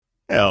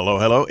Hello,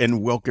 hello,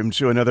 and welcome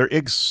to another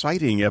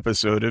exciting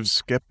episode of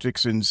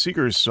Skeptics and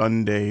Seekers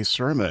Sunday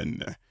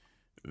Sermon.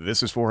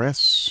 This is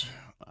 4S.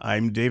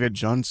 I'm David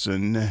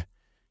Johnson,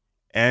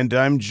 and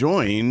I'm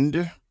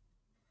joined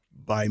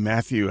by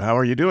Matthew. How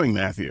are you doing,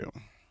 Matthew?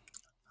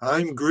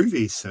 I'm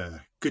groovy,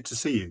 sir. Good to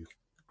see you.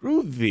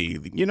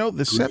 Groovy. You know,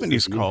 the Groovy,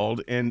 70s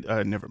called, and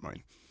never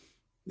mind.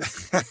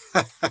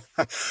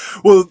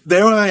 Well,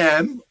 there I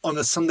am on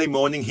a Sunday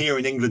morning here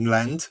in England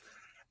land,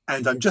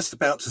 and I'm just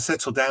about to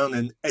settle down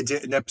and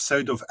edit an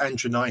episode of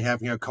Andrew and I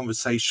having a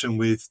conversation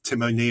with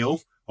Tim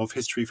O'Neill of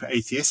History for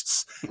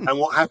Atheists. And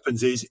what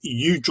happens is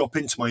you drop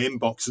into my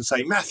inbox and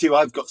say, Matthew,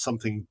 I've got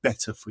something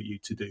better for you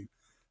to do.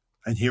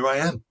 And here I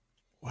am.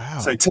 Wow.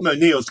 So Tim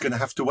O'Neill's going to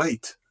have to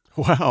wait.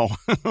 Wow.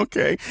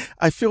 Okay.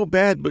 I feel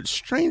bad, but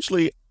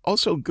strangely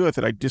also good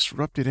that I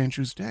disrupted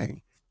Andrew's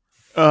day.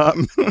 So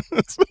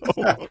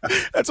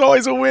that's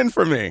always a win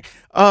for me.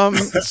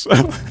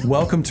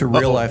 Welcome to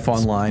Real Life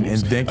Online,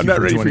 and thank you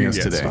for joining us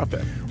today. Stop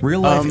that.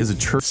 Real Life is a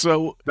church.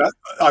 So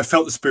I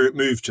felt the spirit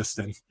move just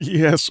then.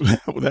 Yes,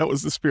 that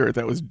was the spirit.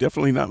 That was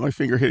definitely not my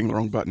finger hitting the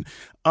wrong button.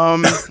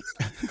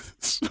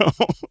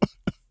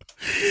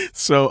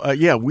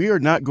 Yeah, we are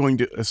not going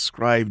to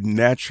ascribe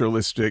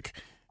naturalistic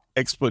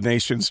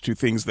explanations to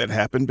things that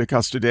happen,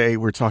 because today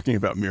we're talking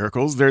about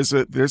miracles. There's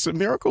a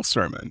miracle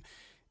sermon.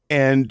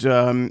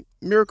 And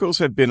miracles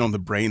have been on the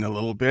brain a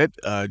little bit.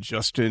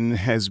 Justin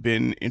has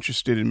been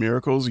interested in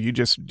miracles. You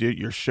just did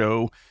your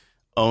show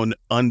on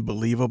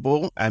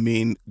Unbelievable. I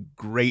mean,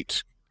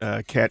 great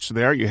catch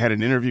there. You had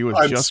an interview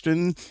with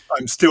Justin.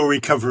 I'm still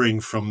recovering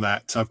from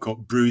that. I've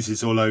got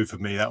bruises all over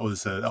me. That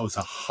was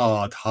a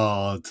hard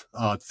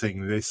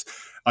thing.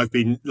 I've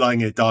been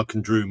lying in a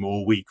darkened room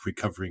all week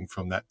recovering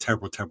from that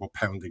terrible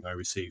pounding I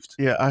received.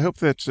 Yeah, I hope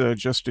that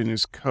Justin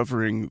is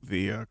covering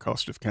the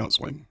cost of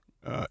counseling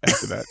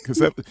after that, because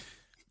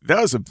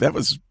that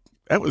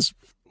was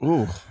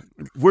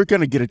we're going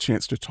to get a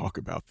chance to talk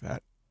about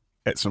that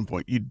at some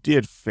point. You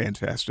did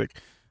fantastic.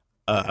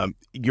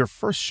 Your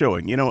first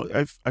showing, you know,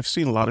 I've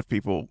seen a lot of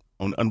people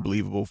on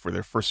Unbelievable for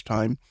their first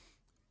time,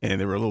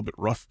 and they were a little bit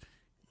rough.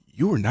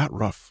 You were not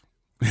rough.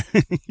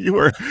 You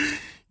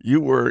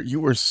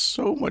were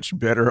so much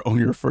better on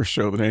your first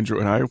show than Andrew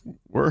and I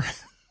were.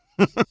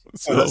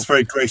 So, that's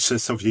very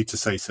gracious of you to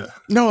say, sir.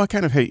 No, I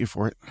kind of hate you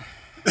for it.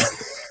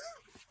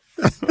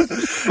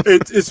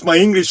 It's my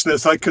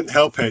Englishness. I couldn't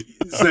help it.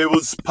 So it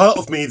was part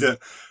of me that,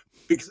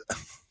 because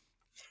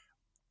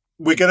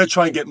we're going to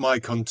try and get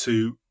Mike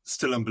onto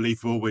Still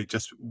Unbelievable. We're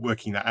just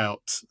working that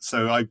out.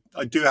 So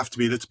I do have to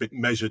be a little bit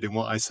measured in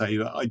what I say.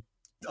 I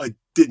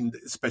didn't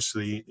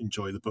especially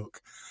enjoy the book.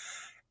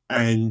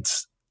 And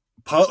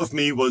part of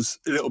me was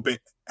a little bit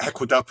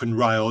heckled up and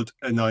riled.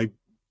 And I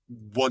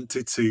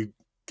wanted to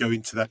go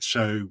into that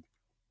show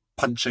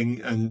punching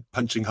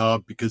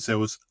hard, because there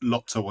was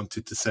lots I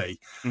wanted to say.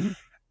 Mm-hmm.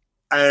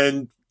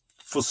 And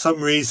for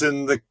some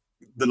reason the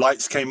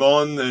lights came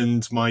on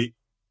and my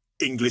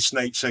English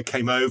nature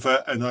came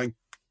over and I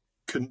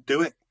couldn't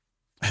do it.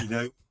 You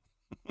know,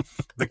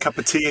 the cup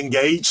of tea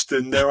engaged,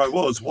 and there I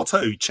was.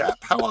 What-o, chap,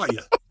 how are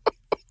you?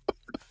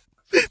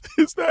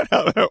 Is that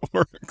how that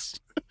works?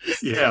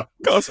 Yeah.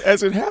 Because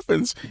as it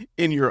happens,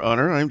 in your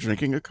honor, I'm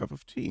drinking a cup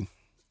of tea.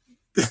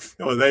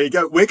 Well, there you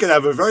go. We're going to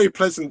have a very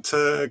pleasant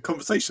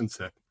conversation,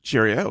 sir.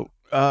 Cheerio.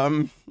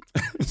 Very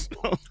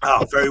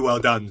well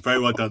done. Very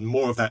well done.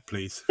 More of that,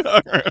 please.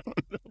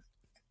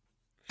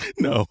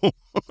 No.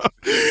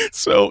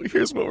 So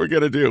here's what we're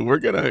going to do. We're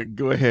going to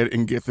go ahead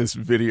and get this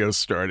video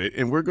started,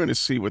 and we're going to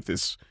see what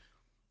this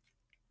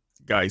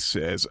guy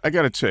says. I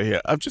got to tell you,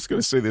 I'm just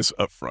going to say this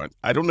up front.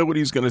 I don't know what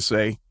he's going to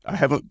say. I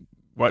haven't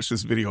watched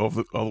this video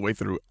all the way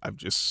through. I've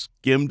just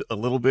skimmed a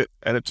little bit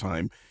at a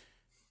time.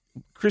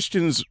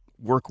 Christians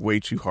work way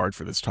too hard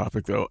for this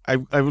topic, though.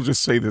 I will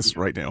just say this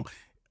right now.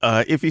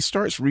 If he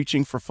starts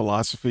reaching for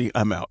philosophy,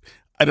 I'm out.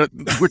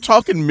 We're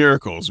talking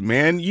miracles,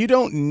 man. You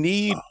don't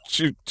need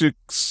to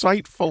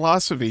cite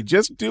philosophy.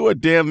 Just do a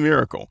damn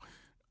miracle.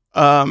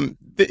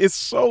 It's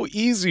so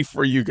easy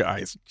for you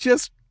guys.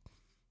 Just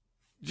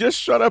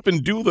shut up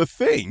and do the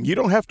thing. You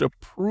don't have to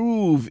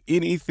prove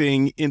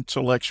anything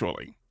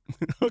intellectually.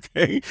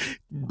 Okay?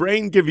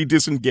 Brain can be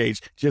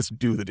disengaged. Just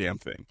do the damn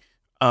thing.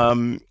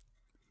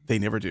 They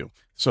never do.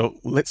 So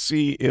let's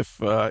see if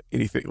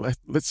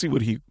let's see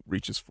what he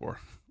reaches for.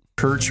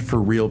 Church for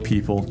real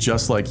people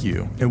just like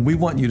you, and we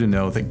want you to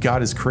know that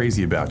God is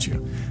crazy about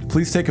you.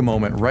 Please take a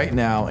moment right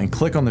now and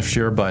click on the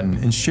share button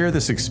and share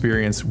this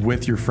experience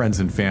with your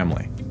friends and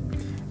family.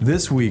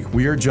 This week,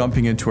 we are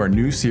jumping into our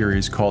new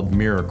series called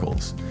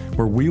Miracles,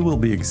 where we will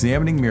be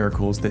examining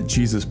miracles that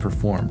Jesus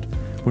performed.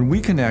 When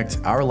we connect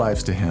our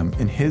lives to Him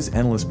and His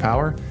endless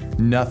power,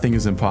 nothing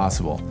is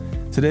impossible.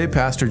 Today,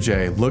 Pastor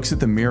Jay looks at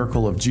the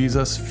miracle of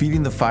Jesus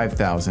feeding the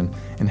 5,000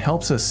 and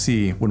helps us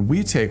see when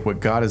we take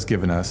what God has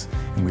given us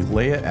and we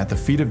lay it at the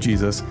feet of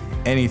Jesus,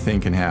 anything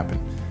can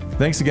happen.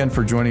 Thanks again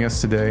for joining us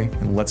today,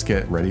 and let's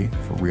get ready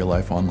for Real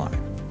Life Online.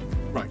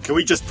 Right, can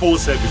we just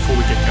pause there before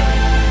we get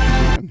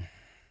going?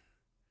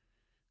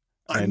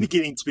 I'm And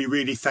beginning to be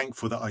really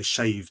thankful that I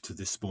shaved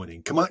this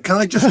morning. Can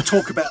I just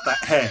talk about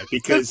that hair?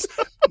 Because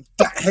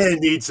that hair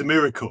needs a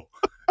miracle.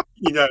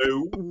 You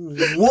know,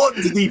 what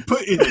did he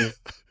put in it?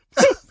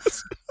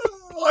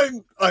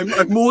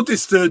 I'm more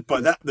disturbed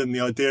by that than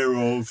the idea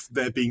of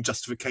there being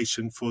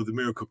justification for the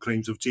miracle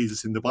claims of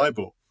Jesus in the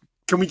Bible.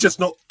 Can we just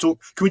not talk?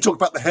 Can we talk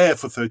about the hair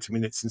for 30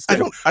 minutes instead?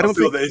 I don't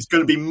feel think that there's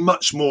going to be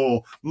much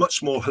more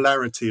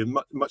hilarity and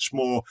much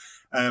more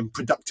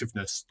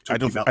productiveness. I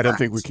don't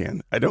think we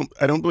can. I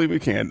don't believe we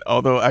can.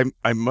 Although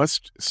I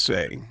must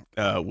say,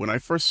 when I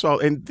first saw,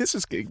 and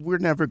we're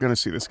never going to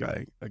see this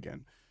guy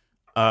again.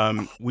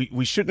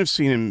 We shouldn't have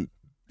seen him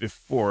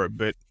before,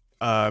 but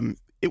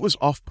it was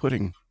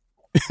off-putting.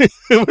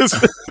 it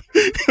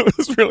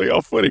was really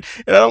off-putting,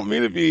 and I don't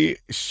mean to be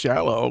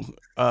shallow.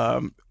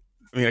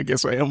 I mean, I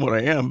guess I am what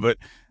I am, but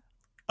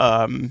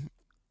I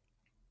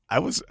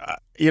was,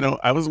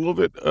 I was a little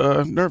bit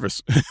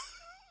nervous.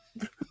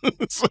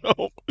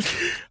 So,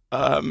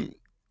 I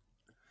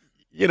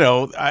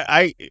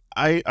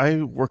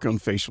work on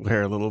facial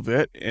hair a little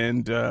bit,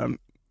 and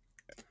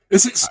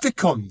is it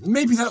stick-on?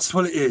 Maybe that's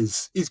what it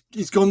is.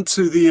 He's gone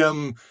to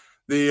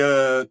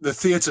the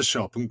theatre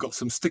shop and got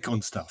some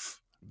stick-on stuff.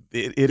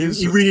 it is.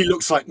 He really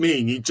looks like me,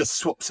 and he just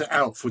swaps it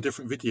out for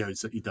different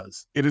videos that he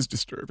does. It is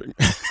disturbing.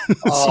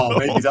 Oh,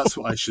 maybe that's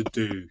what I should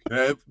do.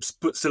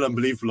 Put Still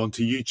Unbelievable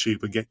onto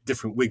YouTube and get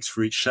different wigs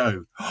for each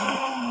show.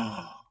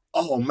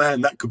 Oh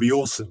man, that could be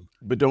awesome.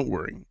 But don't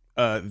worry.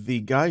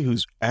 The guy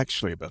who's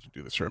actually about to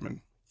do the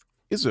sermon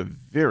is a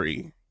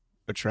very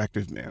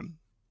attractive man.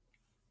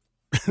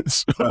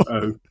 so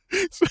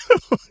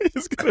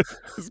it's gonna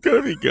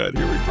be good.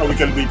 Here we go. Are we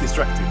going to be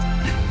distracted?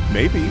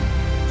 Maybe.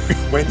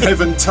 When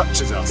heaven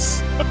touches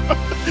us.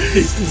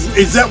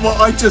 Is that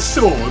what I just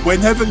saw? When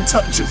heaven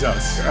touches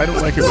us. I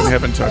don't like it when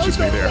heaven touches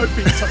me there. I've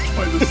been touched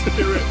by the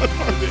Spirit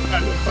and it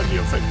had a funny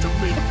effect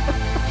on me.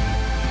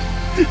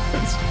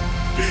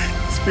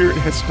 The Spirit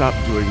has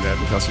stopped doing that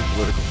because of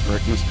political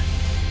correctness.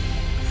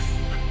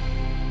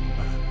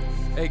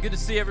 Hey, good to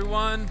see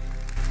everyone.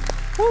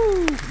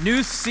 Woo!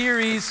 New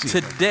series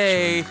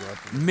today,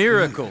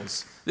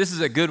 Miracles. This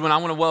is a good one. I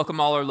want to welcome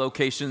all our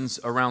locations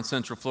around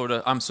Central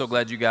Florida. I'm so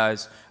glad you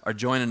guys are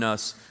joining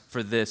us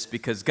for this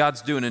because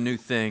God's doing a new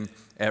thing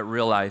at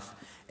Real Life.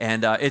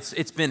 And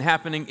it's been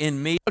happening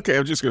in me. Okay,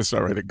 I'm just going to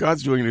start right there.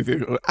 God's doing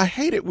anything. I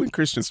hate it when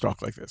Christians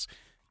talk like this.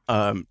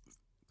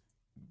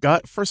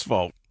 God, first of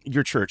all,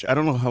 your church, I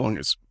don't know how long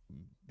it's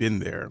been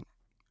there.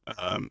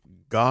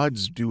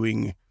 God's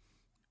doing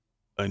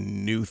a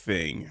new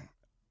thing.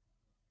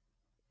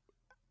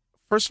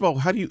 First of all,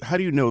 how do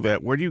you know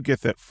that? Where do you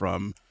get that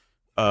from?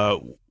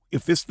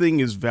 If this thing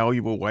is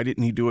valuable, why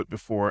didn't he do it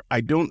before? I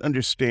don't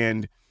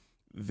understand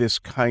this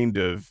kind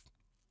of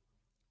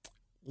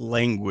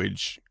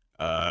language.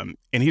 And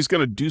he's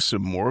going to do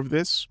some more of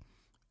this.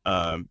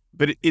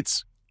 But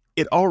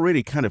it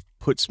already kind of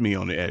puts me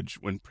on edge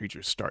when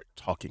preachers start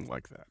talking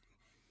like that.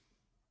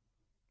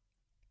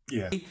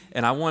 Yeah.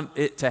 And I want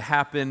it to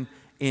happen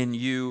in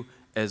you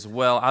as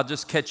well. I'll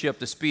just catch you up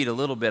to speed a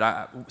little bit.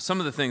 Some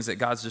of the things that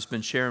God's just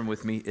been sharing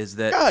with me is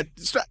that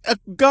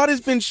God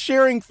has been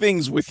sharing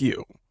things with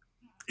you.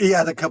 He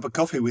had a cup of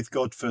coffee with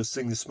God first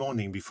thing this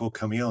morning before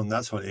coming on.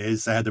 That's what it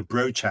is. They had a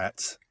bro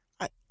chat.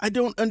 I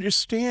don't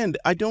understand.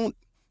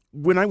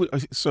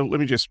 So let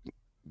me just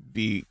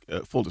be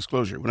full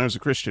disclosure. When I was a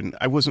Christian,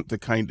 I wasn't the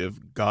kind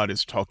of God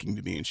is talking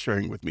to me and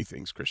sharing with me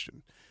things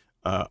Christian.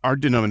 Our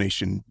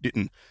denomination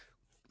didn't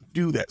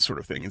do that sort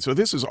of thing. And so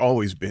this has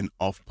always been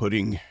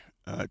off-putting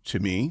to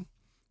me.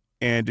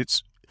 And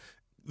this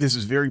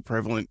is very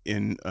prevalent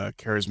in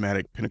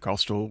charismatic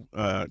Pentecostal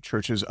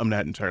churches. I'm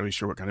not entirely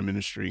sure what kind of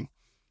ministry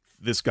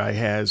this guy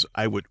has.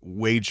 I would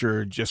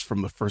wager just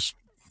from the first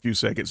few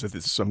seconds that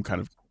this is some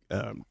kind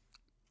of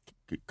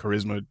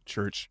charisma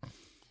church.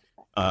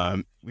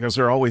 Because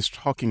they're always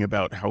talking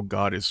about how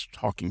God is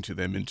talking to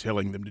them and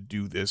telling them to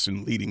do this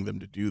and leading them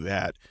to do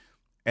that,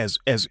 as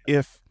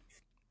if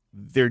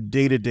their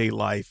day-to-day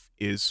life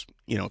is,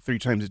 3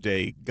 times a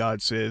day,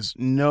 God says,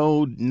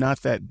 no,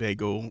 not that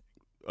bagel,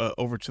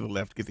 over to the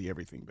left, get the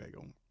everything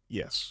bagel.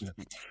 Yes.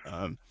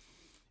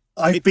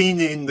 I've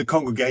been in the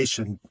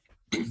congregation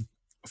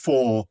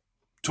for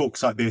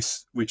talks like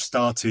this, which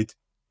started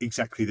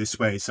exactly this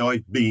way. So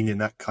I've been in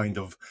that kind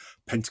of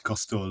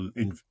Pentecostal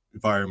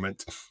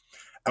environment.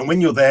 And when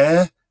you're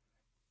there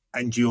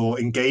and you're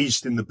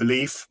engaged in the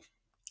belief,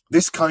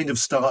 this kind of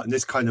start and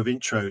this kind of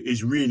intro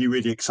is really,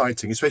 really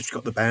exciting, especially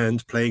you've got the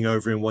band playing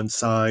over in one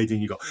side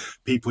and you've got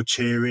people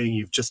cheering.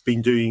 You've just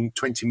been doing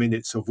 20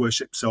 minutes of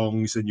worship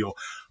songs and you're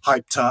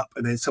hyped up.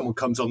 And then someone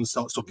comes on and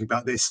starts talking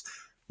about this.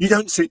 You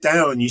don't sit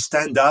down, you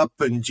stand up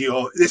and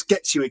this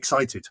gets you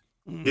excited.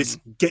 This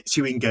gets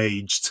you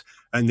engaged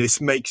and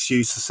this makes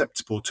you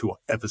susceptible to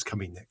whatever's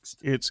coming next.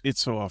 It's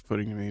so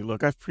off-putting to me.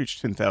 Look, I've preached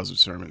 10,000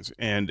 sermons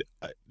and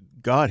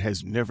God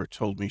has never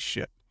told me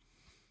shit.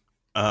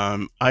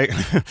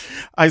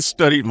 I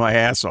studied my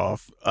ass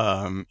off,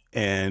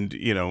 and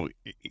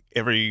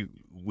every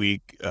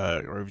week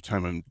or every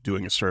time I'm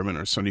doing a sermon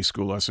or Sunday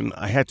school lesson,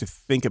 I had to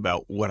think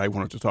about what I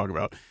wanted to talk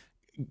about.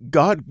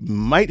 God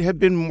might have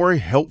been more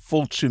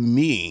helpful to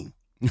me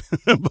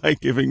by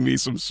giving me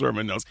some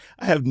sermon notes.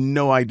 I have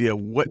no idea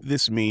what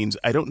this means.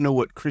 I don't know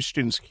what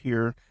Christians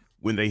hear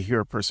when they hear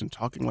a person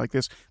talking like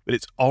this, but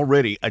it's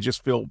already, I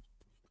just feel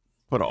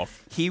put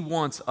off. He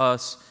wants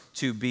us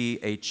to be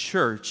a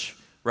church,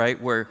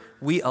 right, where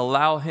we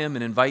allow him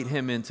and invite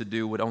him in to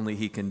do what only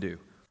he can do.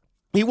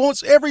 He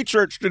wants every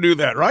church to do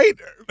that, right?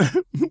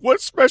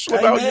 What's special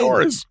about Amen.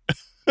 yours?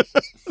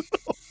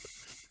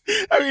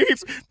 I mean,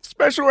 it's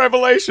special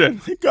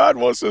revelation. God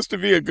wants us to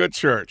be a good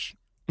church.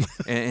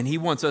 And he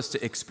wants us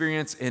to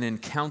experience and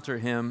encounter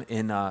him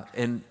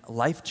in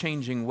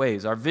life-changing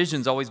ways. Our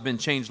vision's always been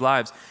change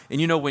lives.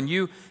 And you know, when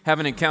you have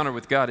an encounter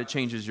with God, it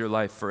changes your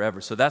life forever.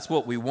 So that's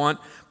what we want.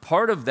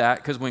 Part of that,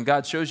 because when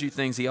God shows you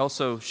things, he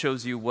also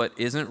shows you what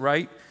isn't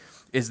right,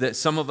 is that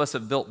some of us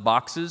have built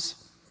boxes.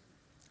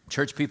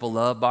 Church people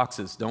love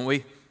boxes, don't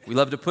we? We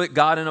love to put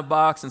God in a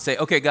box and say,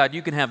 okay, God,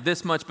 you can have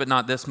this much, but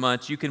not this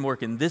much. You can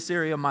work in this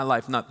area of my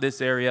life, not this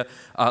area.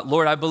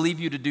 Lord, I believe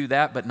you to do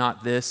that, but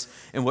not this.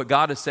 And what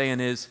God is saying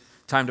is,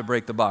 time to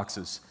break the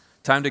boxes.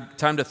 Time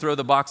to throw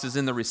the boxes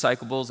in the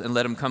recyclables and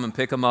let them come and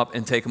pick them up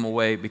and take them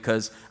away,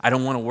 because I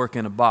don't want to work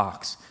in a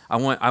box. I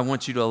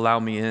want you to allow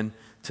me in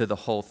to the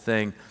whole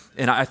thing.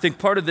 And I think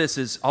part of this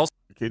is also...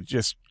 Okay,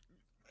 just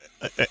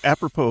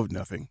apropos of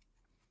nothing.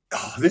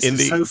 Oh, this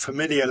is so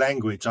familiar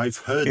language. I've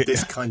heard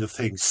this kind of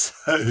thing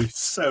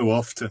so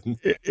often.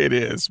 It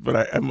is,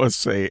 but I must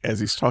say,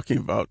 as he's talking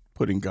about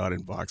putting God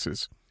in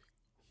boxes,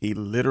 he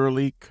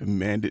literally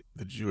commanded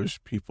the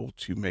Jewish people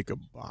to make a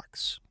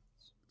box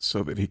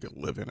so that he could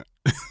live in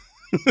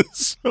it.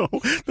 So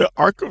the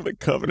Ark of the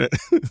Covenant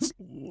is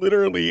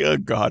literally a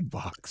God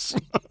box.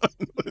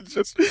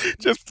 just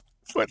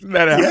putting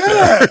that out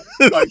there.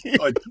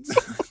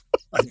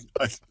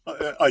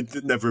 I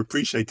never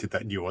appreciated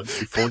that nuance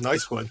before.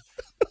 Nice one.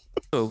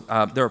 So,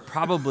 there are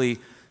probably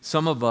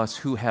some of us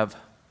who have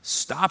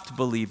stopped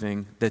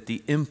believing that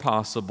the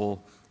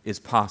impossible is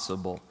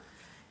possible.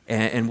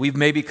 And we've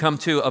maybe come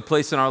to a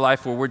place in our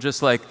life where we're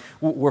just like,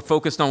 we're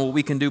focused on what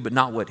we can do, but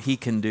not what he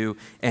can do.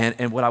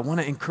 And what I want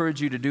to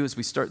encourage you to do as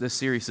we start this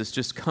series is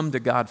just come to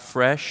God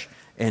fresh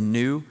and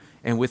new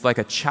and with like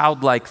a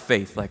childlike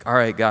faith. Like, all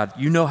right, God,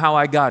 you know how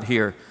I got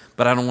here,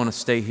 but I don't want to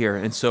stay here.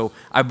 And so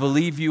I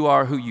believe you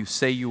are who you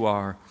say you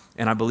are,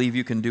 and I believe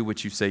you can do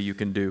what you say you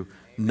can do.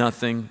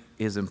 Nothing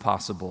is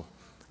impossible.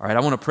 All right, I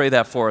want to pray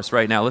that for us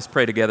right now. Let's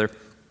pray together.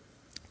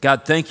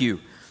 God, thank you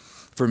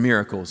for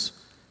miracles.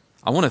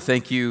 I want to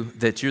thank you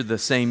that you're the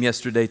same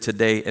yesterday,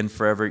 today, and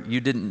forever.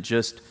 You didn't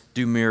just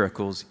do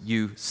miracles,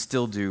 you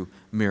still do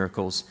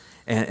miracles.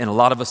 And a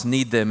lot of us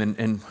need them,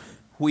 and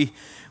we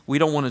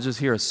don't want to just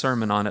hear a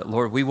sermon on it,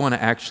 Lord. We want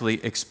to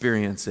actually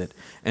experience it.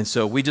 And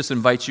so we just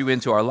invite you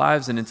into our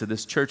lives and into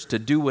this church to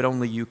do what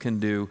only you can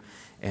do.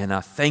 And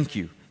thank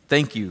you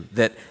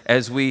that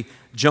as we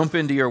jump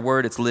into your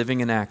word, it's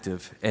living and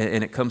active,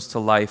 and it comes to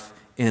life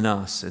in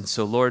us. And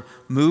so, Lord,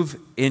 move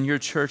in your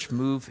church,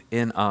 move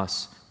in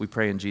us. We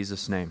pray in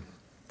Jesus' name.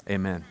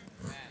 Amen.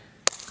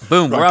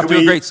 Boom, we're off to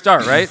a great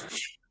start, right?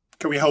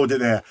 Can we hold it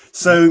there?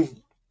 So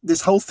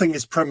this whole thing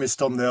is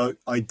premised on the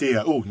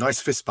idea, nice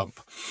fist bump,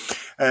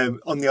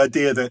 on the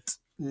idea that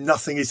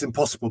nothing is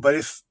impossible. But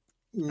if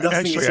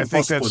nothing is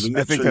impossible...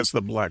 I think that's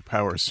the Black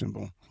Power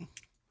symbol.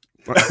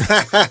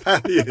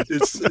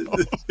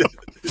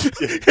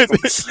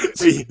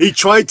 He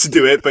tried to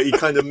do it, but he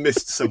kind of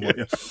missed somewhat.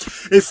 Yeah.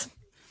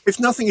 If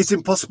nothing is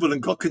impossible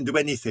and God can do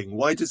anything,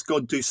 why does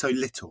God do so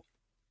little?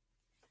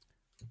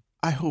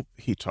 I hope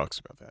he talks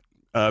about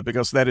that,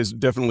 because that is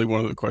definitely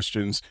one of the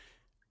questions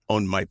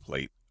on my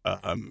plate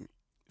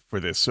for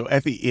this. So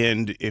at the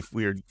end, if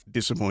we're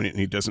disappointed and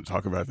he doesn't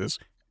talk about this,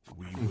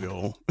 we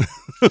will.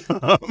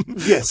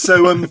 Yes,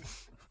 so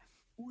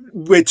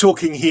we're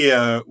talking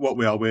here,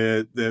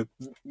 we're the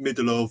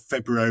middle of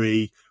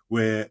February,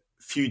 we're a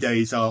few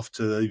days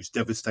after those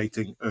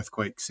devastating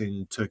earthquakes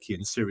in Turkey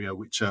and Syria,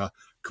 which are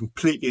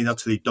completely and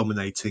utterly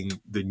dominating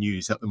the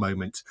news at the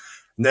moment.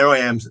 And there I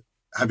am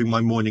having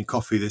my morning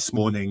coffee this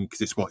morning,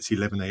 because it's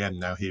 11 a.m.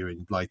 now here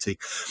in Blighty.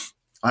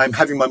 I'm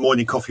having my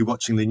morning coffee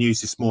watching the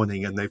news this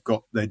morning, and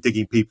they're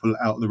digging people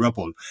out of the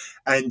rubble.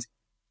 And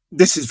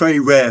this is very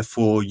rare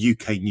for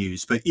UK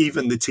news, but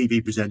even the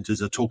TV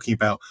presenters are talking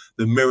about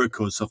the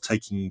miracles of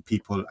taking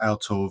people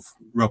out of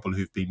rubble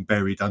who've been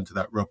buried under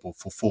that rubble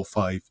for 4,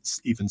 5,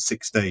 even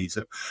 6 days.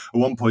 At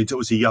one point, it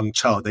was a young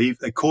child. They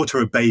called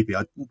her a baby.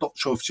 I'm not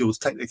sure if she was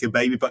technically a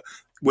baby, but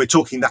we're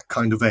talking that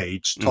kind of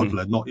age,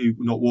 toddler, not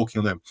walking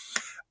on them,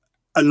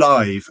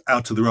 alive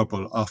out of the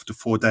rubble after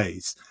 4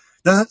 days.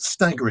 Now, that's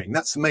staggering.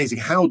 That's amazing.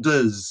 How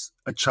does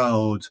a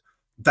child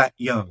that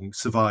young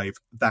survive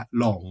that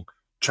long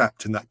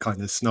trapped in that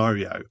kind of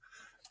scenario?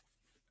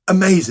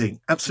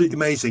 Amazing, absolutely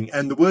amazing.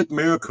 And the word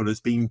miracle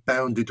has been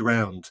bounded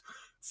around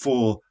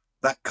for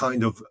that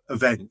kind of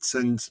event.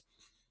 And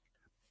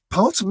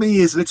part of me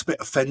is a little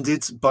bit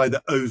offended by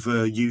the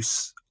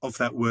overuse of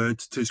that word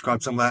to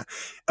describe some of that.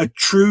 A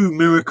true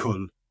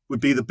miracle would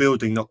be the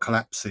building not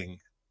collapsing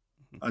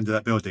under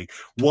that building.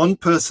 One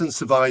person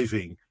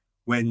surviving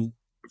when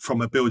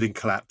from a building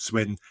collapse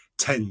when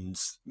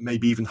tens,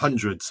 maybe even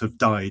hundreds have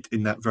died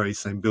in that very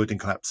same building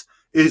collapse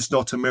is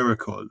not a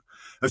miracle.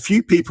 A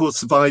few people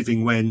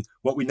surviving when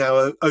what we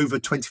now over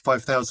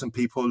 25,000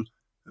 people,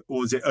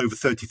 or is it over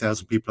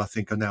 30,000 people, I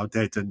think, are now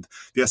dead. And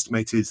the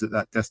estimate is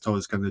that death toll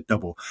is going to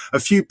double. A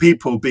few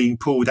people being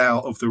pulled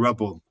out of the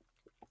rubble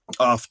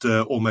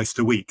after almost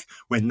a week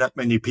when that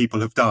many people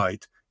have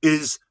died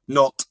is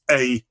not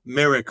a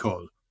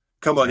miracle.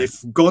 Come on,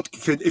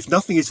 if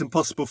nothing is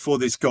impossible for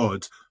this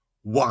God,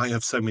 why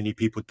have so many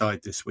people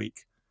died this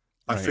week?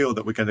 I feel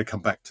that we're going to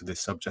come back to this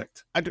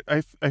subject.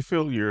 I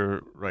feel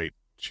you're right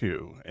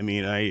too. I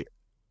mean, I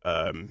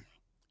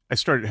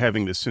started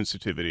having this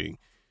sensitivity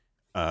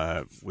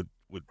with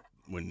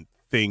when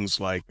things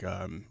like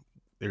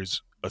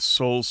there's a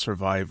sole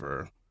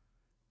survivor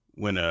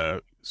when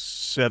a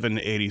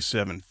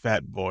 787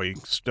 Fat Boy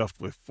stuffed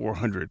with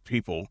 400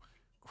 people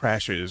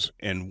crashes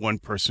and one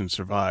person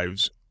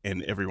survives,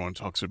 and everyone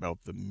talks about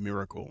the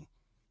miracle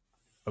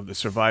of the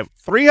survival.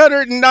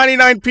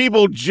 399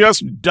 people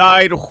just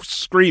died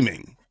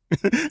screaming.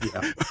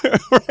 Yeah.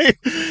 Right?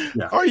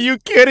 Yeah. Are you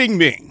kidding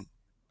me?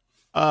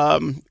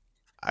 I'm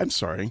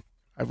sorry.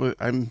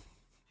 I'm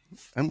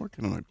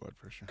working on my blood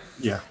pressure.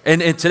 Yeah.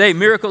 And today,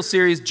 miracle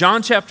series,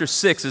 John chapter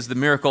 6 is the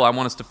miracle I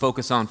want us to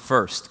focus on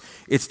first.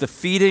 It's the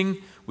feeding,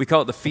 we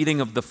call it the feeding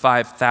of the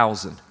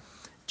 5,000.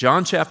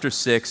 John chapter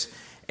 6,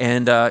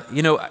 and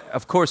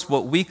of course,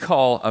 what we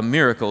call a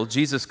miracle,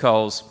 Jesus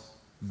calls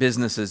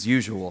business as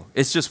usual.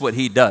 It's just what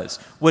he does.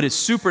 What is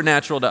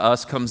supernatural to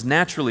us comes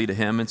naturally to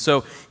him. And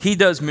so he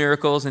does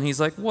miracles and he's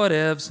like,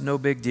 whatevs, no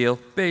big deal,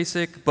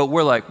 basic. But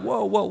we're like,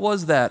 whoa, what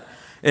was that?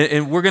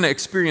 And we're going to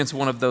experience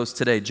one of those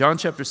today. John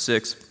chapter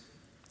 6,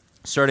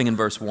 starting in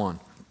verse 1.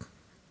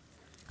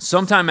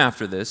 Sometime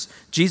after this,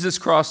 Jesus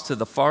crossed to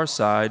the far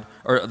side,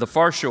 or the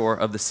far shore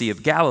of the Sea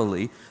of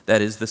Galilee,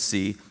 that is the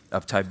Sea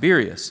of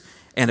Tiberias.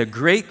 And a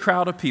great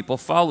crowd of people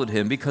followed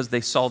him because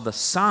they saw the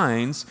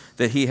signs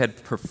that he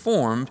had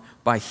performed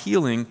by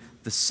healing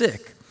the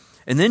sick.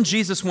 And then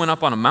Jesus went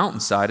up on a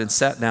mountainside and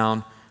sat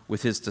down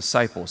with his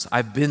disciples.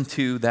 I've been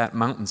to that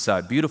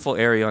mountainside, beautiful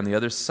area on the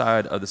other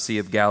side of the Sea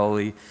of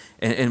Galilee,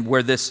 and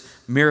where this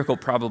miracle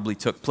probably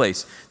took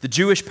place. The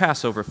Jewish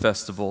Passover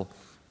festival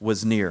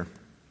was near.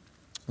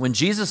 When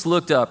Jesus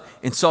looked up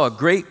and saw a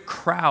great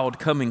crowd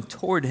coming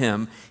toward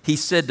him, he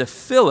said to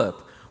Philip,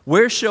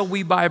 "Where shall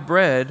we buy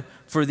bread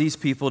for these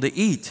people to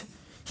eat?"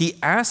 He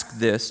asked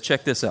this,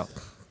 check this out.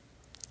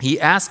 He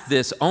asked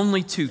this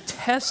only to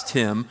test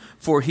him,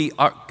 for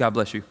God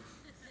bless you.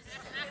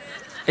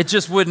 It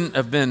just wouldn't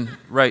have been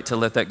right to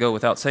let that go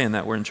without saying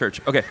that. We're in church.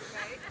 Okay.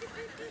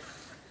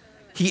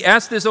 He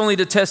asked this only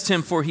to test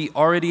him, for he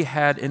already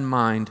had in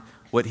mind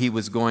what he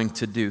was going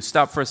to do.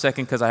 Stop for a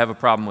second, because I have a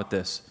problem with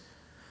this.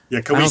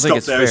 Yeah, can we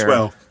stop there as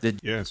well?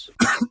 Yes.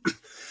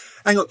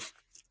 Hang on.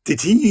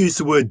 Did he use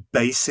the word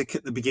basic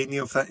at the beginning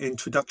of that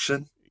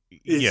introduction?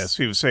 Yes,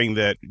 he was saying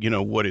that,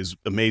 what is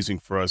amazing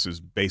for us is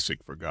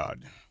basic for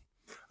God.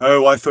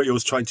 Oh, I thought he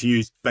was trying to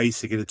use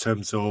basic in the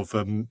terms of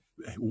Gen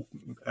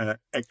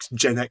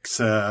X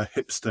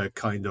hipster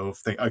kind of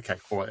thing. Okay,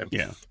 all right.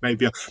 Yeah.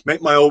 Maybe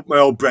my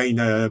old brain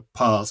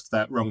parsed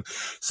that wrong.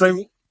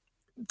 So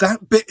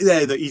that bit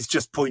there that he's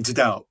just pointed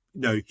out,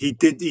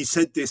 he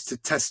said this to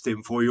test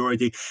him, for he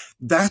already,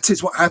 that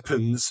is what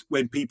happens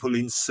when people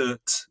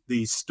insert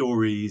these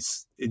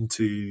stories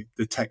into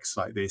the text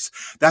like this.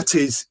 That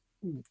is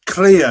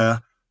clear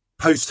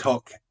post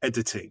hoc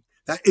editing.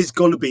 That is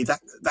going to be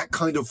that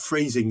kind of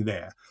phrasing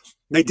there.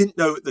 They didn't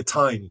know at the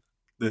time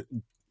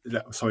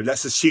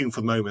let's assume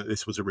for the moment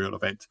this was a real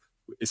event.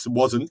 It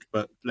wasn't,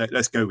 but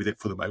let's go with it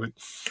for the moment.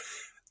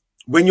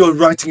 When you're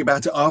writing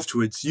about it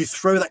afterwards, you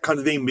throw that kind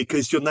of thing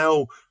because you're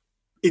now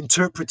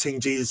interpreting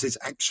Jesus's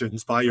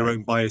actions by your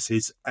own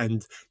biases,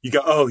 and you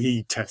go, "Oh,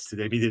 he tested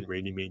him. He didn't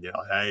really mean it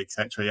like that,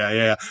 etc."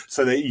 Yeah.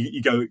 So that you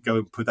go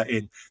and put that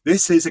in.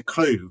 This is a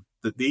clue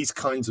that these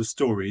kinds of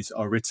stories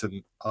are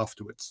written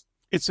afterwards.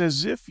 It's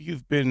as if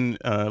you've been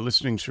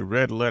listening to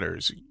Red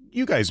Letters.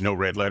 You guys know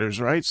Red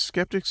Letters, right?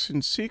 Skeptics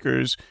and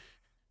Seekers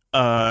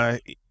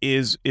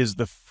is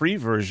the free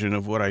version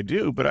of what I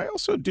do, but I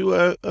also do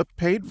a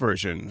paid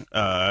version.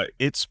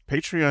 It's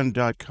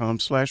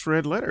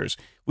patreon.com/redletters.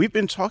 We've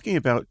been talking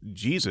about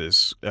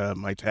Jesus,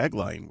 my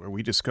tagline, where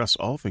we discuss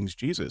all things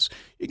Jesus.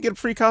 You can get a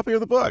free copy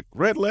of the book,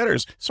 Red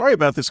Letters. Sorry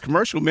about this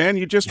commercial, man.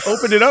 You just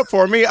opened it up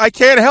for me. I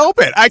can't help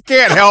it.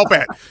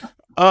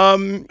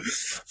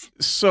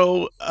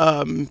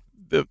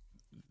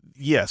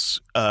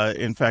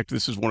 In fact,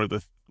 this is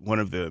one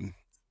of the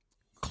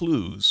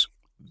clues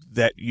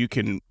that you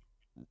can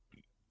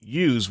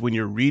use when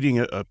you're reading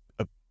a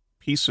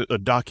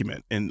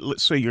document, and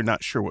let's say you're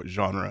not sure what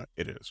genre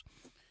it is.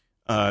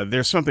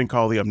 There's something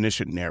called the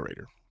omniscient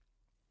narrator.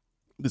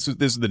 This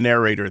is the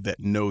narrator that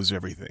knows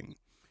everything.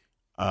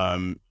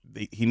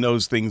 He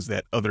knows things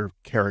that other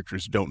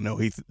characters don't know.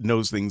 He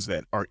knows things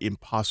that are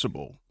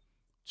impossible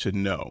to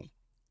know.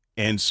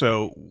 And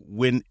so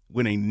when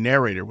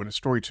a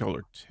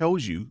storyteller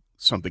tells you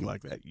something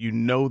like that, you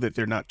know that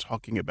they're not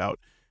talking about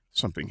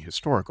something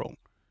historical,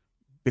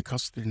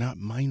 because they're not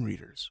mind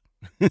readers.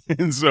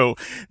 And so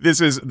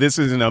this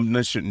is an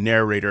omniscient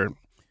narrator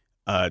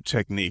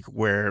technique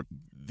where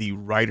the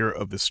writer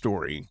of the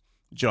story,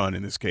 John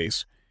in this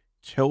case,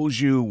 tells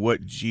you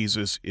what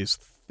Jesus is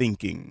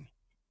thinking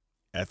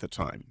at the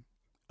time.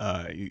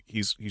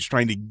 He's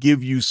trying to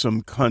give you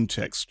some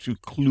context to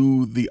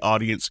clue the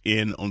audience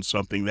in on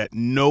something that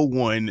no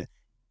one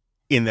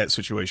in that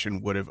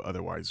situation would have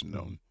otherwise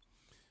known.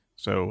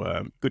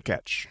 So good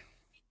catch.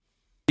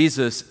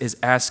 Jesus is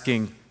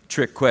asking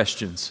trick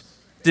questions.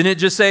 Didn't it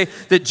just say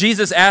that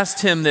Jesus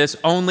asked him this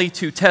only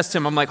to test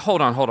him? I'm like,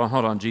 hold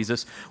on,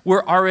 Jesus.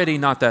 We're already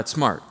not that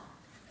smart,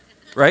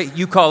 right?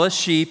 You call us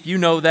sheep. You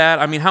know that.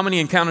 I mean, how many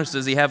encounters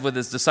does he have with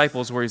his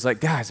disciples where he's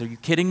like, guys, are you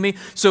kidding me?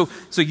 So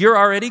you're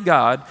already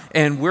God,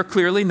 and we're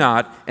clearly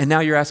not, and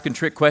now you're asking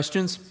trick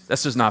questions?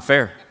 That's just not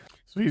fair.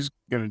 So he's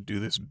going to do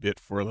this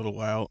bit for a little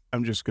while.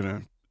 I'm just going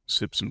to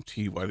sip some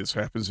tea while this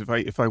happens.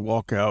 If I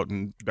walk out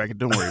and back,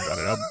 don't worry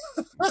about it.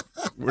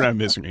 We're not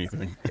missing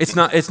anything. It's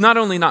not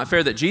only not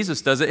fair that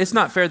Jesus does it, it's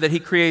not fair that he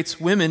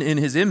creates women in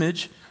his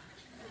image.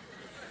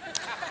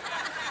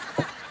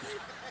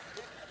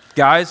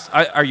 Guys,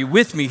 are you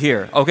with me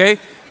here, okay?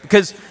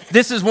 Because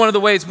this is one of the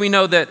ways we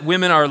know that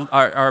women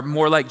are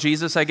more like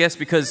Jesus, I guess,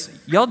 because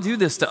y'all do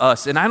this to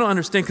us, and I don't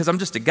understand because I'm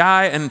just a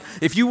guy, and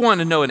if you want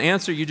to know an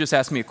answer, you just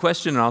ask me a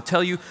question, and I'll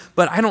tell you,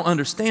 but I don't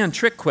understand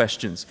trick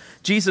questions.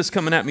 Jesus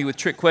coming at me with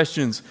trick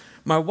questions.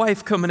 My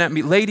wife coming at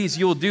me. Ladies,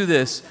 you'll do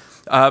this.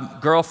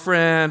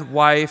 Girlfriend,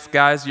 wife,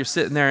 guys, you're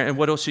sitting there, and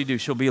what will she do?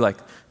 She'll be like,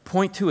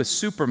 point to a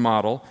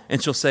supermodel,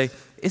 and she'll say,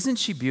 isn't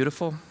she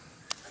beautiful?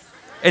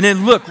 And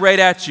then look right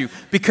at you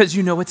because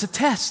you know it's a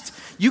test.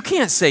 You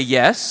can't say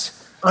yes.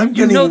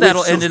 You know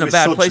that'll end in a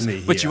bad place.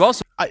 But you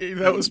also...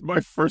 that was my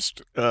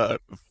first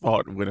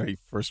thought when I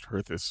first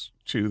heard this,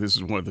 too. This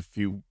is one of the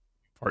few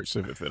parts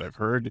of it that I've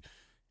heard.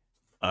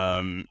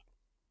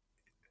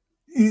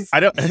 It's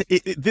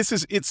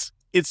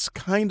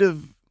kind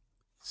of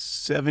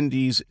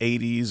 70s,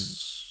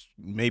 80s,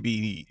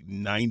 maybe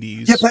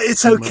 90s. Yeah, but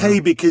it's okay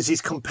because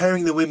he's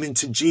comparing the women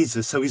to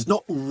Jesus, so he's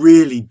not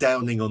really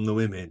downing on the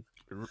women.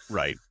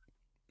 Right.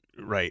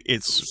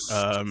 It's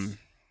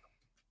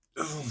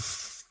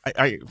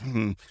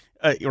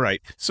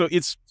right. So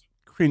it's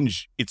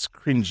cringe. It's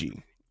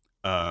cringy,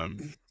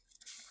 and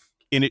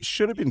it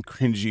should have been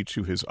cringy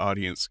to his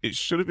audience. It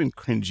should have been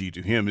cringy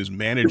to him. His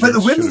manager. But the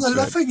women are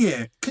loving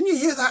it. Can you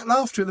hear that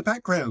laughter in the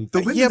background?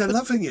 The women are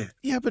loving it.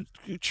 Yeah, but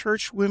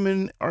church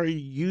women are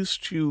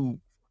used to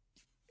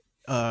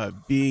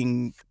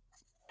being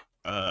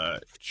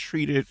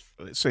treated,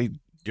 let's say,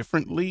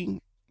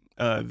 differently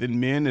than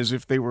men, as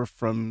if they were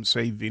from,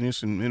 say,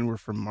 Venus and men were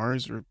from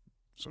Mars or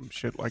some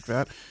shit like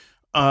that.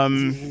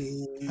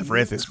 I've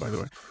read this, by the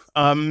way.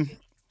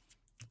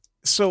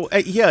 So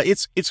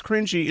it's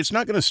cringy. It's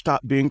not going to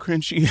stop being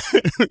cringy.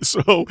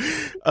 So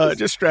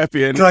just strap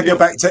in. Can I go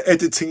back to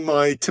editing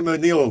my Tim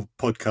O'Neill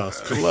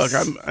podcast, please? Look,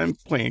 I'm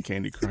playing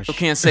Candy Crush. You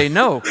can't say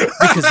no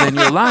because then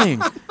you're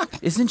lying.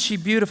 Isn't she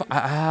beautiful?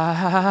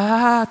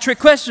 Trick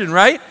question,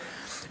 right?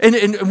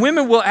 And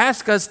women will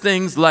ask us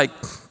things like,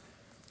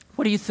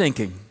 what are you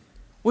thinking?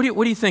 What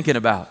are you thinking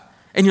about?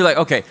 And you're like,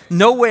 okay,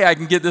 no way I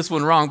can get this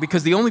one wrong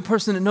because the only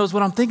person that knows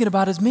what I'm thinking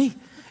about is me.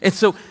 And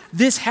so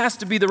this has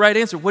to be the right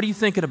answer. What are you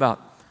thinking about?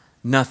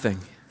 Nothing.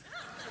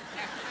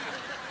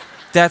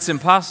 That's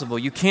impossible.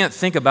 You can't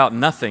think about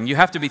nothing. You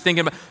have to be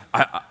thinking about,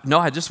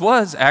 I just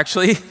was,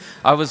 actually.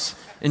 I was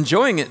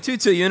enjoying it too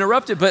till you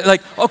interrupted. But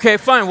like, okay,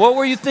 fine. What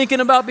were you thinking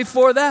about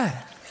before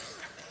that?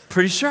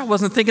 Pretty sure I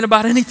wasn't thinking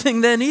about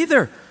anything then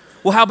either.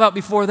 Well, how about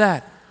before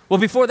that? Well,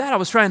 before that, I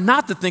was trying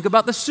not to think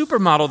about the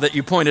supermodel that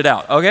you pointed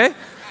out, okay?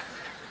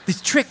 These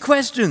trick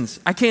questions,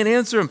 I can't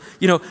answer them.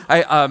 You know,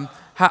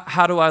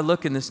 how do I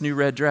look in this new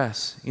red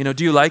dress? You know,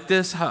 do you like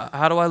this?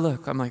 How do I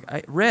look? I'm like,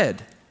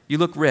 red. You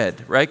look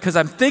red, right? Because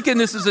I'm thinking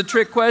this is a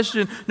trick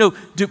question. No,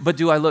 but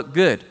do I look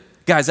good?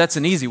 Guys, that's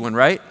an easy one,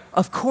 right?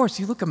 Of course,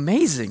 you look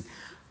amazing.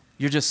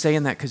 You're just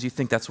saying that because you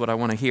think that's what I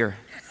want to hear.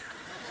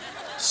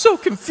 So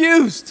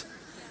confused.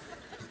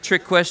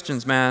 Trick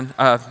questions, man.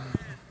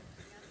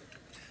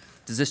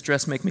 Does this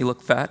dress make me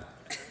look fat?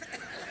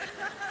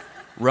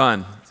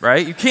 Run,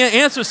 right? You can't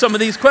answer some of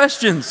these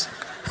questions.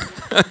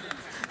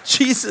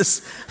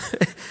 Jesus,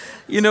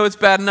 you know, it's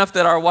bad enough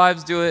that our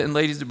wives do it and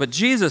ladies do, but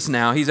Jesus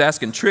now, he's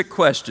asking trick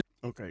questions.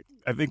 Okay,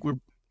 I think we're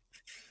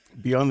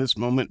beyond this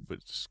moment, but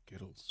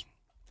Skittles.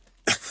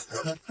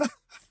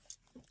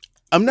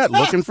 I'm not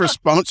looking for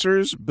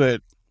sponsors,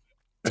 but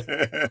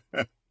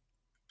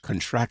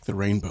contract the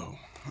rainbow.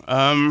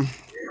 I'm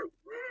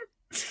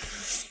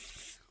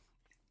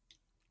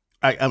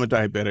a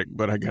diabetic,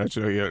 but I gotta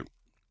tell you,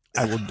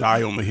 I will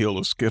die on the hill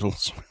of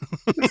Skittles.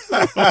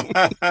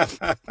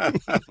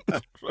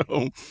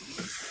 So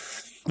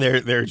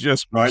they're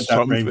just ride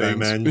that rainbow, things.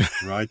 Man.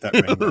 Ride that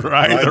rainbow.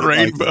 Ride the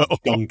rainbow,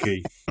 like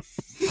donkey.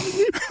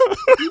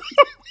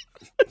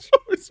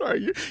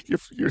 Sorry,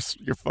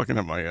 you're fucking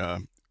up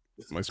my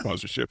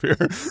sponsorship here.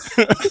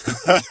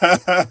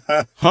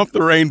 Hump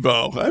the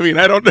rainbow. I mean,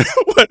 I don't know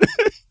what.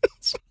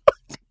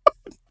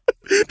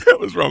 That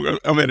was wrong.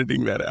 I'm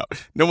editing that out.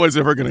 No one's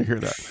ever going to hear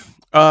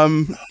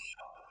that.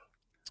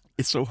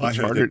 It's so much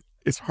harder.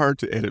 It's hard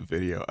to edit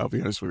video. I'll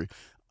be honest with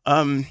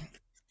you.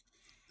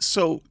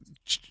 So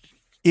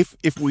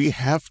if we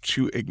have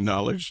to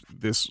acknowledge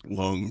this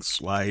long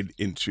slide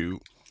into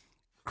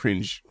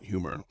cringe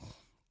humor,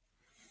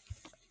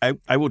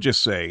 I will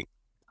just say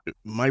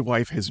my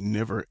wife has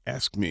never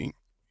asked me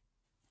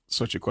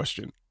such a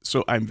question.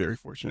 So I'm very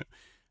fortunate.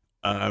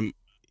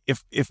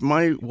 If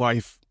my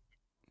wife,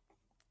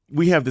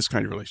 we have this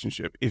kind of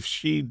relationship, if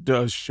she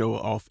does show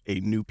off a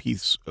new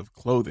piece of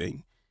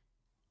clothing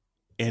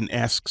and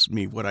asks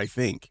me what I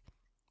think,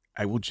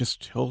 I will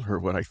just tell her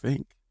what I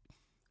think.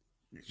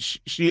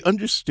 She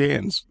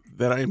understands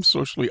that I am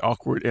socially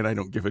awkward and I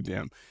don't give a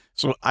damn.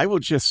 So I will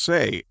just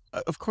say,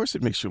 of course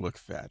it makes you look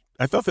fat.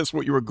 I thought that's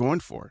what you were going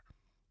for.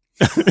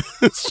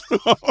 So,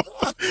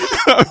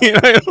 I mean,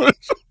 I don't know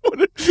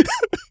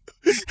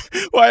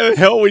why the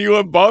hell would you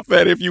have bought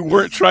that if you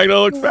weren't trying to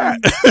look fat?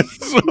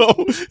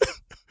 So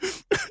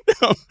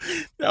I'm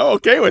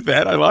okay with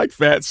that. I like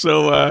fat,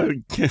 so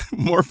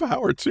more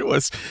power to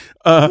us.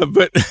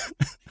 But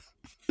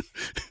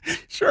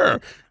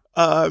sure.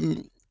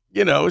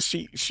 You know,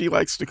 she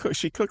likes to cook.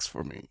 She cooks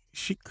for me.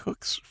 She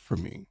cooks for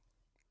me.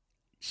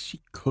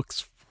 She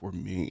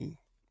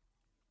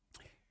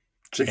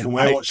can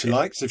wear what she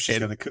likes if she's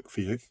going to cook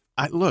for you.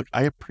 I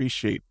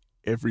appreciate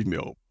every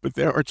meal, but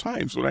there are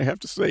times when I have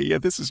to say, yeah,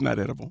 this is not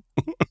edible.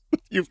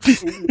 You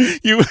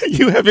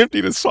have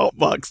emptied a salt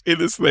box in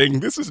this thing.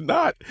 This is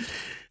not.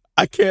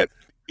 I can't.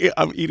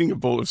 I'm eating a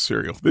bowl of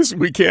cereal.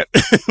 We can't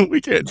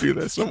do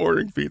this. I'm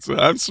ordering pizza.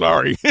 I'm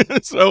sorry.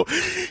 So,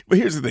 but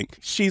here's the thing.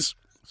 She's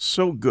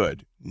so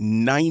good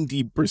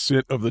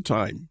 90% of the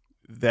time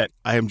that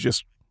I am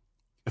just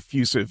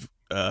effusive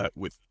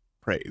with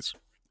praise.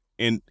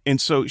 And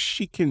so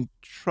she can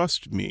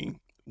trust me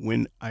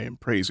when I am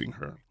praising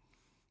her.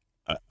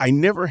 I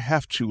never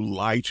have to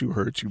lie to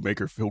her to make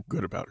her feel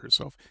good about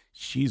herself.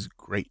 She's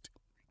great.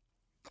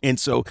 And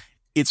so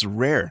it's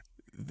rare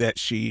that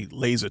she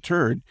lays a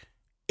turd,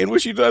 and when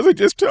she does, I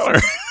just tell her.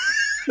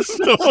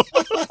 So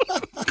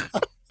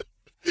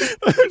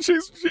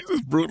she's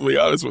just brutally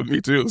honest with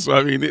me too. So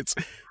I mean, it's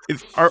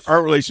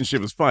our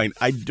relationship is fine.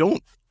 I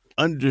don't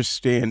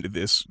understand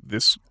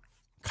this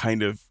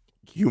kind of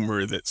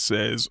humor that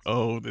says,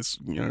 "Oh, this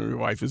your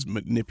wife is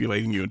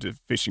manipulating you into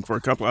fishing for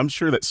a couple." I'm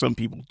sure that some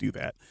people do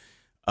that.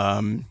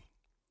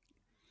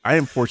 I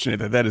am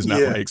fortunate that is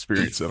not my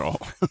experience at all.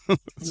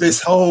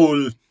 This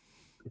whole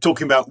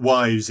talking about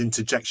wives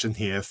interjection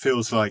here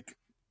feels like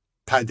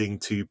padding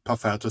to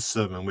puff out a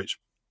sermon, which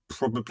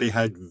probably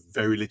had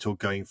very little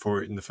going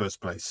for it in the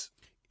first place.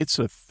 It's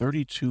a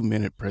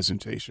 32-minute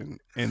presentation,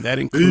 and that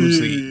includes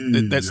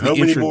how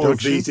many more of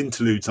these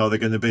interludes are there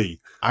going to be?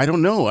 I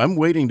don't know. I'm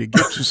waiting to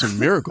get to some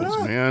miracles,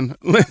 man.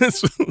 Let's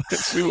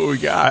see what we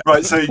got.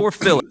 Right, so Poor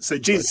Philip. So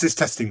Jesus is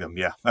testing them.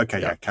 Yeah. Okay.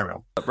 Yeah. Carry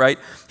on. Right.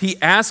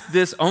 He asked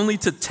this only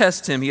to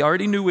test him. He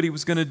already knew what he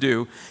was going to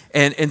do,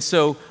 and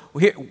so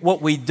here,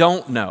 what we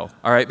don't know.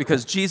 All right,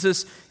 because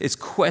Jesus is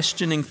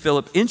questioning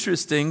Philip.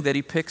 Interesting that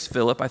he picks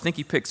Philip. I think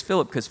he picks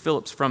Philip because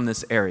Philip's from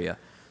this area.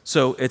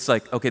 So it's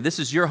like, okay, this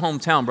is your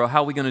hometown, bro.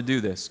 How are we going to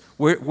do this?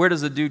 Where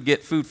does a dude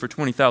get food for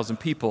 20,000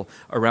 people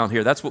around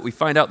here? That's what we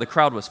find out. The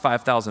crowd was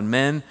 5,000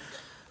 men,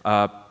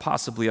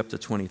 possibly up to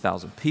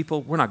 20,000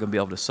 people. We're not going to be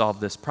able to solve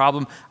this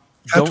problem.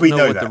 How do we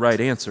know what that? The right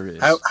answer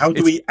is. How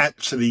do we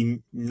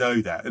actually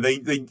know that?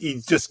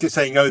 He's just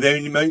saying, oh, they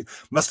only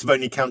must have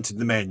only counted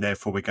the men,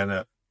 therefore we're going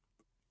to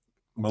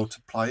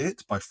multiply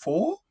it by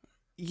 4?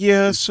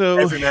 Yeah, so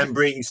every man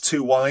brings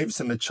 2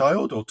 wives and a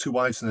child, or 2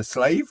 wives and a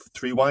slave,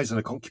 3 wives and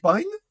a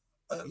concubine.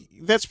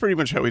 That's pretty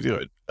much how we do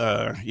it.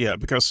 Yeah,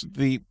 because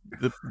the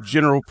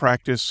general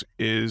practice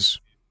is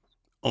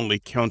only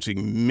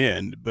counting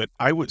men, but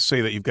I would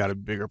say that you've got a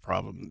bigger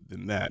problem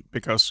than that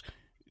because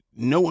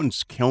no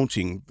one's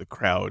counting the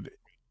crowd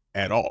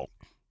at all.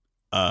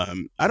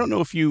 I don't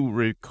know if you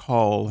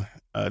recall,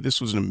 this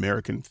was an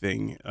American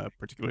thing,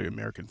 particularly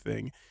American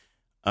thing.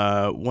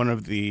 One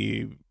of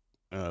the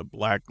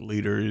black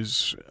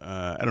leaders,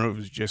 I don't know if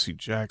it was Jesse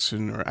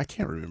Jackson or I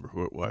can't remember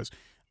who it was.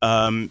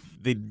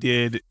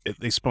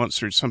 They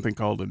sponsored something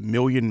called a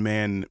Million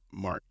Man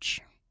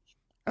March.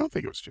 I don't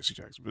think it was Jesse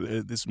Jackson,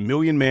 but this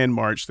Million Man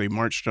March, they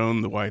marched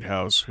on the White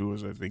House, who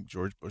was, I think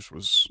George Bush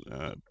was,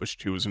 Bush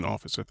 2 was in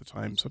office at the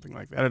time, something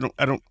like that.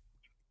 I don't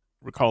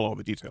recall all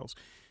the details.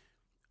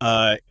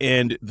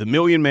 And the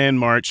Million Man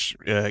March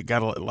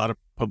got a lot of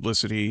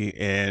publicity,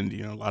 and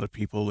a lot of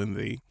people in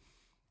the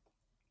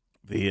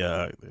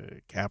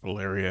Capitol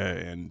area,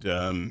 and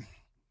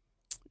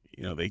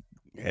they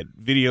had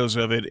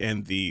videos of it,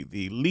 and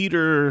the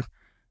leader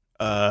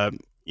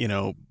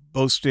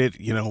boasted,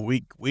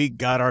 we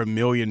got our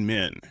 1,000,000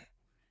 men.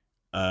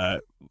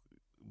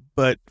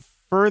 But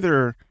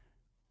further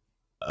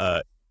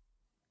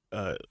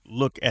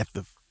look at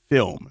the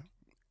film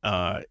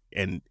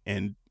and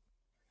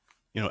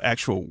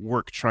actual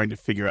work trying to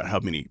figure out how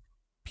many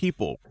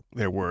people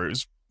there were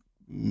is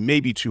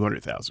maybe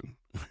 200,000.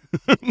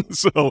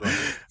 So,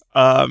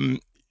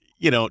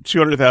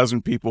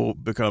 200,000 people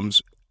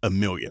becomes a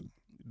million,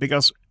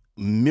 because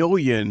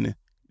million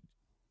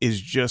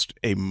is just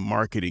a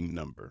marketing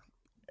number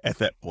at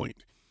that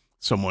point.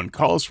 Someone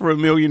calls for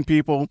 1 million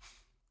people, a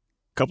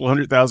couple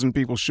 100,000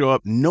 people show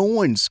up. No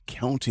one's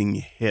counting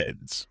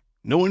heads.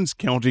 No one's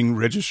counting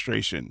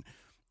registration.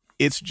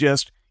 It's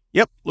just,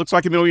 yep, looks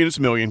like 1 million, it's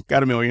 1 million,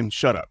 got 1 million,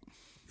 shut up.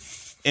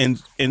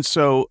 And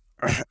so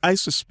I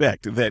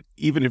suspect that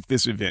even if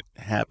this event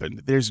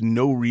happened, there's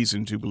no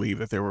reason to believe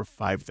that there were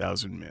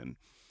 5,000 men.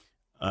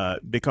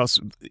 Because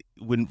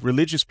when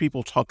religious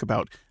people talk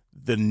about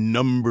the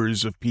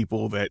numbers of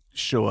people that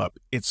show up,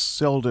 it's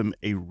seldom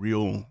a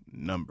real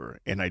number.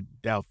 And I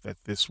doubt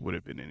that this would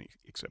have been any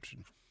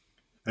exception.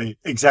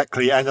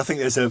 Exactly. And I think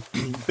there's a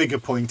bigger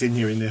point in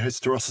here in the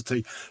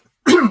historicity.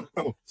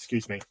 Oh,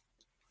 excuse me.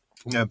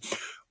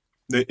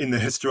 In the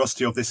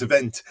historicity of this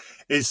event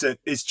is that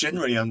it's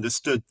generally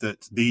understood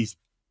that these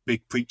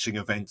big preaching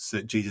events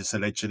that Jesus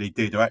allegedly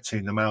did are actually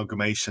an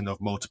amalgamation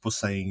of multiple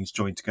sayings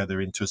joined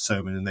together into a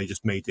sermon, and they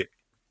just made it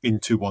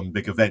into one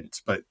big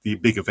event. But the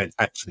big event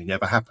actually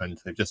never happened.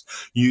 They've just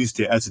used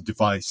it as a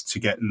device to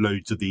get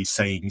loads of these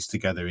sayings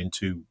together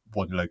into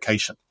one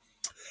location.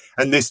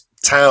 And this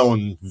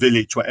town,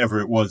 village, whatever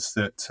it was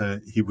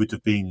that he would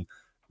have been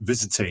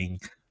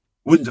visiting,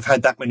 wouldn't have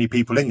had that many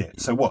people in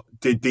it. So what,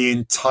 did the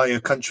entire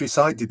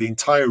countryside, did the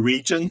entire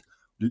region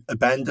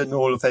abandon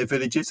all of their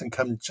villages and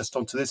come just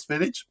onto this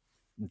village?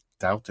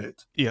 Doubt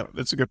it. Yeah,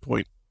 that's a good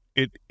point.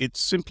 It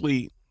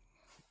simply,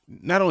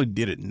 not only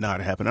did it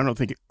not happen, I don't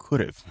think it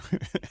could have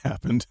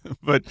happened,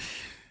 but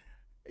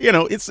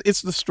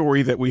it's the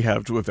story that we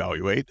have to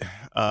evaluate.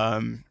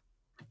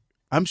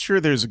 I'm sure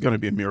there's going to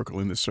be a miracle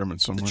in this sermon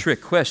somewhere.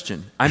 Trick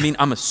question. I mean,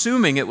 I'm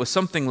assuming it was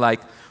something like,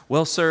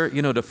 well, sir,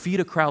 to feed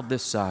a crowd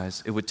this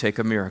size, it would take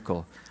a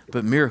miracle.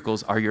 But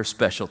miracles are your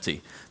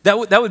specialty. That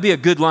would be a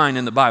good line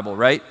in the Bible,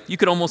 right? You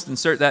could almost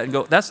insert that and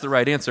go, that's the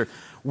right answer.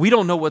 We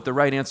don't know what the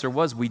right answer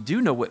was. We do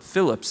know what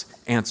Philip's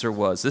answer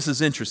was. This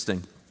is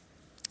interesting.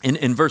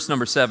 In verse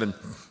number 7,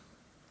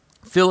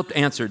 Philip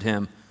answered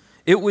him,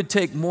 it would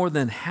take more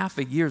than half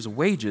a year's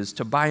wages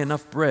to buy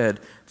enough bread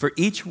for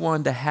each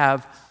one to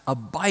have a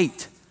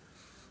bite.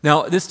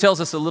 Now, this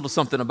tells us a little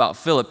something about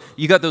Philip.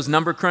 You got those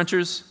number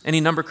crunchers? Any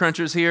number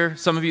crunchers here?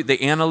 Some of you,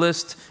 the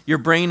analyst, your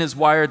brain is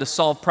wired to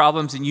solve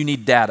problems and you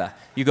need data.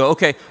 You go,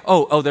 okay,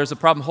 oh, there's a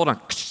problem. Hold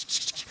on.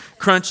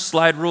 Crunch,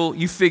 slide rule,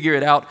 you figure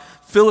it out.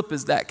 Philip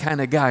is that kind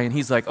of guy, and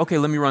he's like, okay,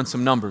 let me run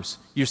some numbers.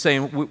 You're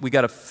saying we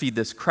got to feed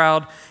this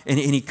crowd, and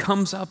he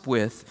comes up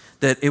with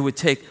that it would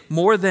take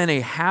more than a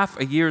half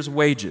a year's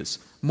wages.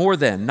 More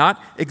than,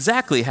 not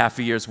exactly half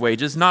a year's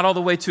wages, not all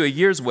the way to a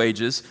year's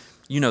wages.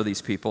 You know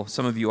these people.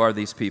 Some of you are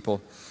these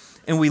people.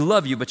 And we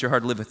love you, but you're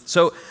hard to live with.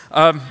 So,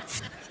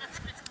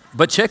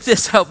 but check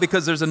this out,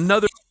 because there's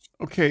another.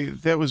 Okay,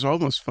 that was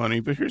almost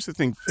funny, but here's the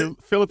thing.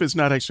 Philip is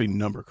not actually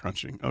number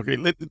crunching. Okay,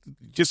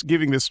 just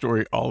giving this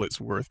story all it's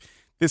worth.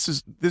 This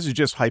is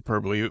just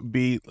hyperbole. It would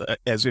be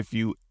as if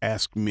you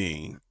asked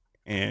me,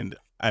 and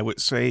I would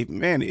say,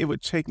 man, it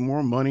would take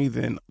more money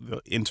than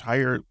the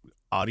entire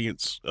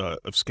audience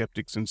of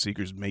skeptics and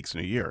seekers makes in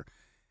a year.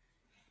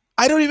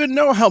 I don't even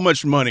know how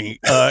much money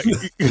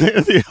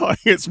the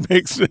audience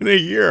makes in a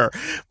year,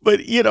 but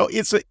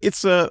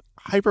it's a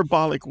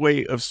hyperbolic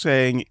way of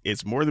saying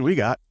it's more than we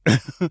got,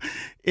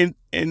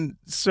 and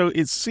so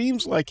it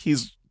seems like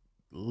he's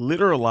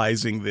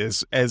literalizing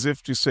this as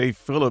if to say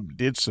Philip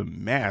did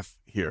some math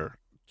here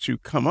to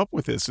come up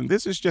with this, and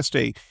this is just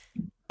a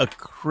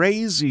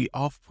crazy,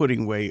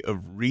 off-putting way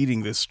of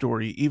reading this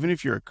story. Even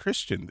if you're a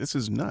Christian, this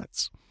is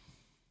nuts.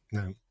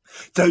 No.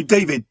 So,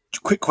 David,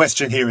 quick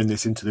question here in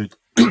this interlude.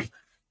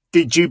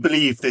 Did you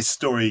believe this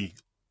story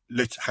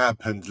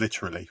happened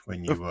literally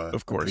when you were a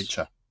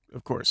preacher?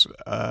 Of course.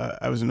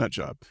 I was a nut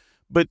job.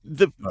 But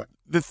the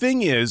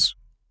thing is,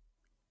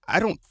 I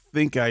don't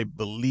think I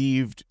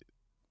believed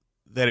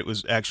that it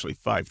was actually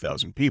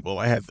 5,000 people.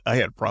 I had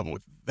a problem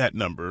with that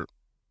number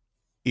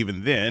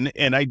even then,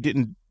 and I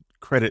didn't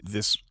credit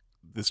this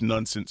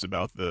nonsense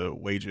about the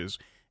wages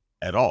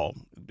at all,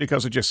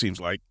 because it just seems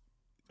like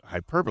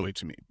hyperbole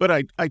to me. But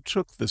I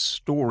took the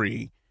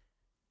story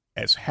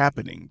as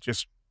happening,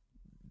 just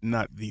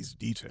not these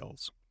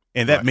details.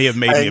 And that may have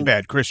made me a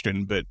bad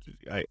Christian, but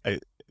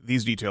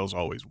these details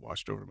always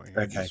washed over my head.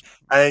 Okay.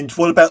 And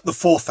what about the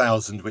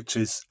 4,000, which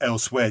is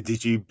elsewhere?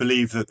 Did you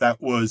believe that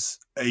was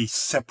a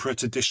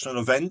separate additional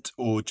event,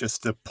 or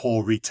just a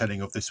poor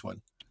retelling of this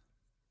one?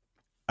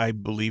 I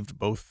believed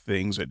both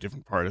things at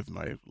different part of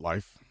my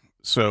life.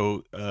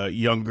 So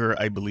younger,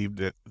 I believed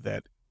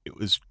that it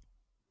was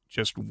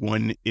just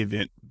one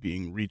event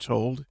being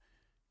retold.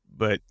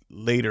 But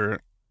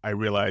later, I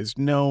realized,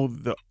 no,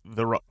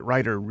 the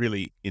writer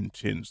really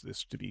intends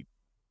this to be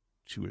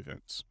two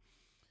events.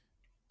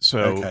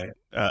 So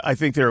I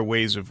think there are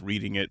ways of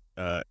reading it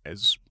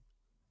as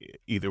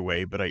either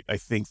way, but I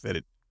think that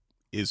it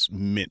is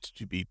meant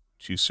to be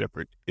two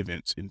separate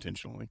events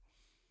intentionally.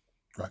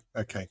 Right.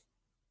 Okay.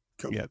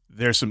 Cool. Yeah.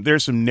 There's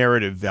some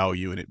narrative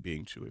value in it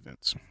being two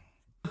events.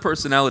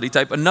 personality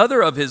type,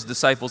 another of his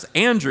disciples,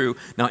 Andrew,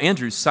 now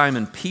Andrew's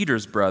Simon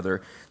Peter's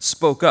brother,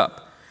 spoke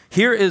up.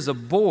 Here is a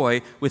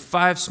boy with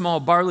 5 small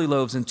barley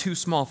loaves and 2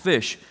 small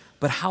fish,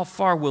 but how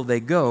far will they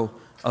go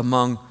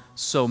among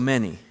so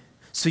many?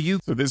 So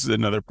this is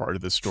another part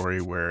of the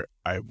story where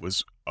I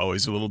was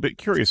always a little bit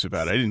curious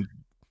about it. I didn't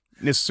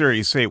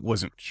necessarily say it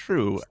wasn't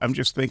true. I'm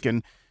just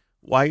thinking,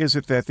 why is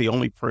it that the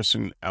only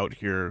person out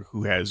here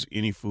who has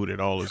any food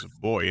at all is a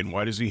boy? And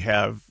why does he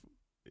have,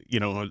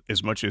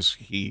 as much as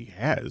he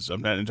has?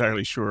 I'm not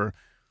entirely sure.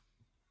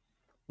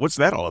 What's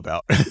that all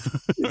about?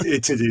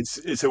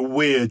 It's a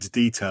weird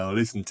detail,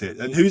 isn't it?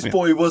 And whose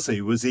boy was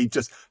he? Was he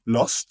just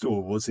lost,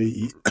 or was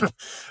he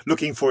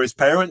looking for his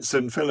parents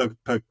and Philip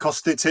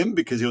accosted him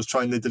because he was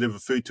trying to deliver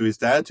food to his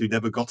dad who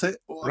never got it?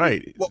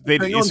 Right. What's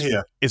going on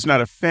here? It's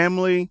not a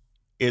family.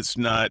 It's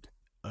not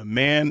a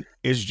man.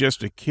 It's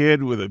just a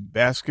kid with a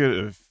basket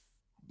of,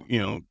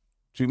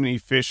 too many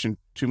fish and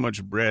too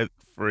much bread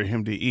for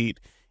him to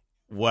eat,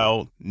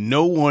 while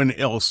no one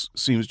else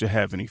seems to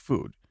have any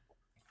food.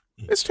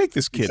 Let's take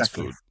this kid's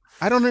food.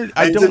 I've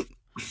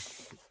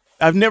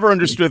never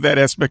understood that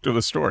aspect of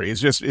the story.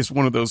 It's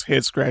one of those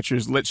head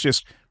scratchers. Let's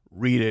just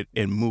read it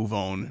and move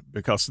on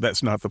because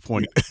that's not the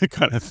point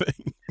kind of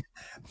thing.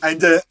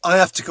 And I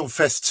have to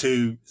confess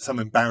to some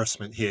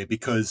embarrassment here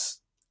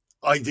because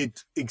I did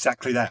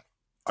exactly that.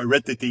 I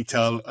read the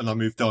detail and I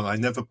moved on. I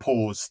never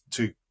paused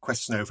to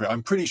question over it.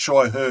 I'm pretty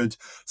sure I heard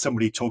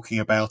somebody talking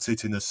about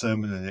it in a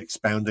sermon and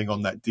expounding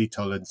on that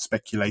detail and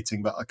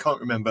speculating, but I can't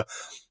remember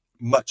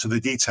much of the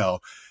detail.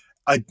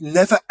 I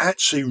never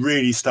actually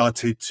really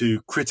started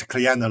to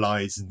critically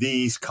analyze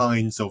these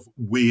kinds of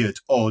weird,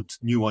 odd,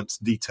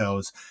 nuanced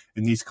details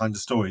in these kinds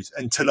of stories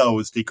until I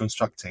was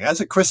deconstructing.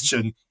 As a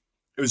Christian,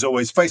 it was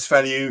always face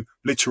value,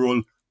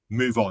 literal,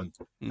 move on,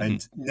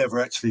 and never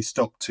actually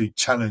stopped to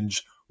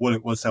challenge what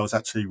it was I was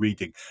actually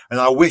reading. And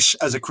I wish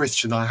as a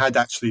Christian I had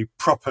actually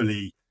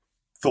properly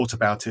thought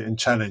about it and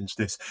challenged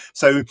this.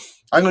 So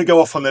I'm going to go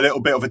off on a little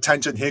bit of a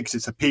tangent here because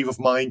it's a peeve of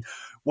mine.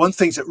 One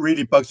thing that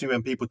really bugs me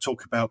when people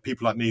talk about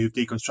people like me who've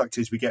deconstructed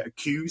is we get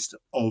accused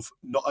of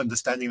not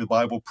understanding the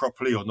Bible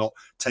properly or not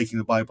taking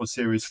the Bible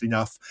seriously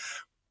enough.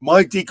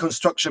 My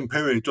deconstruction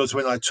period was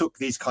when I took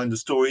these kind of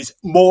stories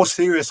more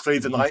seriously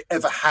than I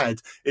ever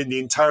had in the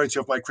entirety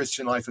of my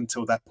Christian life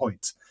until that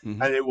point.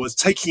 And it was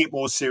taking it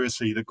more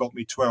seriously that got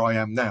me to where I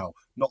am now,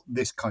 not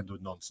this kind of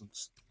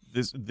nonsense.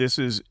 This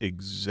is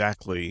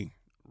exactly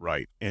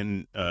right.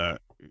 And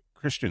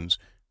Christians,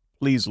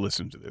 please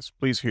listen to this.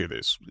 Please hear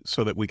this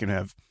so that we can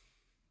have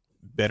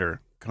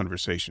better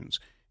conversations.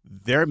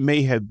 There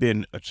may have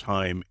been a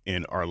time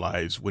in our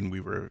lives when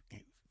we were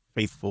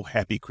faithful,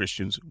 happy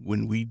Christians,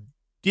 when we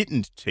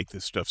didn't take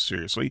this stuff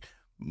seriously.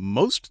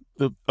 Most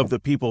of the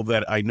people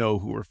that I know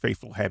who are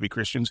faithful, happy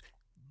Christians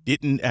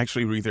didn't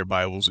actually read their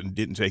Bibles and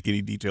didn't take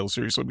any details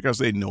seriously because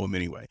they know them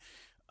anyway.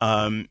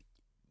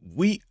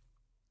 We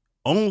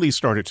only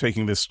started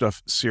taking this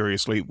stuff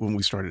seriously when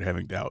we started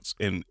having doubts.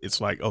 And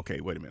it's like, okay,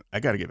 wait a minute. I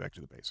got to get back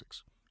to the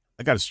basics.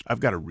 I've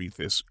got to read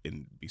this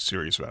and be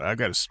serious about it. I've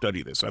got to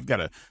study this. I've got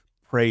to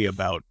pray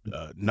about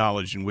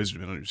knowledge and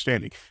wisdom and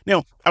understanding.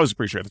 Now, I was a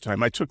preacher at the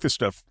time. I took this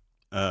stuff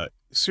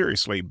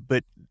seriously,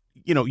 but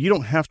you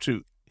don't have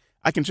to.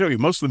 I can tell you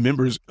most of the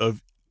members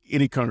of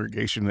any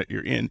congregation that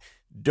you're in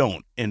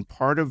don't. And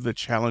part of the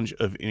challenge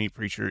of any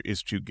preacher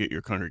is to get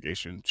your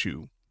congregation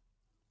to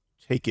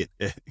take it,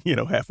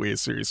 halfway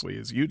as seriously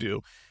as you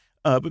do.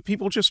 But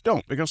people just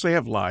don't because they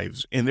have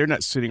lives and they're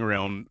not sitting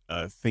around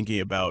thinking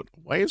about,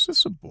 why is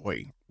this a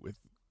boy with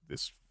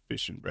this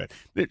fish and bread?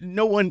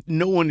 No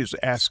one is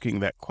asking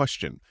that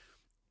question.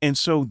 And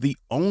so the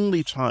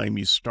only time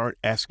you start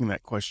asking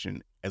that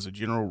question as a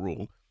general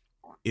rule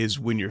is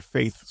when your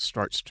faith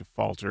starts to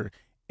falter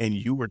and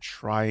you are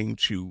trying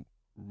to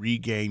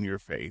regain your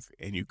faith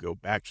and you go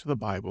back to the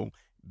Bible,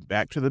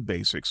 back to the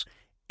basics,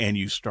 and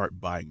you start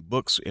buying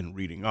books and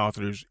reading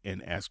authors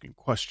and asking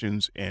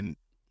questions and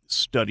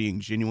studying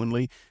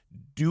genuinely.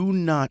 Do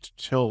not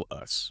tell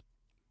us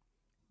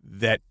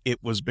that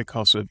it was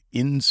because of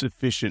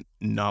insufficient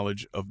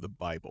knowledge of the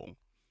Bible.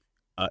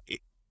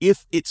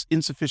 If it's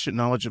insufficient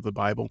knowledge of the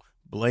Bible,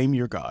 blame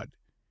your God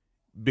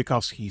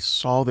because he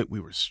saw that we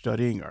were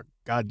studying our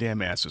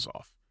goddamn asses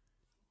off.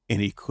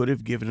 And he could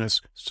have given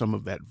us some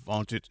of that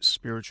vaunted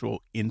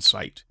spiritual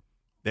insight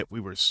that we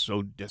were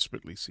so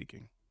desperately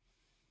seeking.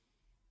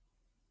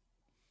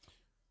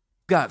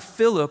 Got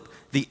Philip,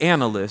 the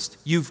analyst.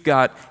 You've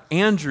got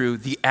Andrew,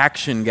 the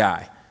action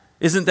guy.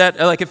 Isn't that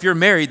like if you're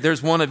married,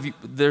 there's one of you,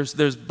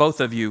 there's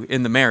both of you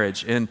in the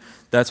marriage, and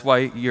that's why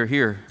you're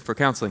here for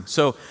counseling.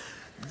 So,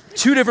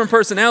 two different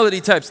personality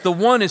types. The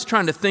one is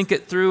trying to think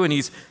it through, and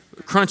he's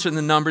crunching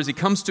the numbers. He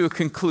comes to a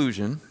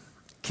conclusion.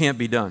 Can't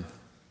be done.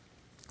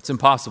 It's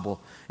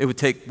impossible. It would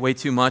take way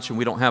too much and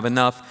we don't have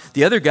enough.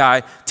 The other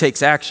guy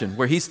takes action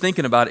where he's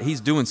thinking about it. He's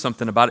doing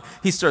something about it.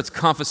 He starts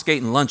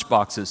confiscating lunch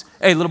boxes.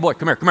 Hey, little boy,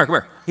 come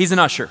here. He's an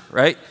usher,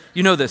 right?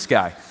 You know this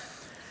guy.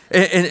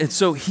 And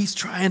so he's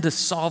trying to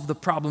solve the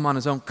problem on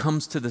his own,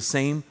 comes to the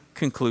same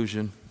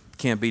conclusion.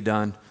 Can't be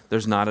done.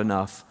 There's not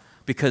enough.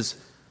 Because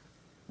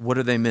What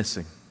are they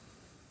missing?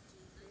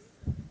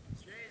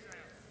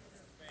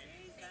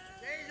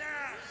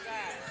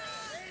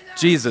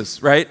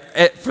 Jesus, right?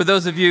 For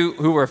those of you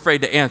who are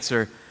afraid to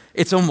answer,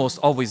 it's almost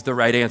always the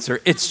right answer.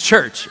 It's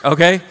church,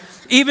 okay?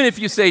 Even if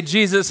you say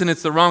Jesus and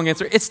it's the wrong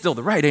answer, it's still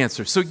the right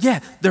answer. So yeah,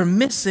 they're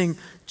missing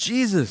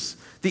Jesus.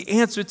 The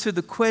answer to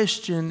the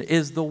question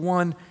is the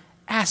one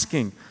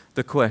asking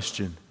the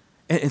question.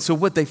 And so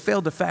what they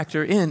failed to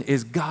factor in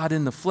is God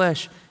in the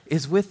flesh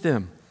is with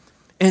them.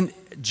 And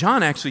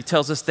John actually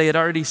tells us they had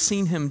already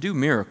seen him do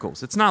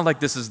miracles. It's not like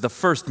this is the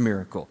first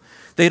miracle.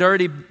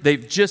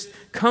 They've just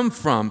come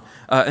from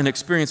an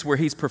experience where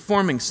he's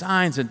performing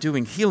signs and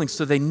doing healings,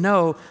 so they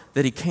know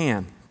that he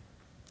can.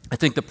 I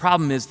think the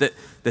problem is that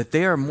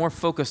they are more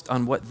focused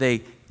on what they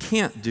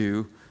can't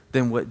do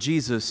than what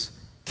Jesus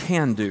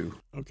can do.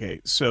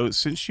 Okay, so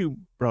since you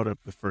brought up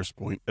the first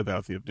point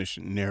about the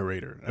omniscient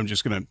narrator, I'm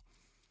just going to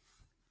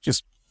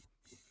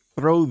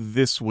throw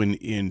this one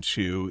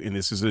into, and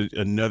this is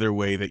another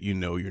way that you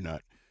know you're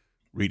not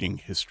reading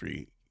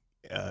history.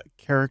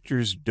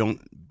 Characters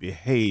don't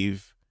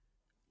behave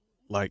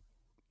like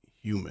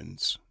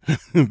humans.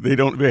 They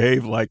don't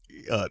behave like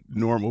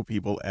normal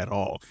people at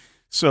all.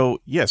 So,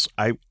 yes,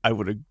 I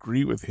would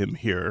agree with him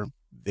here.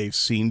 They've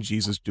seen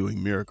Jesus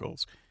doing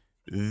miracles.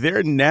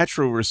 Their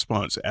natural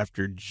response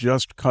after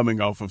just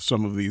coming off of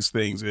some of these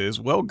things is,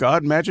 well,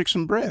 God magic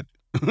some bread.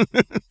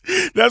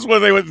 That's what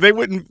they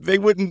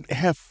wouldn't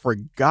have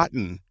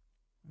forgotten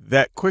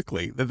that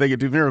quickly that they could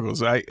do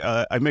miracles. I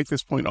make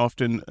this point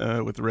often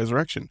with the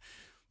resurrection.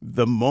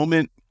 The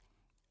moment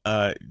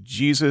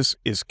Jesus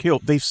is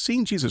killed, they've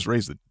seen Jesus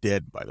raise the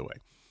dead, by the way.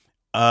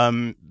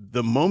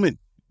 The moment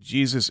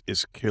Jesus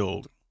is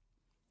killed,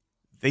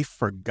 they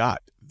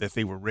forgot that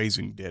they were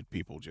raising dead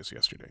people just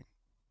yesterday.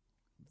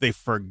 They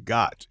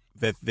forgot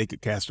that they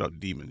could cast out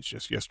demons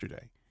just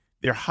yesterday.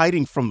 They're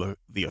hiding from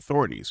the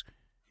authorities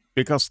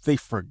because they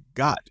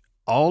forgot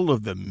all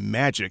of the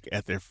magic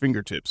at their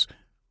fingertips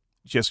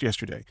just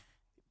yesterday.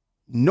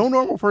 No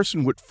normal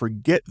person would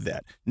forget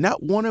that.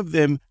 Not one of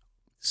them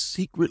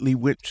secretly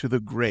went to the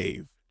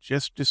grave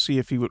just to see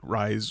if he would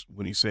rise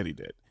when he said he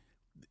did.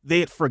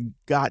 They had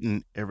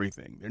forgotten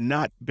everything. They're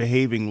not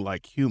behaving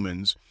like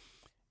humans,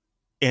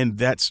 and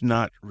that's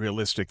not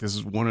realistic. This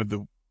is one of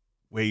the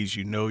ways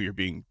you know you're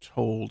being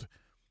told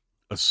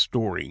a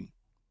story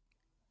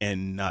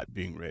and not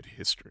being read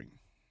history.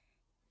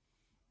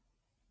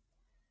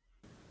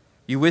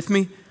 You with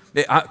me?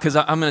 Because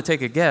I'm going to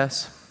take a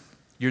guess.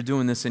 You're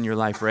doing this in your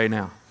life right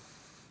now.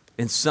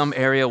 In some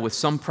area with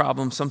some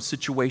problem, some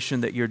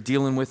situation that you're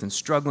dealing with and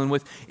struggling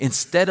with,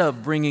 instead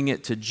of bringing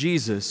it to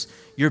Jesus,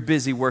 you're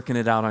busy working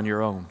it out on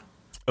your own.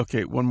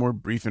 Okay, one more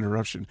brief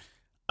interruption.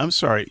 I'm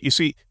sorry. You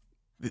see,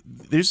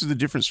 this is the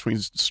difference between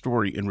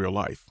story and real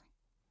life.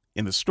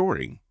 In the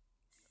story,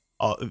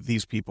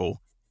 these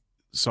people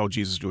saw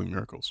Jesus doing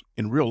miracles.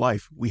 In real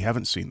life, we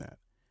haven't seen that.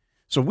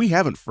 So we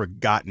haven't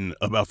forgotten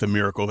about the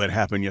miracle that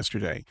happened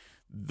yesterday.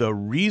 The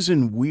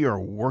reason we are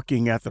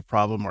working at the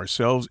problem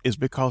ourselves is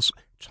because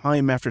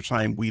time after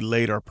time we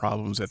laid our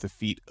problems at the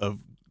feet of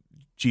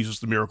Jesus,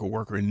 the miracle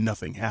worker, and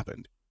nothing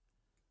happened.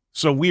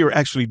 So we are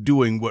actually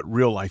doing what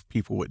real life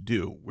people would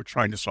do. We're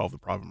trying to solve the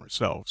problem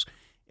ourselves.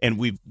 And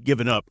we've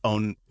given up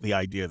on the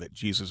idea that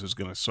Jesus is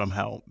going to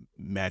somehow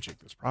magic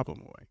this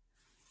problem away.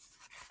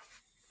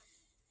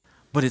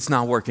 But it's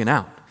not working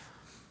out.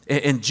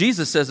 And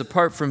Jesus says,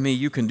 apart from me,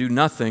 you can do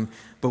nothing.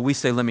 But we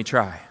say, let me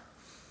try.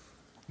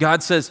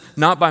 God says,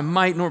 not by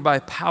might nor by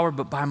power,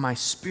 but by my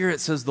Spirit,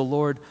 says the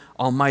Lord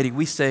Almighty.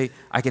 We say,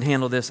 I can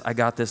handle this. I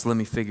got this. Let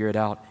me figure it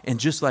out. And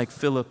just like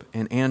Philip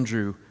and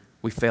Andrew,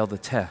 we fail the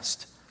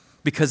test.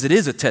 Because it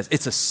is a test.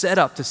 It's a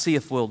setup to see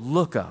if we'll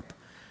look up.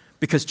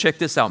 Because check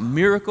this out.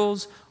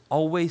 Miracles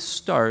always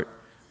start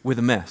with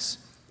a mess.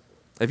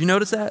 Have you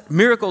noticed that?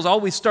 Miracles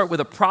always start with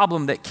a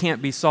problem that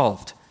can't be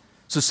solved.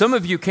 So some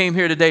of you came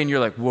here today and you're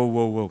like,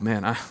 whoa,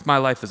 man, my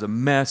life is a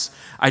mess.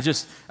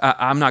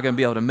 I'm not going to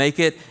be able to make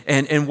it.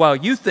 And while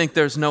you think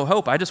there's no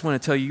hope, I just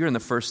want to tell you, you're in the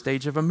first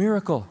stage of a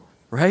miracle,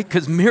 right?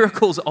 Because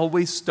miracles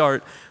always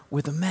start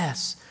with a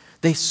mess.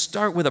 They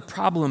start with a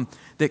problem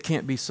that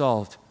can't be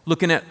solved.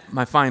 Looking at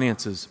my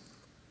finances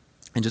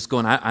and just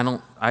going,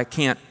 I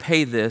can't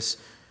pay this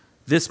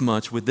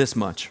much with this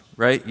much,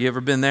 right? You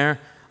ever been there?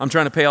 I'm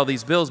trying to pay all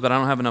these bills, but I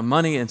don't have enough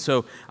money, and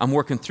so I'm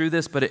working through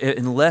this. But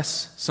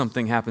unless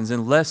something happens,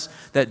 unless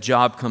that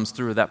job comes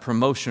through, or that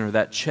promotion, or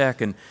that check,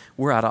 and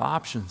we're out of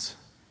options.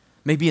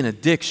 Maybe an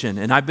addiction,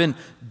 and I've been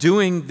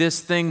doing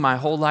this thing my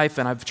whole life,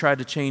 and I've tried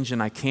to change,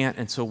 and I can't,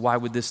 and so why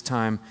would this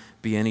time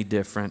be any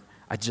different?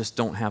 I just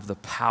don't have the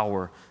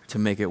power to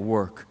make it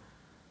work.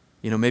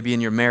 You know, maybe in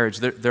your marriage,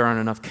 there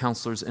aren't enough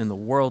counselors in the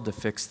world to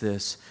fix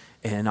this,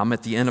 and I'm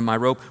at the end of my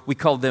rope. We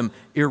call them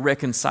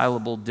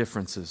irreconcilable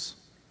differences.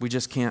 We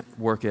just can't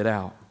work it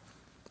out.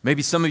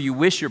 Maybe some of you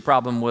wish your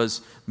problem was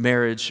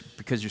marriage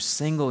because you're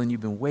single and you've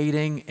been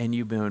waiting and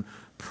you've been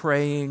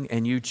praying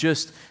and you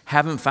just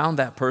haven't found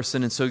that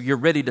person. And so you're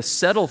ready to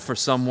settle for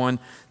someone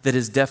that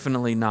is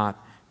definitely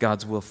not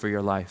God's will for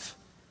your life.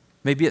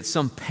 Maybe it's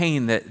some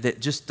pain that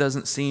just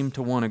doesn't seem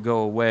to want to go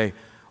away.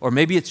 Or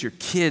maybe it's your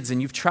kids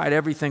and you've tried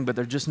everything, but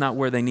they're just not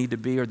where they need to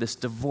be. Or this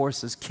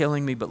divorce is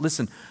killing me. But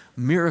listen,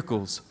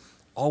 miracles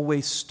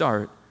always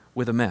start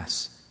with a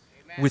mess,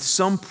 with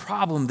some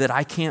problem that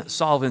I can't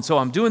solve. And so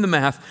I'm doing the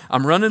math,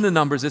 I'm running the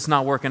numbers, it's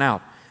not working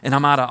out. And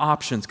I'm out of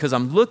options because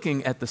I'm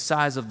looking at the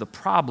size of the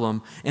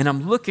problem and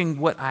I'm looking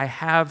what I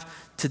have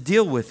to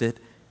deal with it,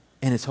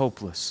 and it's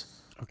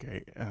hopeless.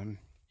 Okay.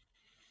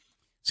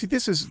 See,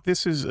 this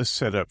is a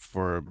setup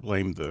for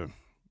blame the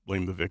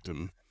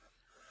victim.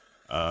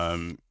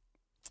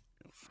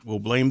 We'll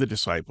blame the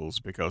disciples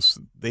because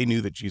they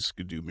knew that Jesus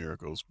could do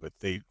miracles, but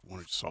they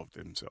wanted to solve it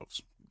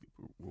themselves.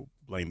 We'll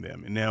blame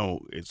them. And now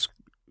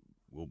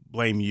we'll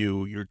blame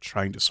you. You're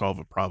trying to solve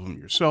a problem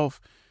yourself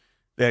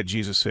that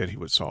Jesus said he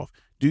would solve.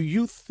 Do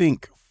you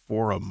think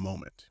for a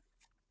moment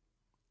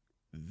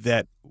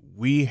that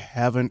we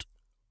haven't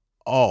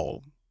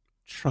all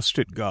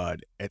trusted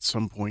God at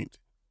some point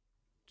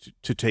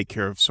to take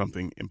care of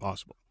something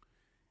impossible?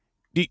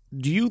 Do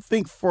you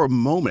think for a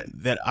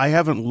moment that I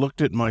haven't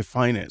looked at my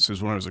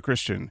finances when I was a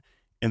Christian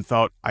and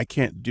thought, I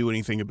can't do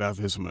anything about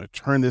this, I'm going to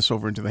turn this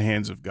over into the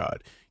hands of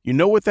God? You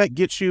know what that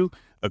gets you?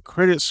 A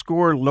credit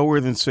score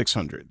lower than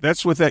 600.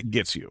 That's what that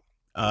gets you.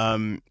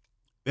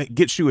 That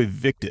gets you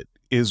evicted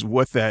is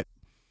what that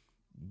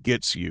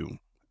gets you.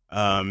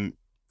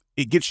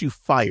 It gets you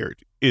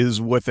fired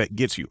is what that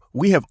gets you.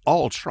 We have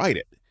all tried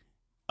it.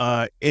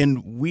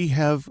 And we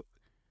have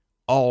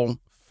all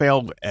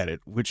failed at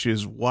it, which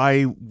is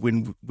why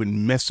when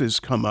messes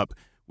come up,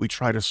 we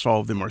try to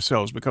solve them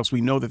ourselves because we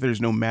know that there's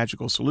no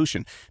magical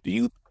solution. Do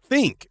you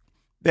think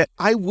that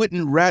I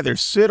wouldn't rather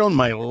sit on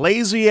my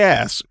lazy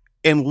ass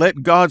and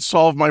let God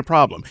solve my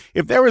problem?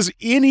 If there was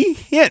any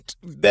hint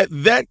that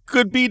that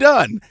could be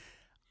done,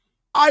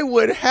 I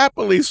would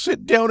happily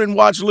sit down and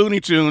watch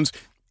Looney Tunes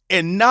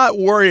and not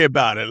worry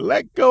about it.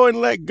 Let go and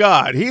let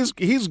God. He's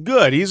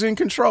good. He's in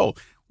control.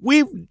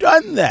 We've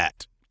done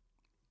that.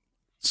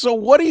 So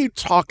what are you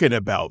talking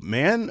about,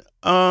 man?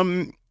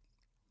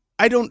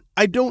 I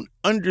don't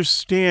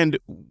understand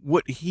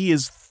what he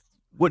is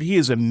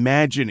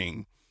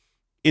imagining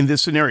in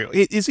this scenario.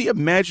 Is he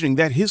imagining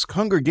that his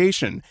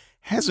congregation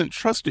hasn't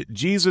trusted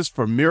Jesus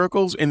for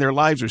miracles and their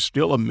lives are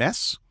still a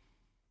mess?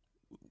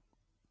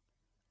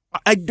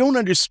 I don't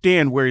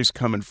understand where he's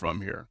coming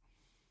from here.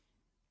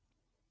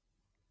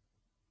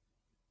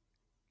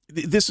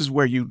 This is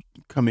where you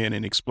come in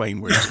and explain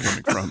where he's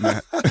coming from,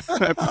 Matt.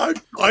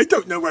 I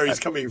don't know where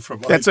he's coming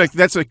from.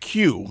 That's a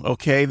cue,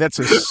 okay? That's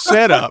a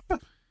setup,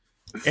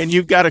 and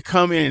you've got to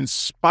come in and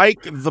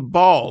spike the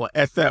ball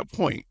at that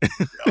point.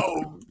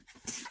 Oh,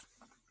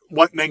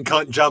 white men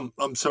can't jump.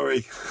 I'm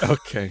sorry.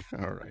 Okay,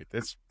 all right.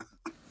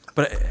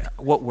 But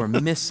what we're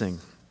missing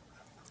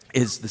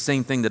is the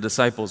same thing the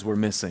disciples were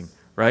missing,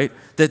 right?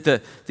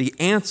 That the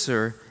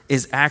answer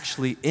is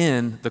actually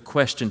in the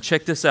question.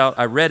 Check this out.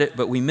 I read it,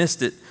 but we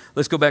missed it.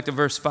 Let's go back to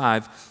verse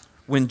 5.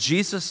 When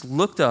Jesus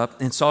looked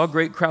up and saw a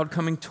great crowd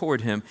coming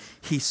toward him,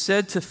 he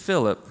said to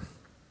Philip,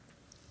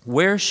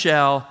 where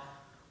shall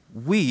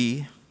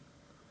we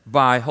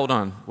buy? Hold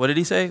on. What did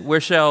he say? Where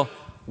shall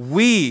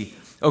we?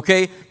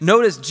 Okay,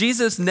 notice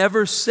Jesus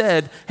never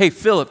said, hey,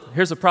 Philip,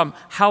 here's the problem.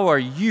 How are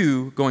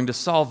you going to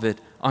solve it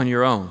on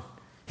your own?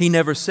 He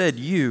never said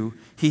you.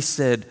 He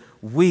said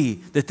we,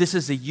 that this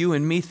is a you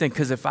and me thing,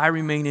 because if I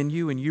remain in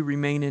you and you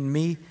remain in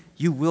me,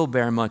 you will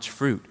bear much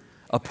fruit.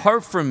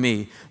 Apart from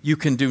me, you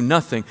can do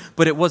nothing.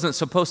 But it wasn't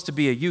supposed to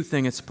be a you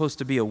thing, it's supposed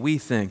to be a we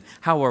thing.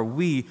 How are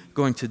we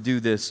going to do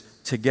this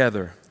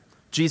together?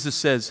 Jesus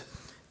says,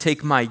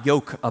 take my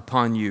yoke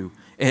upon you.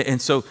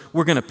 And so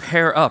we're going to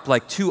pair up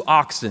like two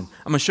oxen.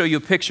 I'm going to show you a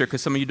picture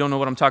because some of you don't know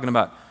what I'm talking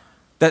about.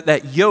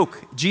 That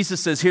yoke, Jesus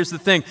says, here's the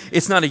thing.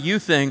 It's not a you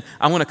thing.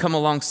 I want to come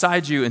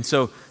alongside you. And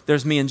so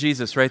there's me and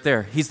Jesus right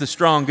there. He's the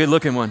strong,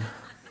 good-looking one.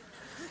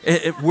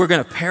 We're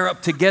going to pair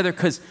up together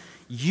because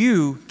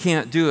you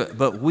can't do it,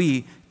 but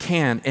we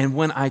can. And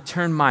when I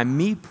turn my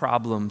me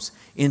problems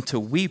into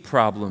we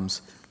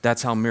problems,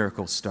 that's how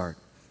miracles start,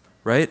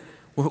 right?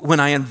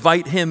 When I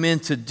invite him in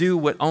to do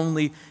what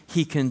only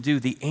he can do,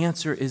 the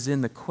answer is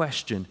in the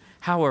question.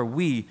 How are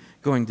we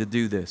going to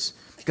do this?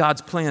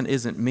 God's plan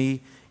isn't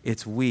me,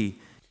 it's we.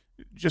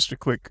 Just a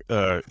quick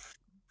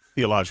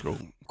theological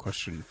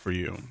question for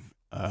you.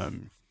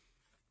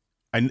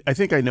 I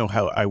think I know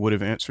how I would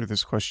have answered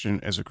this question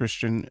as a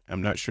Christian.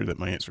 I'm not sure that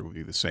my answer would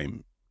be the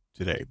same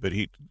today, but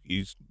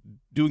he's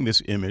doing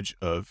this image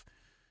of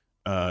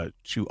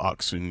two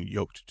oxen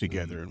yoked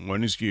together, and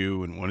one is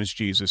you and one is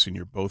Jesus, and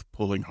you're both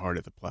pulling hard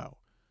at the plow.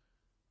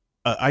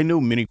 I know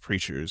many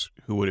preachers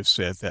who would have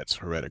said that's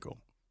heretical.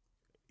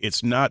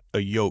 It's not a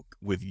yoke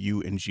with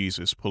you and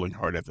Jesus pulling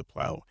hard at the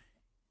plow.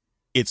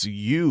 It's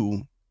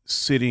you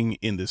sitting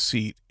in the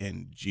seat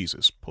and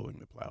Jesus pulling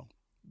the plow,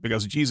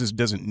 because Jesus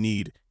doesn't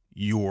need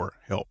your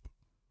help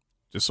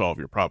to solve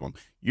your problem.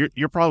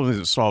 Your problem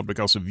isn't solved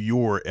because of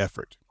your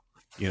effort.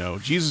 You know,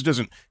 Jesus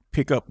doesn't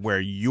pick up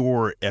where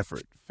your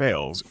effort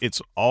fails.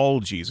 It's all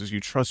Jesus. You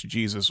trust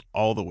Jesus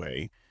all the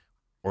way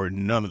or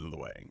none of the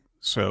way.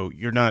 So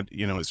you're not,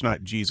 it's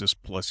not Jesus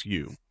plus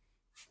you.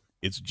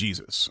 It's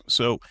Jesus.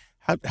 So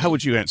how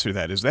would you answer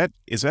that? Is that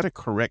a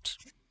correct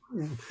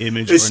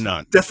image It's or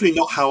not? definitely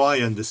not how I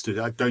understood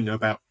it. I don't know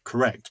about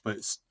correct, but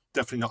it's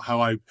definitely not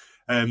how I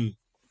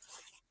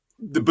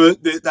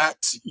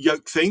that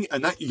yoke thing,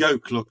 and that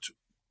yoke looked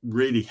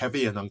really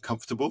heavy and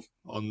uncomfortable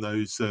on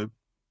those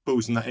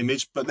bulls in that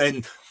image. But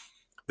then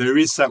there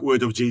is that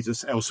word of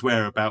Jesus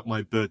elsewhere about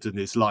my burden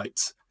is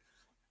light.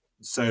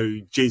 So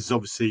Jesus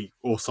obviously,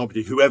 or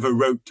somebody, whoever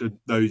wrote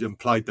those,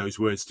 implied those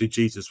words to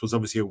Jesus, was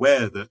obviously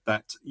aware that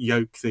that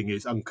yoke thing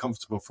is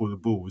uncomfortable for the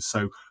bulls.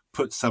 So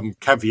put some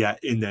caveat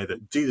in there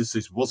that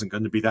Jesus wasn't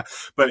going to be that,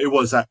 but it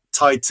was that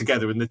tied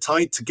together. And the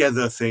tied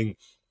together thing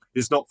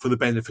is not for the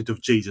benefit of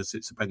Jesus,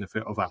 it's the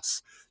benefit of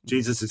us.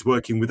 Jesus is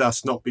working with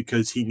us, not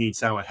because he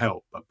needs our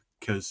help, but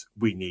because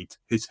we need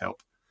his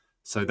help.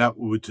 So that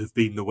would have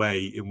been the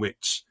way in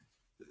which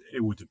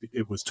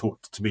it was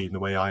taught to me, in the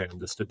way I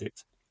understood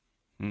it.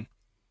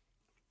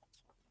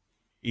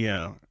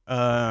 Yeah.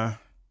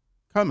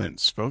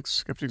 Comments, folks.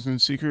 Skeptics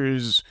and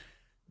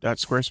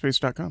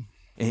Seekers.squarespace.com.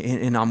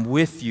 And I'm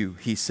with you,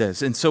 he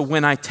says. And so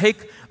when I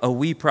take a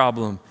we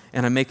problem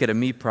and I make it a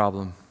me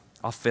problem,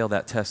 I'll fail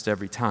that test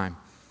every time.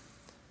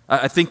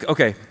 I think,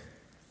 okay,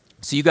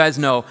 so you guys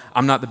know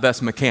I'm not the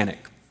best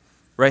mechanic,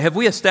 right? Have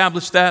we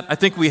established that? I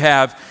think we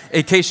have.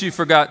 In case you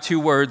forgot 2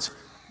 words,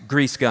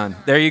 grease gun.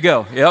 There you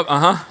go. Yep,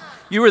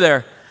 You were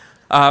there.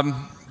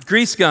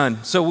 Grease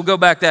gun. So we'll go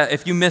back that.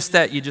 If you missed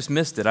that, you just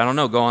missed it. I don't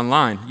know. Go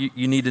online.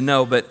 You need to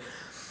know. But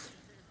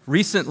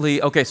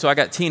recently, okay, so I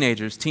got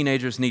teenagers.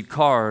 Teenagers need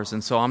cars,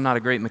 and so I'm not a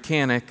great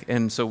mechanic,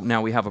 and so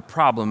now we have a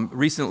problem.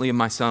 Recently,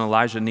 my son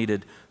Elijah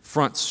needed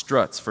front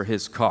struts for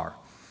his car,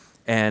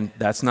 and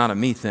that's not a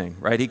me thing,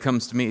 right? He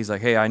comes to me. He's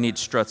like, hey, I need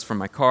struts for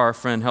my car.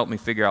 Friend, help me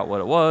figure out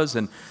what it was,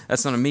 and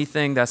that's not a me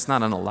thing. That's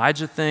not an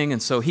Elijah thing,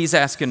 and so he's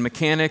asking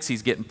mechanics.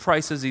 He's getting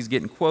prices. He's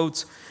getting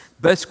quotes.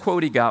 Best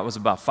quote he got was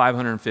about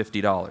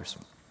 $550,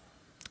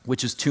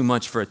 which is too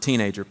much for a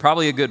teenager.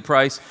 Probably a good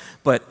price,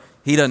 but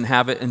he doesn't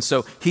have it. And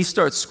so he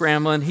starts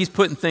scrambling. He's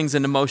putting things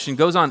into motion,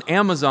 goes on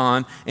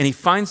Amazon, and he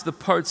finds the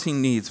parts he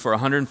needs for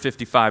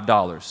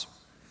 $155.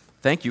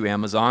 Thank you,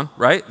 Amazon,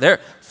 right? There,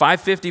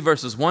 $550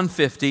 versus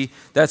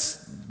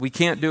 $150. We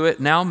can't do it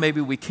now. Maybe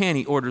we can.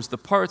 He orders the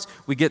parts.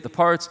 We get the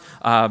parts.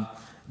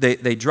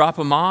 They drop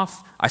them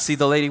off. I see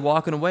the lady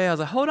walking away. I was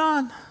like, hold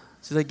on.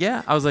 She's like,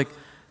 yeah. I was like,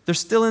 they're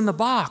still in the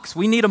box.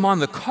 We need them on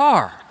the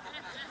car.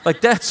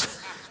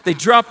 They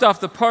dropped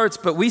off the parts,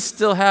 but we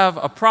still have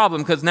a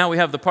problem because now we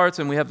have the parts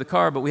and we have the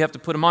car, but we have to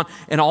put them on.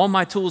 And all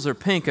my tools are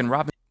pink, and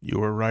Robin... You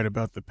were right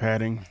about the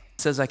padding.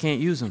 ...says I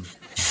can't use them.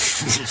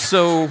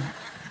 So,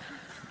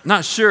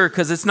 not sure,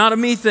 because it's not a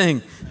me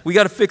thing. We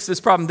got to fix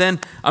this problem. Then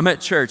I'm at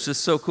church. This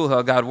is so cool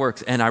how God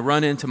works. And I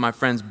run into my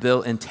friends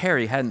Bill and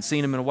Terry. Hadn't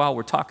seen them in a while.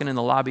 We're talking in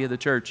the lobby of the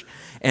church.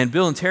 And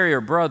Bill and Terry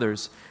are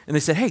brothers. And they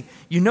said, hey,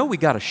 we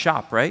got a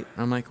shop, right?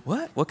 And I'm like,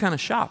 what? What kind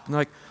of shop? And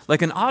they're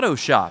like an auto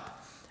shop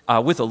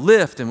with a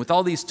lift and with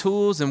all these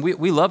tools. And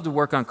we love to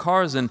work on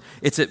cars. And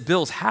it's at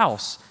Bill's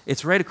house.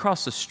 It's right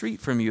across the street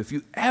from you. If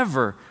you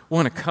ever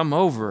want to come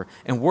over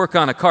and work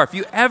on a car, if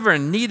you ever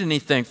need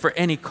anything for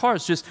any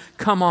cars, just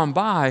come on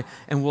by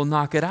and we'll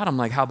knock it out. I'm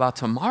like, how about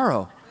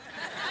tomorrow?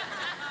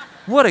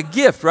 What a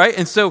gift, right?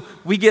 And so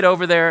we get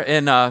over there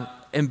in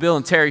Bill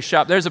and Terry's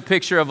shop. There's a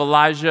picture of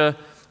Elijah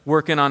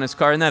working on his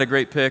car. Isn't that a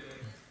great pic?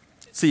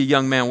 See a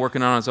young man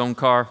working on his own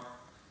car.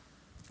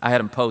 I had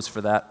him pose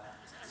for that.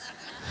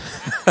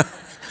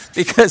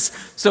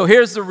 So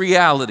here's the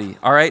reality,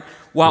 all right?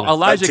 While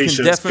Elijah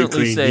can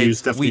definitely say,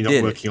 we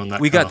did it.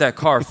 We got that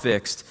car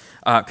fixed.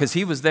 Because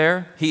he was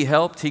there, he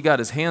helped, he got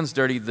his hands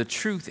dirty. The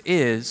truth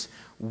is,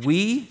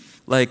 we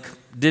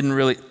didn't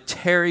really,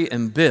 Terry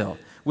and Bill,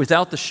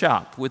 without the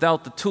shop,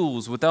 without the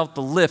tools, without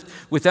the lift,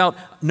 without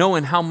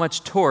knowing how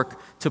much torque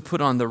to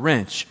put on the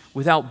wrench,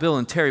 without Bill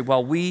and Terry,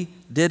 while we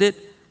did it,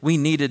 we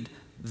needed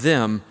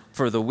them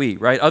for the we,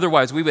 right?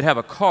 Otherwise, we would have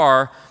a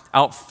car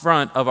out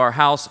front of our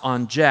house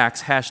on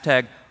Jack's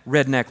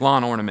 #redneck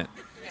lawn ornament.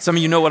 Some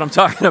of you know what I'm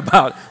talking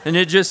about. And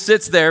it just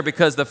sits there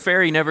because the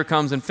ferry never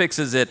comes and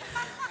fixes it.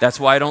 That's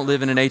why I don't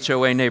live in an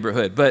HOA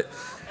neighborhood. But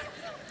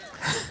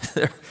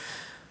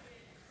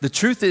the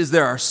truth is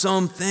there are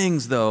some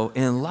things, though,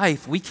 in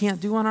life we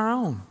can't do on our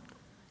own.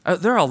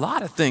 There are a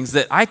lot of things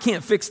that I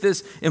can't fix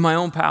this in my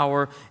own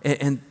power,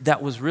 and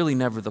that was really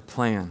never the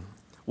plan.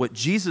 What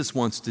Jesus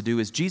wants to do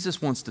is Jesus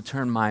wants to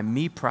turn my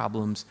me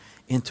problems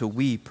into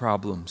we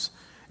problems.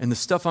 And the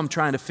stuff I'm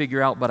trying to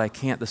figure out, but I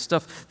can't, the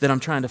stuff that I'm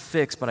trying to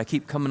fix, but I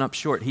keep coming up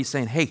short, he's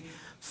saying, hey,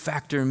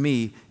 factor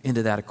me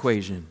into that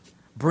equation.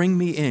 Bring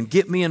me in,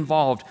 get me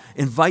involved,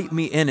 invite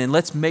me in, and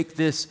let's make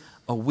this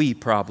a we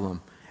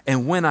problem.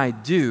 And when I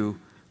do,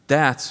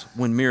 that's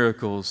when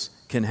miracles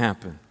can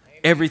happen.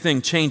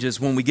 Everything changes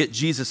when we get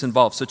Jesus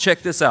involved. So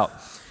check this out.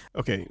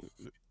 Okay,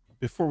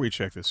 before we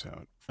check this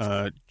out,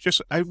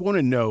 I want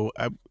to know,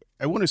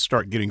 I want to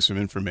start getting some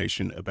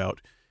information about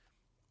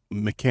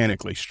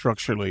mechanically,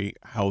 structurally,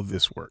 how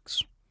this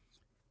works.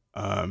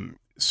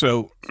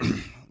 So,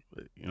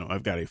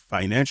 I've got a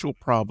financial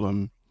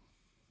problem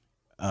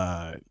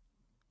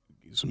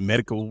Some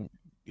medical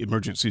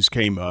emergencies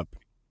came up.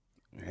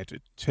 I had to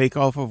take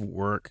off of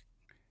work,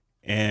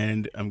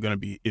 and I'm going to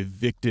be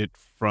evicted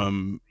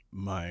from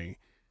my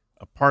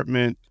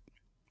apartment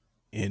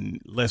in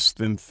less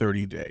than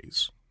 30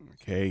 days.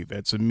 Okay,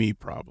 that's a me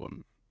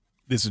problem.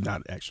 This is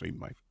not actually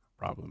my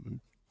problem.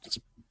 I'm just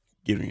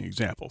giving an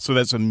example. So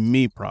that's a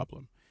me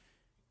problem.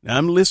 Now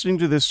I'm listening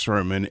to this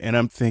sermon and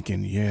I'm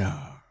thinking,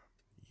 yeah,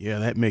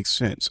 that makes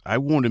sense. I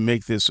want to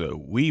make this a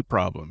we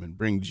problem and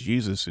bring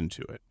Jesus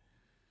into it.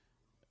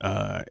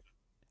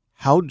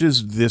 How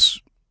does this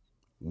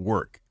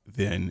work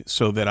then,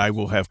 so that I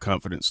will have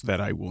confidence that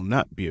I will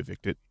not be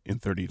evicted in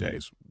 30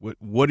 days?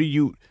 What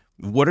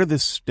are the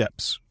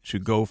steps to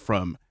go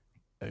from,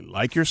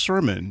 like your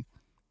sermon,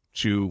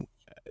 to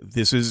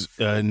this is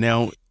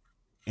now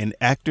an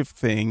active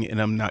thing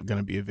and I'm not going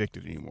to be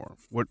evicted anymore?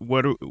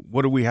 What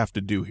do we have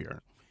to do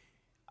here?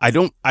 I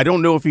don't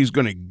know if he's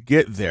going to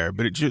get there,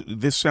 but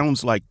this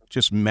sounds like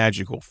just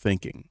magical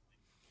thinking.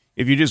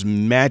 If you just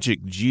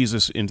magic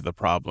Jesus into the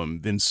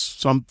problem, then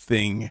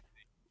something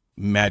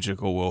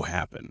magical will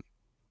happen.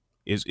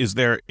 Is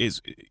there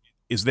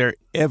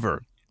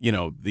ever,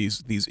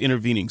 these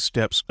intervening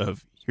steps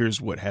of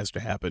here's what has to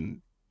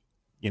happen,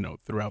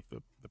 throughout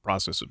the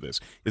process of this?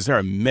 Is there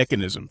a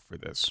mechanism for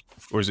this,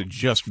 or is it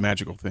just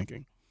magical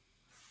thinking?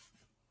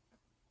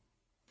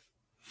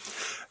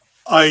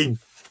 I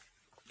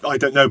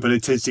don't know, but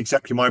it is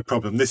exactly my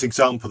problem. This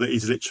example that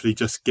he's literally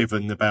just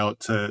given about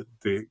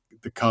the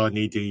car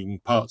needing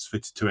parts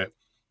fitted to it.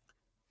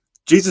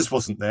 Jesus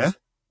wasn't there.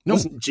 No. It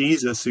wasn't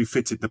Jesus who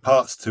fitted the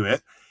parts to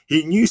it.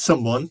 He knew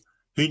someone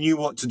who knew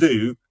what to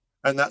do,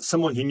 and that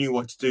someone who knew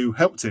what to do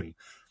helped him.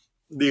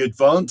 The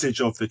advantage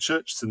of the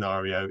church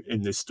scenario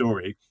in this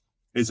story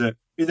is that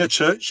in a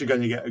church, you're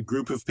going to get a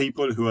group of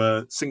people who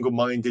are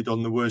single-minded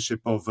on the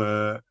worship of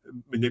a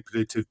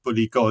manipulative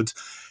bully God,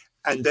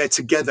 and they're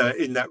together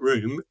in that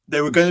room.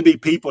 There are going to be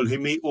people who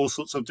meet all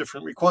sorts of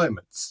different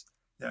requirements.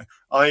 Yeah,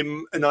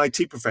 I'm an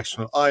IT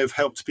professional. I've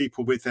helped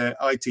people with their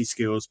IT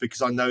skills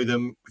because I know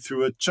them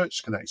through a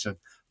church connection.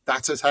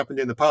 That has happened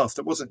in the past.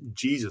 It wasn't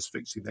Jesus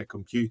fixing their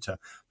computer.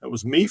 That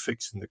was me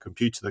fixing the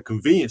computer. The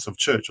convenience of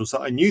church was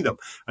that I knew them.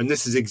 And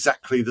this is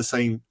exactly the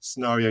same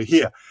scenario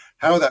here.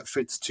 How that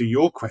fits to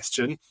your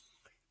question,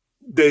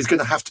 there's going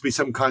to have to be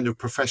some kind of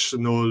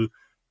professional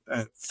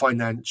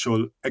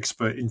financial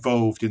expert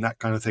involved in that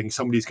kind of thing.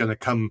 Somebody's going to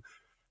come,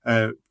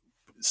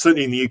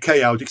 certainly in the UK,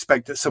 I would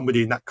expect that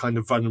somebody in that kind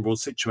of vulnerable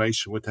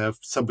situation would have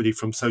somebody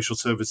from social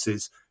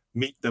services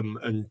meet them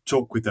and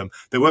talk with them.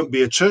 There won't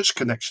be a church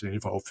connection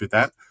involved with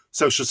that.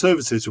 Social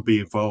services will be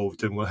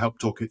involved and will help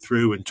talk it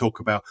through and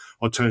talk about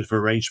alternative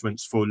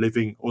arrangements for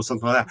living or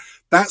something like that.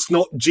 That's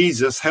not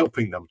Jesus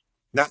helping them.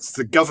 That's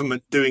the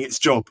government doing its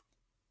job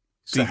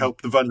to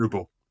help the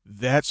vulnerable.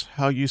 That's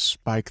how you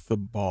spike the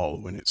ball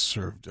when it's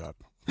served up.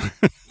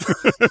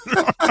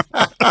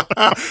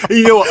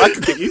 You know what? I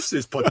could get used to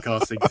this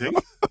podcasting thing.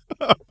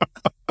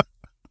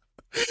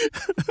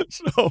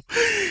 So,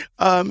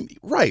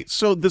 right.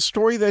 So the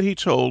story that he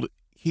told,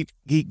 he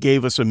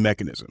gave us a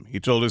mechanism. He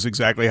told us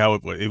exactly how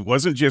it was. It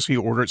wasn't just he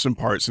ordered some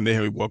parts and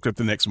then he woke up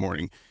the next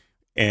morning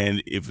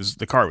and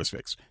the car was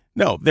fixed.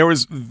 No, there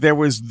was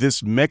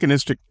this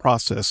mechanistic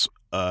process,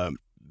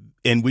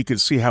 and we could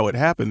see how it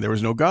happened. There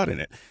was no God in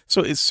it.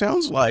 So it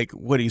sounds like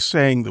what he's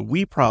saying, the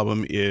we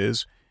problem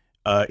is,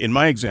 in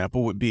my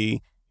example, would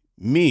be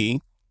me,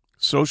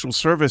 social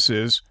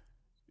services,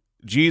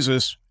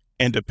 Jesus,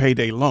 and a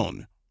payday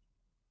loan.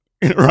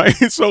 Right?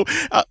 So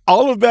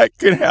all of that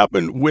can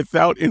happen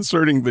without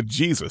inserting the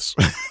Jesus.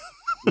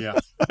 Yeah.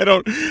 I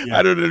don't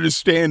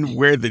understand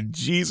where the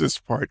Jesus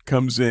part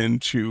comes in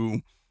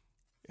to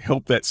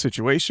help that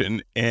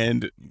situation.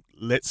 And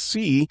let's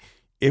see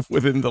if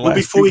within the last...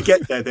 Before we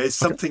get there, there's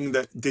something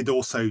that did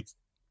also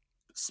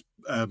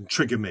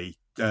trigger me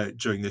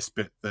during this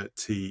bit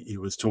that he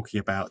was talking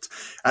about.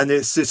 And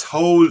it's this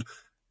whole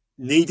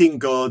needing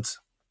God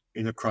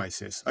in a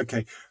crisis.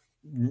 Okay,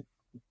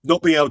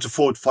 not being able to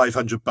afford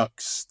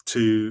 $500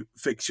 to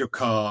fix your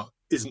car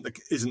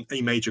isn't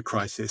a major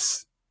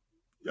crisis.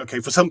 Okay,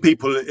 for some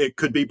people it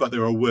could be, but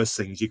there are worse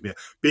things. You can be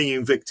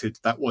being evicted.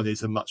 That one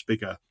is a much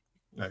bigger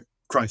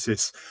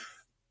crisis.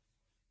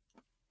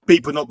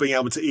 People not being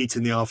able to eat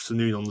in the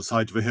afternoon on the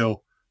side of a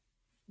hill.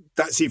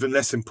 That's even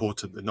less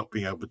important than not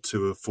being able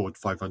to afford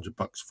 $500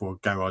 for a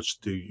garage to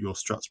do your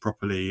struts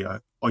properly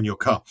on your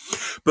car.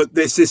 But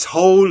there's this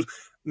whole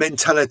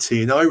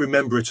mentality, and I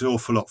remember it an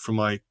awful lot from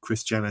my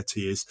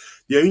Christianity, is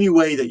the only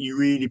way that you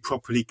really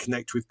properly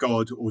connect with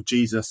God or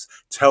Jesus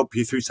to help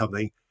you through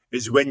something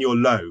is when you're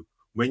low,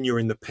 when you're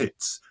in the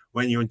pits,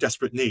 when you're in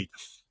desperate need.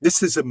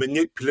 This is a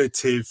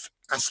manipulative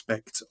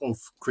aspect of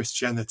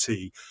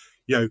Christianity.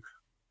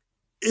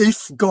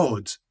 If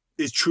God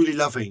is truly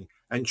loving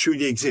and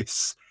truly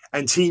exists,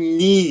 and he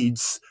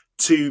needs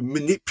to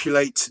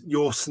manipulate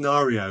your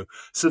scenario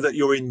so that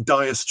you're in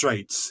dire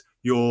straits,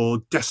 you're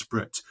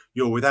desperate,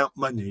 you're without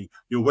money,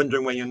 you're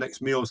wondering where your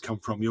next meals come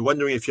from, you're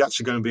wondering if you're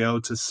actually going to be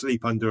able to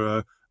sleep under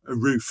a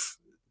roof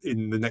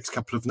in the next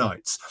couple of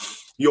nights.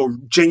 You're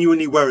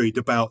genuinely worried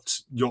about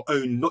your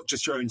own, not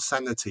just your own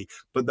sanity,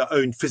 but the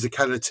own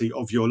physicality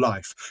of your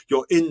life.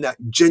 You're in that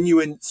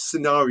genuine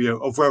scenario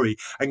of worry,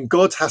 and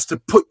God has to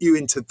put you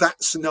into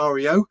that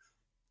scenario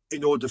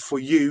in order for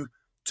you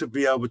to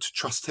be able to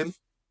trust him.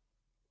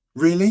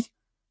 Really?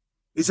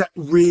 Is that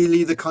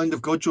really the kind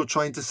of God you're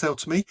trying to sell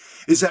to me?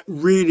 Is that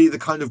really the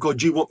kind of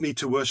God you want me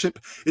to worship?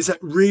 Is that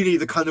really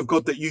the kind of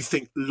God that you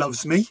think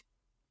loves me?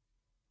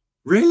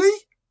 Really?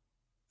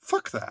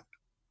 Fuck that.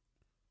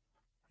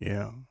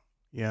 Yeah.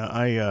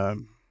 I,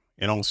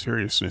 in all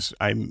seriousness,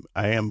 I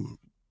am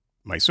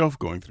myself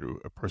going through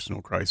a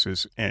personal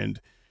crisis,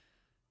 and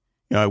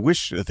I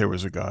wish that there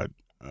was a God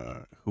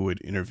who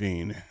would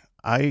intervene.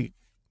 I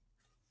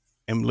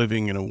am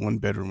living in a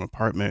 1-bedroom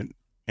apartment,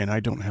 and I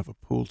don't have a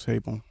pool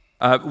table.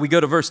 We go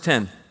to verse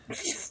 10.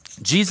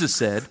 Jesus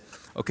said,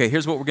 okay,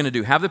 here's what we're going to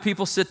do. Have the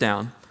people sit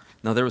down.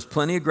 Now, there was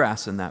plenty of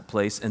grass in that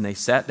place, and they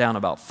sat down.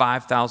 About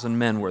 5,000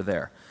 men were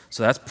there.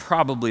 So that's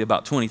probably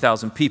about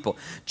 20,000 people.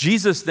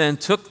 Jesus then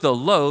took the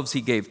loaves, he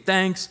gave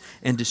thanks,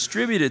 and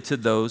distributed to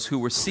those who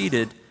were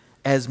seated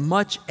as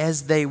much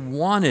as they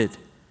wanted.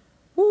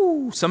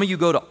 Woo! Some of you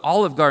go to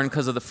Olive Garden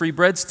because of the free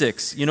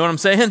breadsticks. You know what I'm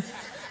saying?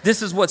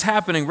 This is what's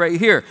happening right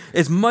here.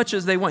 As much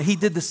as they want. He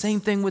did the same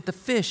thing with the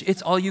fish.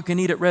 It's all you can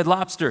eat at Red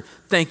Lobster.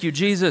 Thank you,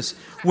 Jesus.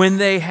 When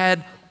they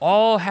had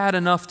all had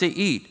enough to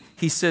eat,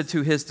 he said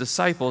to his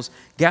disciples,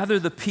 gather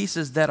the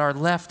pieces that are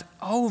left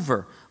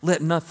over.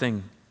 Let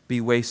nothing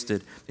be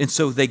wasted. And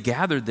so they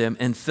gathered them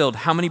and filled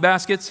how many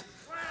baskets?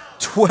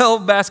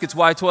 12 baskets.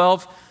 Why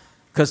 12?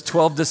 Because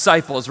 12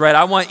 disciples, right?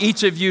 I want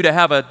each of you to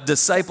have a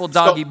disciple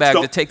doggy bag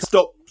to take.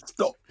 Stop.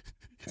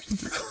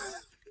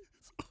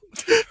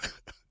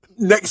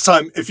 Next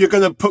time, if you're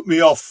going to put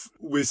me off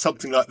with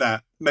something like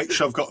that, make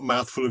sure I've got a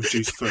mouthful of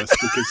juice first,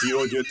 because the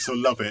audience will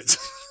love it.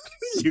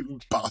 You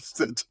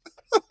bastard.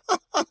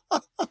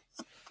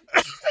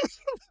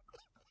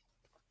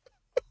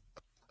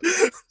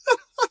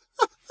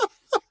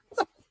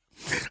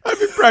 I've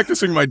been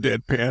practicing my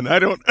deadpan. I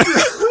don't.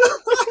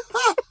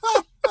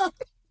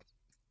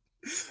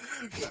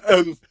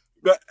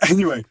 But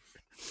anyway,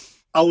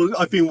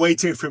 I've been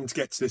waiting for him to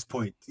get to this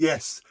point.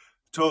 Yes,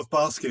 12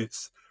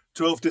 baskets,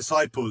 12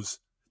 disciples.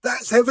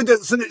 That's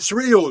evidence that it's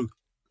real.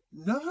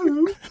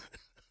 No.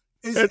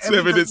 It's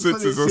evidence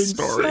it's a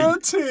story.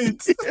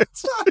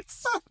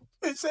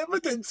 It's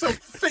evidence of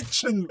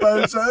fiction,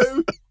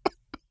 bozo.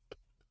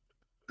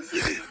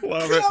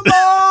 Love Come it.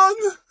 on.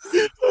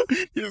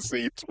 You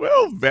see,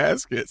 12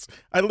 baskets.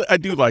 I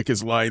do like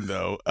his line,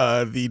 though.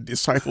 The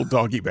disciple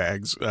doggy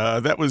bags.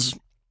 That was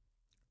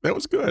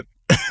good.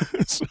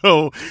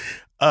 So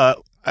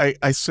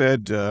I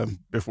said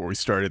before we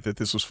started that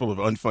this was full of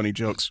unfunny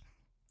jokes.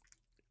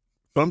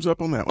 Thumbs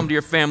up on that one. Come to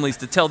your families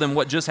to tell them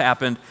what just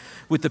happened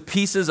with the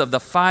pieces of the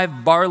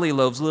 5 barley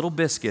loaves, little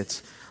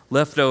biscuits,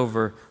 left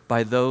over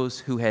by those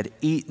who had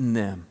eaten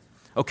them.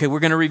 Okay,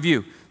 we're going to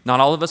review. Not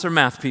all of us are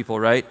math people,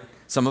 right?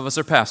 Some of us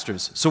are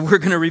pastors. So we're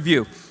going to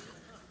review.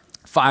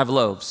 5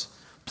 loaves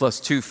plus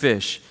 2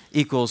 fish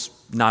equals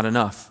not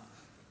enough,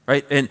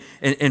 right? And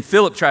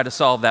Philip tried to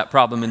solve that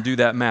problem and do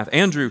that math.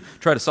 Andrew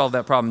tried to solve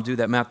that problem and do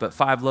that math, but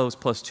 5 loaves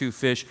plus 2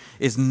 fish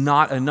is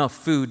not enough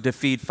food to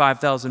feed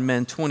 5,000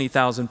 men,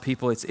 20,000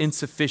 people. It's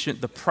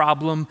insufficient. The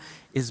problem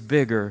is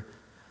bigger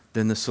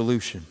than the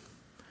solution.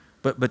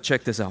 But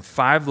check this out.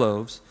 5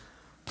 loaves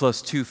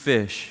plus 2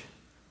 fish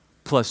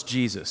plus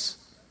Jesus,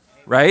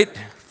 right?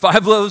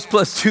 5 loaves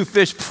plus 2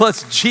 fish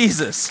plus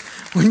Jesus.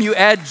 When you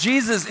add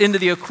Jesus into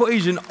the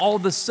equation, all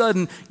of a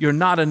sudden, your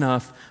not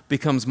enough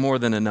becomes more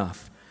than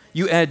enough.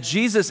 You add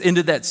Jesus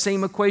into that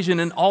same equation,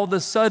 and all of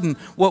a sudden,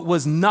 what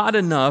was not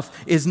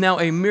enough is now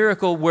a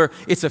miracle where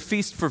it's a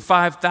feast for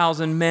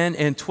 5,000 men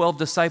and 12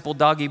 disciple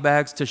doggy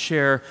bags to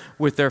share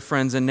with their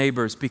friends and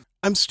neighbors.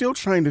 I'm still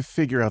trying to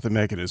figure out the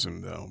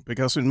mechanism, though,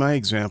 because in my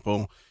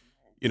example,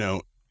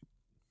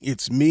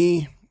 it's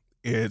me,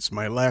 it's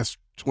my last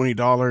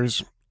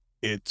 $20,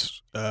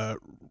 it's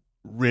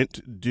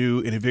rent due,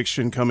 an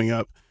eviction coming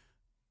up,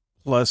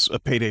 plus a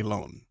payday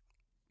loan.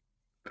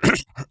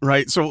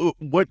 Right? So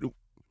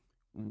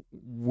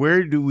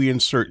where do we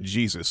insert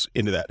Jesus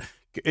into that?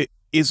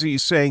 Is he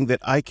saying that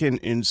I can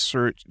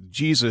insert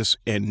Jesus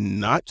and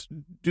not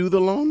do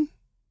the loan?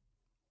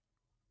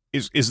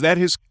 Is that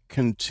his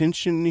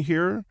contention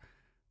here?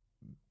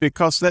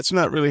 Because that's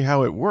not really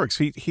how it works.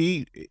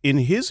 He in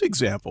his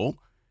example,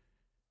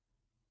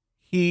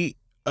 he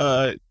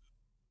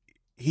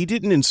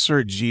didn't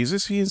insert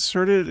Jesus. He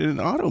inserted an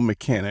auto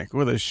mechanic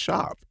with a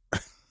shop.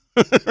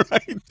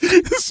 Right?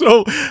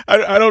 So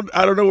I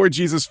don't know where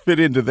Jesus fit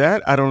into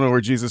that. I don't know where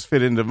Jesus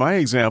fit into my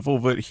example.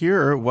 But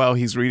here, while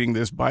he's reading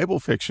this Bible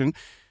fiction,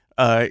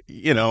 all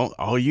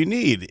you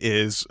need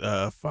is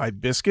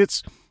 5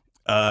 biscuits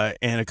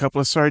and a couple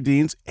of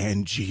sardines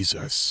and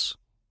Jesus.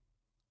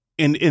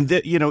 And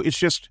that, it's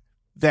just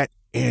that,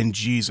 and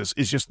Jesus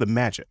is just the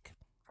magic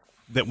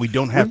that we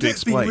don't have to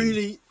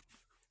explain.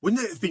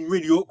 Wouldn't it have been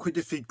really awkward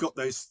if he'd got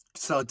those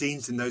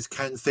sardines in those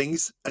canned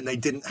things and they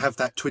didn't have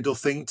that twiddle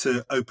thing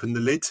to open the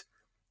lid?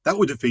 That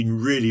would have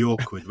been really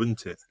awkward,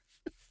 wouldn't it?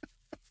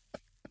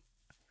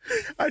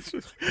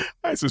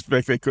 I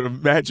suspect they could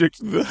have magicked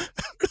the.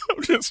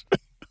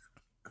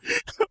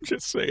 I'm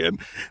just saying.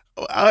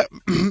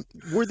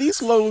 Were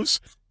these loaves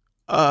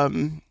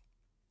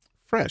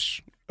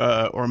fresh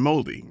or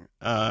moldy?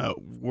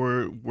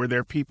 Were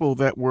there people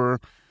that were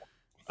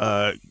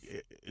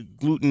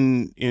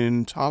gluten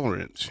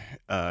intolerant?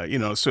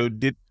 So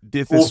did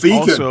this Or vegan.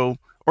 also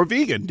or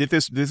vegan? Did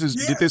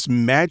this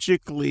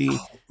magically?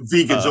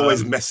 Vegan's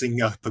always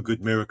messing up a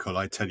good miracle,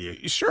 I tell you.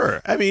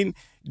 Sure. I mean,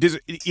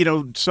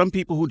 some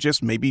people who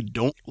just maybe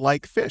don't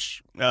like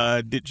fish.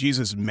 Did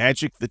Jesus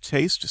magic the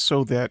taste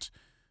so that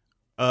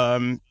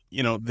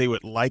they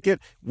would like it?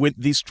 With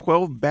these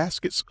 12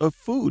 baskets of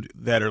food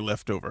that are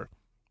left over.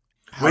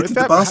 Where did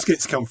the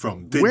baskets come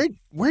from?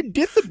 Where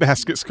did the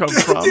baskets come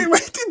from?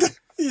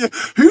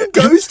 Who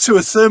goes to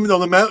a sermon on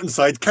the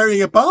mountainside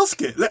carrying a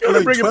basket? Let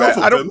alone bring 12 it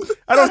back. of them.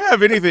 I don't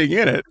have anything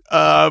in it,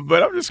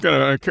 but I'm just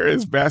going to carry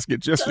this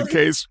basket just in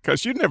case,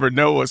 because you never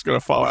know what's going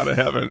to fall out of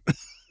heaven.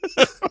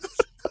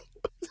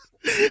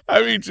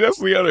 I mean,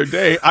 just the other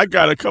day, I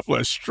got a couple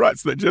of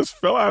struts that just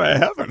fell out of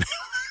heaven.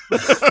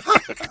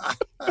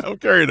 I'm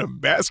carrying a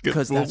basket.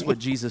 Because that's what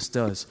Jesus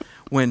does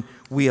when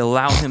we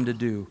allow him to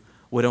do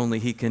what only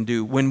he can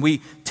do. When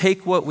we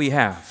take what we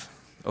have,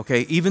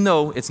 okay, even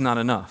though it's not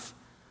enough,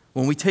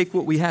 when we take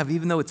what we have,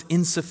 even though it's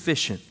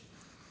insufficient,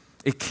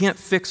 it can't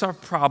fix our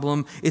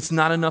problem, it's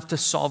not enough to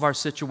solve our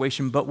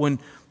situation, but when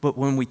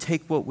we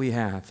take what we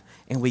have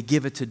and we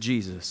give it to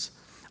Jesus,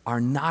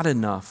 our not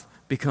enough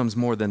becomes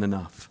more than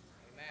enough.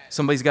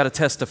 Somebody's got to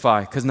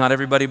testify, because not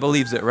everybody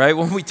believes it, right?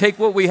 When we take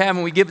what we have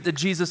and we give it to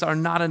Jesus, our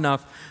not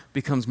enough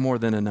becomes more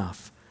than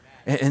enough.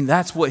 And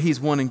that's what he's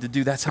wanting to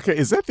do. That's okay,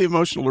 is that the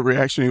emotional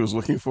reaction he was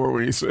looking for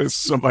when he says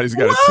somebody's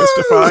got to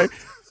testify?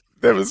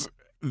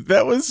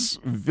 That was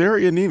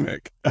very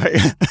anemic.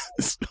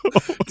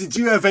 Did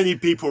you have any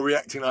people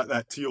reacting like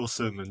that to your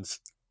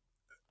sermons?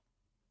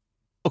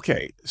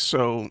 Okay,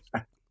 so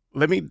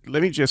let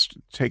me just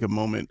take a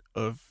moment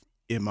of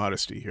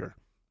immodesty here.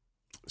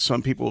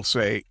 Some people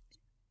say,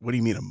 what do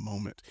you mean a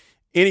moment?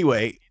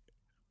 Anyway,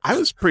 I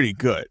was pretty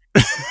good.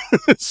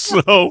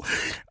 So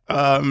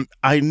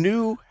I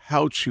knew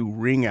how to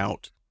ring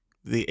out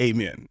the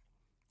amen.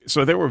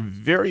 So there were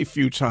very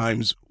few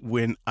times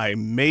when I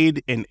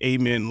made an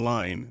amen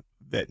line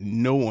that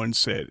no one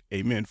said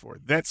amen for.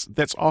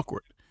 That's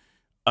awkward.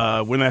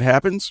 When that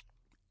happens,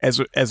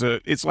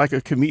 it's like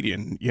a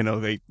comedian,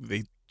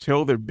 they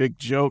tell their big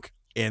joke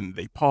and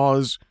they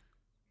pause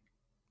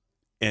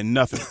and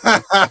nothing.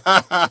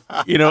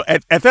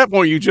 At that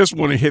point you just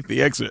want to hit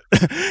the exit.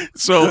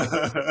 So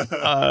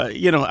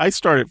I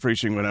started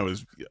preaching when I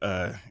was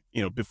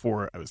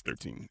before I was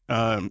 13.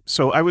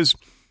 So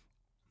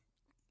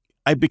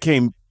I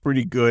became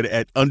pretty good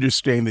at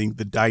understanding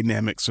the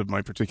dynamics of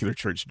my particular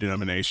church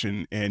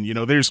denomination. And,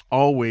 there's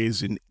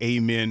always an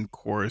amen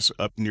chorus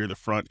up near the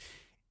front,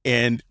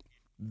 and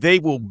they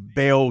will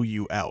bail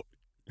you out.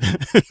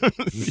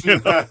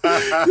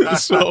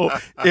 So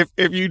if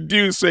you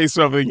do say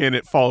something and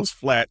it falls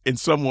flat and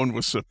someone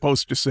was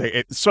supposed to say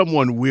it,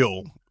 someone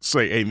will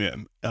say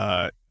amen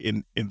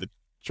in the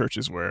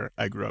churches where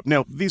I grew up.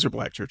 Now, these are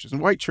black churches. In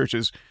white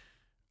churches,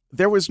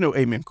 there was no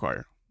amen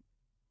choir.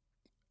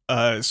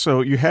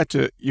 So you had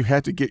to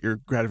get your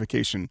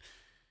gratification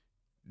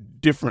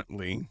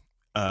differently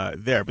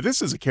there. But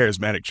this is a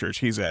charismatic church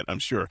he's at, I'm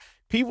sure.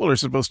 People are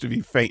supposed to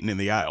be fainting in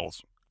the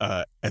aisles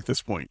at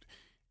this point.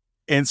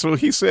 And so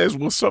he says,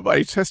 will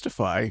somebody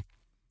testify?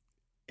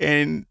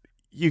 And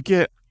you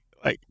get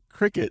like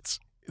crickets.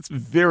 It's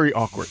very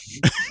awkward.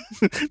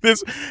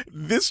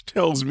 This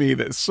tells me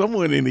that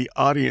someone in the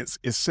audience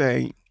is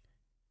saying,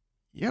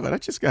 yeah, but I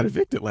just got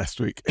evicted last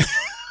week.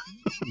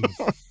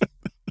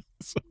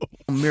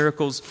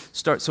 Miracles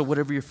start. So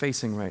whatever you're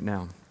facing right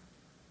now,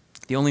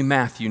 the only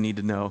math you need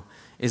to know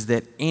is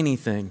that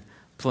anything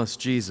plus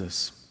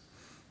Jesus,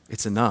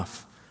 it's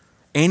enough.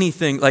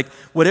 Anything, like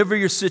whatever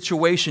your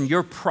situation,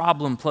 your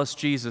problem plus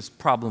Jesus,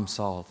 problem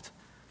solved.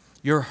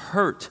 Your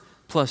hurt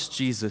plus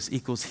Jesus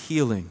equals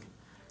healing.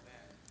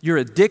 Your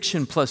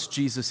addiction plus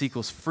Jesus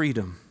equals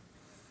freedom.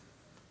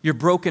 Your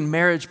broken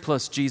marriage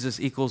plus Jesus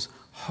equals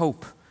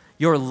hope.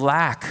 Your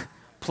lack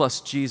plus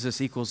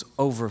Jesus equals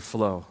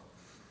overflow.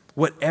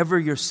 Whatever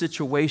your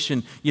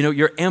situation,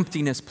 your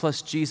emptiness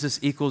plus Jesus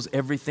equals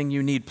everything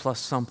you need plus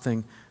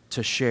something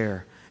to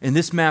share. And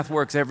this math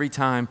works every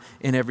time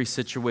in every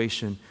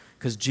situation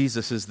because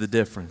Jesus is the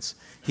difference.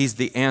 He's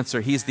the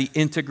answer. He's the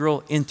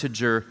integral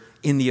integer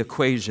in the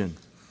equation.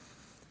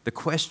 The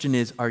question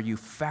is, are you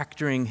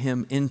factoring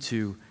him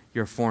into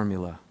your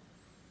formula?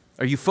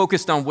 Are you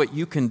focused on what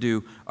you can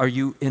do? Are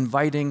you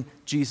inviting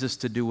Jesus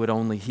to do what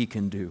only he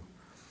can do?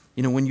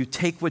 When you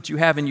take what you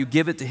have and you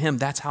give it to him,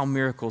 that's how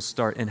miracles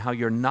start and how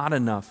your not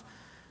enough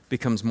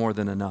becomes more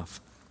than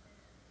enough.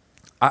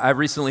 I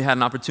recently had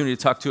an opportunity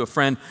to talk to a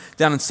friend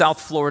down in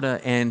South Florida,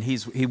 and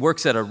he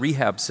works at a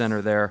rehab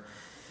center there.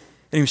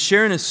 And he was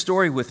sharing his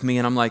story with me,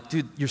 and I'm like,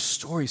 dude, your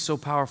story's so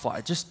powerful.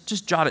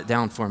 Just jot it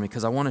down for me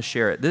because I want to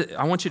share it.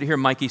 I want you to hear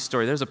Mikey's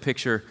story. There's a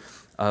picture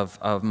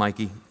of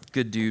Mikey.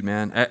 Good dude,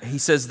 man. He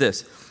says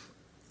this.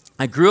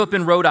 I grew up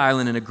in Rhode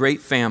Island in a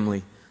great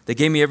family. They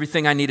gave me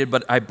everything I needed,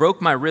 but I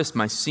broke my wrist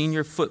my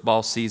senior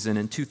football season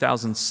in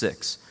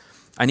 2006.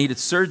 I needed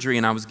surgery,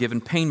 and I was given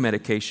pain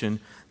medication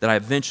that I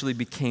eventually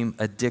became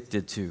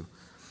addicted to.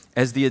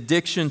 As the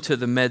addiction to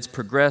the meds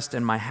progressed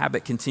and my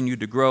habit continued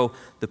to grow,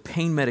 the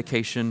pain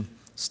medication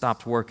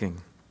stopped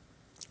working.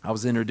 I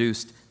was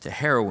introduced to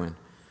heroin.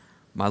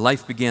 My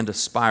life began to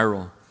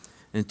spiral.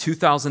 In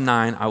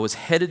 2009, I was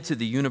headed to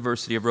the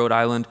University of Rhode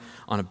Island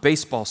on a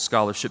baseball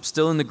scholarship,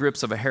 still in the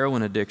grips of a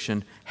heroin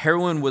addiction.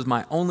 Heroin was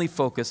my only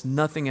focus.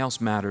 Nothing else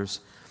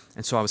matters.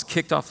 And so I was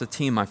kicked off the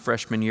team my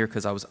freshman year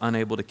because I was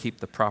unable to keep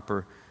the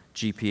proper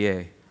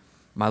GPA.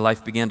 My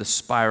life began to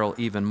spiral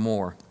even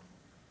more.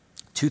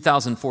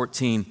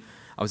 2014,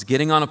 I was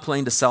getting on a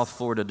plane to South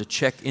Florida to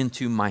check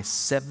into my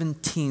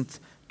 17th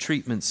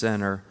treatment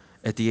center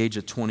at the age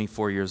of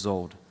 24 years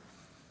old.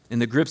 In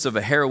the grips of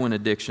a heroin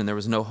addiction, there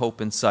was no hope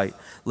in sight.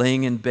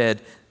 Laying in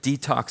bed,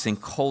 detoxing,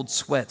 cold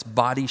sweats,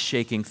 body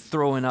shaking,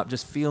 throwing up,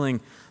 just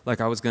feeling like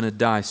I was going to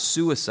die.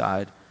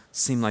 Suicide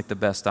seemed like the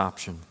best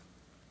option.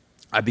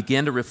 I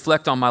began to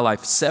reflect on my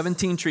life.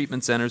 17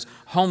 treatment centers,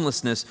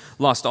 homelessness,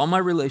 lost all my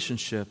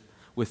relationship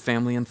with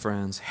family and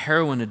friends,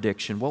 heroin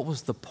addiction. What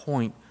was the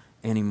point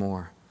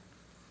anymore?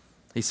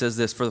 He says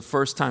this, for the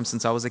first time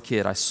since I was a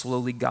kid, I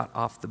slowly got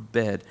off the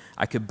bed.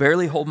 I could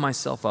barely hold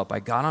myself up. I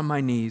got on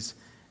my knees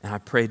and I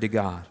prayed to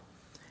God.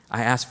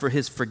 I asked for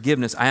his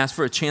forgiveness. I asked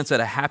for a chance at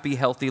a happy,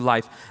 healthy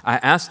life. I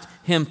asked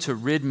him to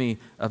rid me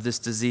of this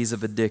disease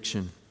of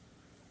addiction.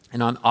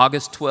 And on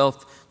August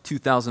 12th,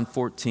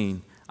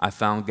 2014, I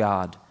found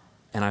God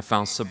and I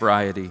found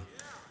sobriety.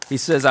 He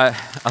says,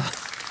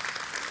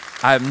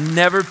 I've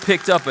never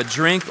picked up a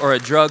drink or a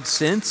drug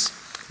since,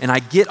 and I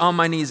get on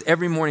my knees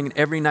every morning and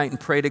every night and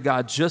pray to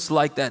God just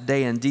like that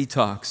day in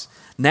detox.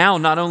 Now,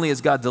 not only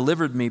has God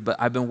delivered me, but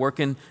I've been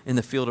working in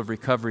the field of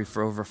recovery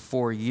for over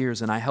 4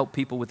 years, and I help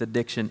people with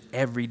addiction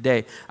every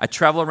day. I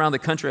travel around the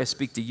country, I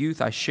speak to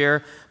youth, I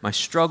share my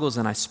struggles,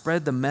 and I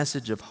spread the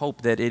message of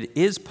hope that it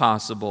is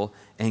possible,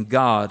 and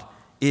God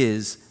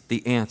is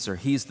the answer.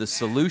 He's the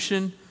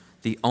solution,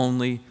 the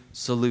only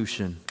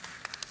solution.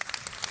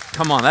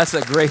 Come on, that's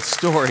a great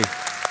story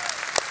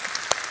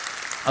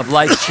of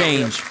life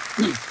change.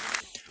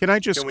 Can I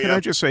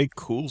just say,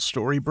 cool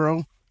story,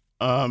 bro?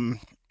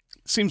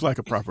 Seems like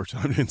a proper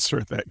time to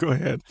insert that. Go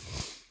ahead.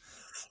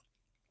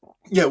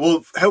 Yeah,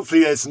 well,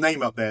 hopefully there's a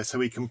name up there so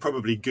we can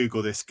probably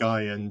Google this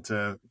guy and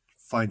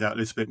find out a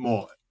little bit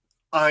more.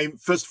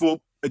 First of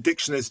all,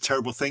 addiction is a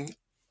terrible thing.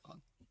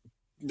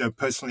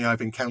 Personally,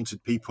 I've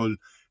encountered people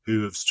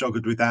who have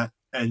struggled with that,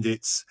 and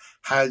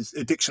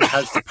addiction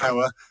has the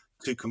power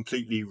to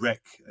completely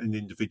wreck an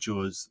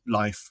individual's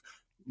life,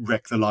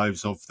 wreck the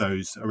lives of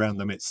those around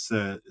them. It's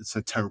a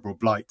terrible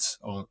blight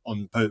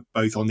on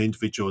both on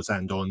individuals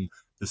and on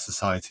the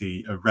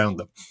society around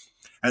them.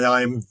 And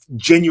I am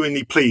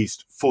genuinely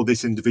pleased for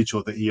this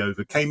individual that he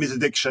overcame his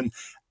addiction.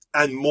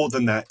 And more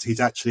than that, he's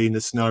actually in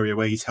a scenario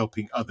where he's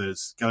helping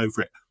others go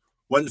over it.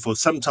 Wonderful.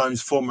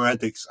 Sometimes former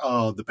addicts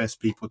are the best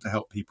people to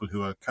help people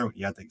who are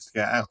currently addicts to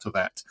get out of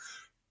that.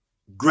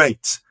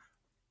 Great.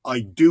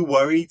 I do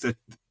worry that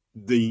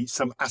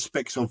some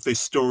aspects of this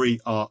story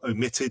are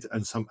omitted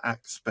and some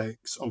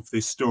aspects of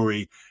this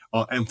story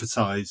are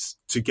emphasized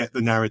to get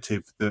the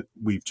narrative that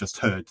we've just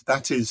heard.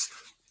 That is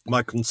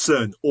my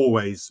concern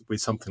always with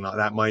something like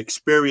that. My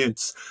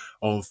experience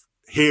of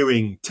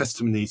hearing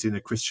testimonies in a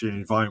Christian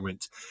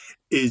environment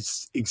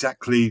is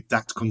exactly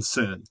that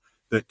concern,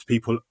 that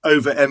people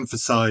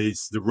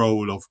overemphasize the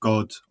role of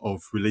God,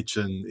 of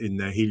religion in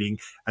their healing,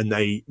 and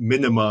they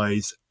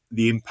minimize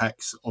the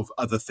impacts of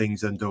other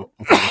things and of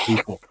other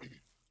people.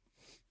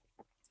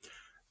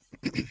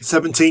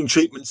 17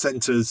 treatment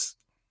centers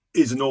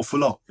is an awful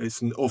lot.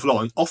 It's an awful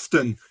lot. And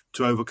often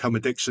to overcome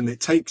addiction, it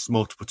takes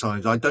multiple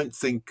times. I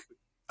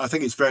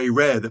think it's very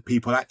rare that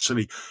people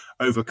actually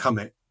overcome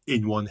it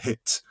in one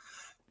hit.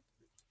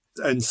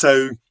 And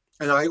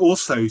I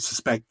also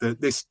suspect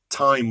that this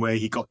time where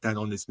he got down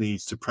on his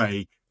knees to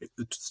pray,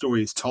 the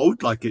story is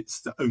told like it's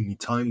the only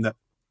time that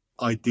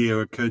idea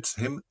occurred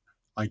to him.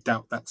 I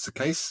doubt that's the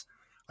case.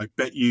 I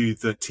bet you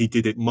that he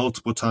did it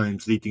multiple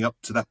times leading up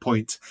to that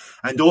point.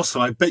 And also,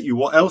 I bet you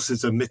what else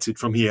is omitted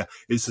from here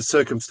is the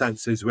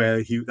circumstances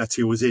that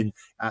he was in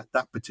at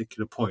that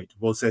particular point.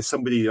 Was there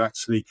somebody who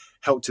actually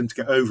helped him to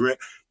get over it?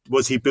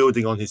 Was he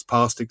building on his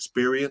past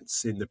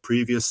experience in the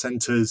previous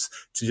centers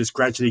to just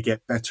gradually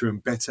get better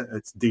and better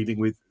at dealing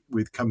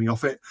with coming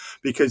off it?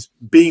 Because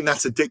being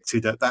that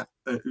addicted at that,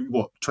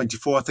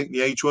 24, I think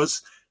the age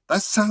was,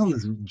 that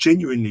sounds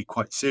genuinely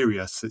quite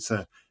serious. It's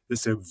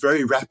a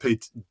very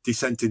rapid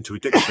descent into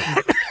addiction.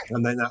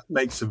 And then that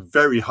makes a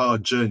very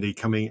hard journey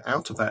coming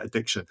out of that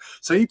addiction.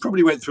 So he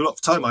probably went through a lot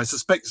of time. I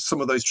suspect some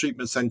of those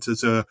treatment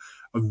centers are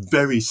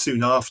very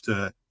soon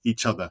after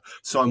each other.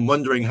 So I'm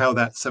wondering how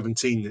that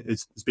 17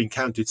 is being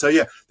counted. So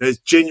yeah, there's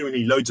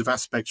genuinely loads of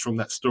aspects from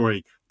that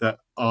story that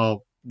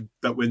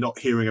we're not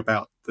hearing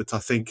about, that I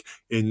think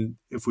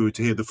if we were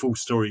to hear the full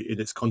story in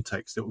its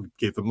context, it would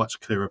give a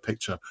much clearer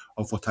picture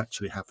of what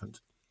actually happened.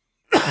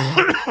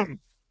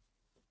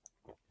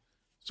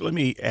 So let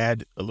me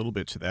add a little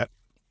bit to that.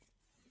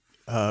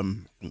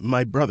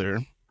 My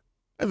brother,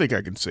 I think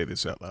I can say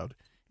this out loud.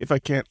 If I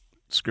can't,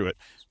 screw it.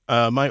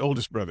 My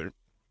oldest brother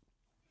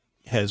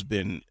has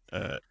been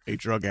a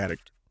drug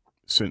addict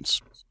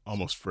since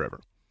almost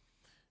forever.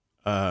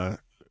 A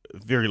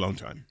very long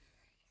time.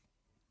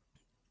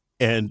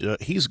 And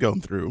he's gone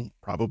through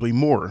probably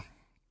more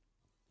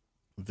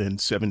than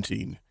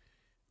 17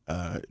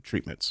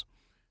 treatments.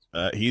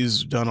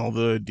 He's done all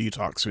the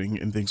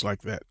detoxing and things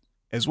like that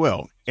as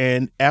well.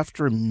 And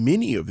after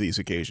many of these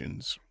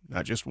occasions,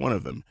 not just one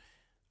of them,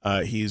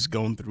 he's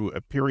gone through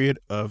a period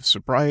of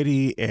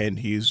sobriety, and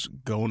he's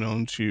gone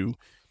on to,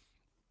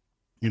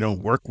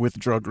 work with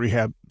drug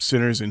rehab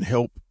centers and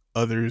help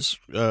others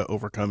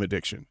overcome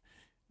addiction.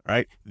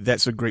 Right?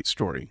 That's a great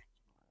story.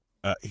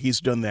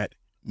 He's done that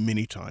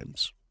many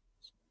times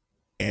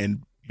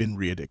and been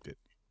re-addicted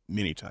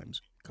many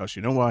times, because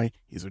you know why?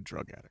 He's a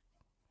drug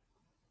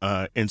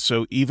addict. And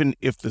so even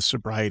if the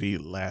sobriety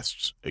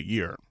lasts a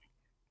year,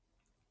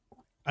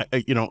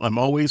 I'm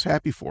always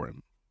happy for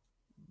him,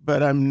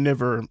 but I'm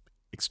never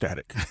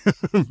ecstatic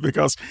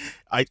because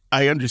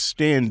I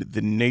understand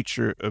the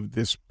nature of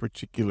this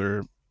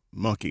particular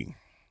monkey.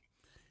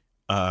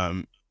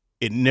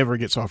 It never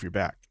gets off your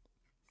back.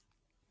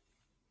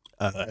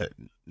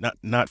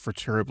 Not for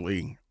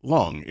terribly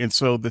long. And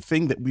so the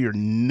thing that we are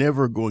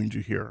never going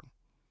to hear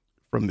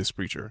from this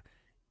preacher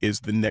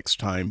is the next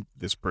time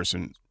this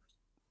person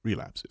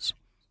relapses.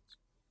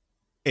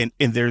 And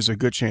there's a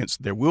good chance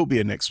there will be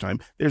a next time.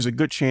 There's a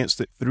good chance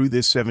that through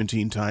this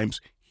 17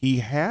 times, he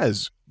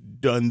has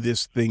done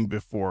this thing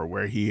before,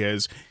 where he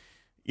has,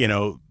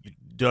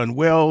 done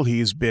well.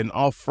 He's been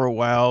off for a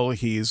while.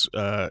 He's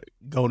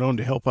gone on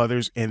to help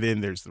others. And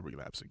then there's the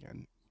relapse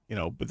again.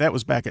 But that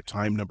was back at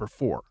time number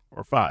 4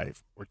 or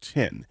 5 or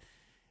 10.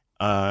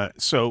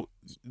 So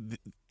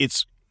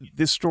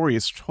this story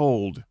is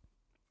told,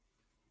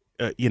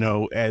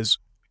 as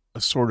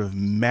a sort of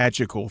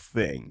magical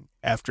thing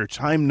after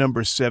time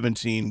number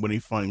 17, when he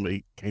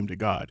finally came to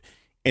God.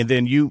 And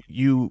then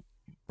you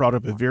brought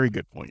up a very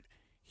good point.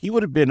 He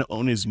would have been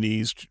on his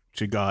knees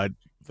to God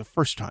the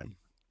first time,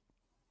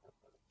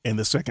 and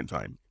the second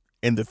time,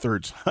 and the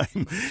third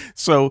time.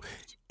 So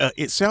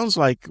it sounds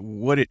like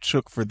what it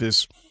took for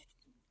this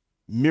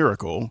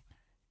miracle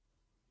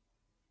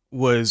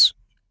was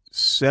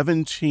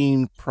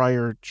 17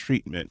 prior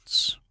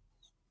treatments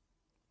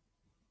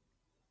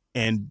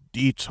and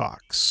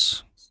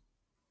detox,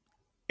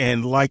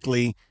 and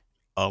likely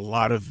a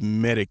lot of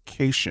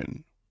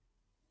medication,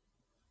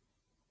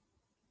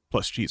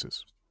 plus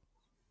Jesus.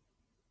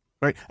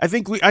 Right? I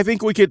think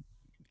we could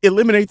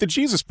eliminate the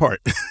Jesus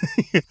part.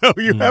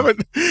 You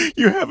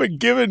haven't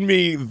given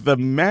me the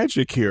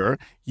magic here.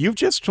 You've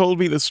just told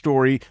me the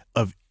story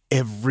of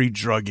every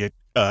drug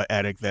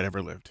addict that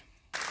ever lived.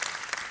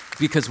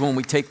 Because when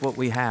we take what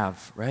we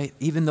have, right,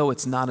 even though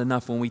it's not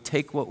enough, when we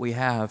take what we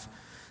have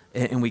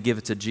and we give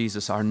it to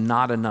Jesus, our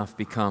not enough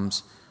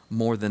becomes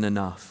more than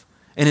enough.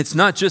 And it's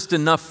not just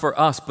enough for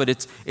us, but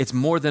it's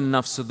more than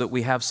enough so that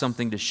we have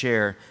something to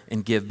share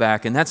and give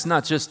back. And that's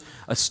not just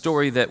a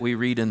story that we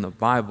read in the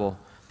Bible.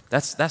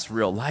 That's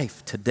real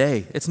life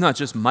today. It's not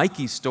just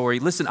Mikey's story.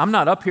 Listen, I'm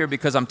not up here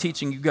because I'm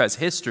teaching you guys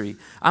history.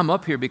 I'm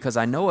up here because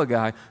I know a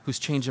guy who's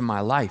changing my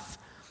life.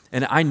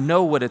 And I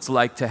know what it's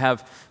like to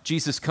have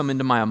Jesus come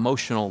into my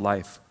emotional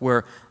life,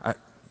 where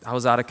I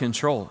was out of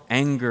control,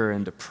 anger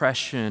and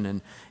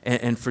depression,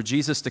 and for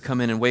Jesus to come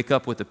in and wake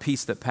up with a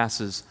peace that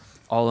passes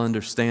all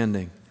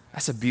understanding.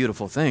 That's a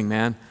beautiful thing,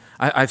 man.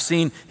 I've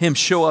seen him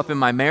show up in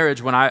my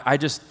marriage when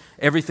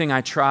everything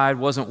I tried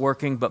wasn't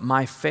working, but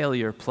my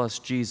failure plus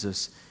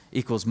Jesus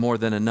equals more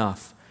than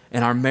enough.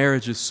 And our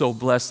marriage is so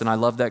blessed, and I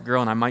love that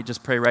girl, and I might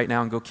just pray right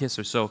now and go kiss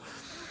her. So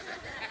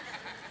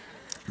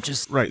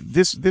right.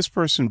 This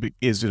person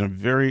is in a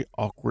very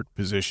awkward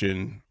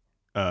position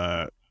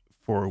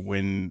for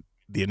when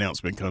the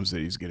announcement comes that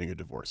he's getting a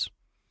divorce,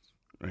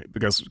 right?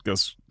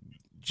 Because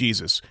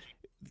Jesus,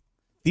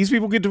 these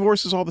people get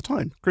divorces all the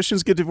time.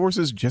 Christians get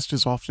divorces just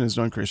as often as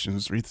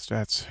non-Christians. Read the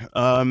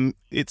stats.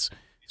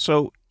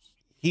 So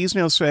he's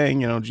now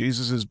saying,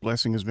 Jesus is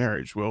blessing his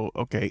marriage. Well,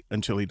 okay,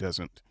 until he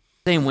doesn't.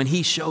 When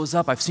he shows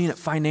up, I've seen it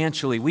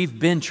financially. We've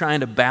been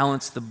trying to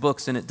balance the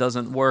books and it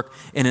doesn't work.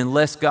 And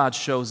unless God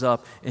shows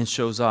up and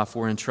shows off,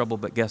 we're in trouble.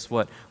 But guess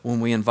what? When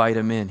we invite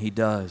him in, he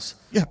does.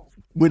 Yeah,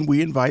 when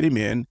we invite him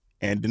in,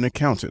 and an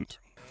accountant.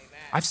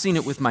 I've seen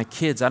it with my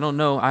kids. I don't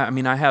know.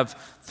 I have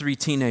 3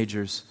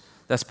 teenagers.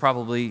 That's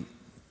probably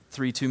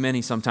 3 too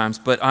many sometimes.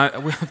 But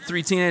we have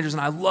 3 teenagers,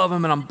 and I love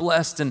them, and I'm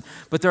blessed.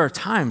 But there are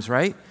times,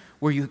 right,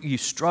 where you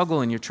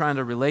struggle and you're trying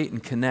to relate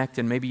and connect,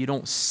 and maybe you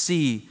don't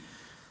see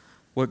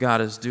what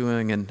God is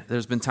doing. And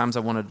there's been times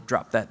I wanted to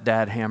drop that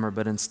dad hammer,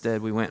 but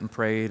instead we went and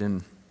prayed,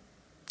 and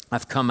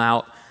I've come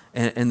out,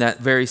 and that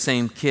very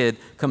same kid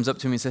comes up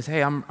to me and says,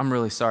 hey, I'm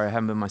really sorry. I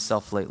haven't been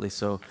myself lately,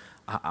 so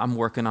I'm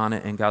working on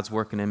it, and God's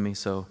working in me,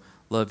 so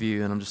love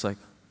you. And I'm just like,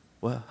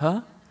 what,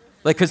 huh?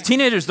 Like, because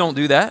teenagers don't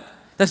do that.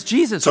 That's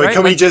Jesus, Sorry, right?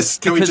 can we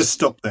just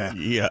stop there?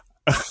 Yeah.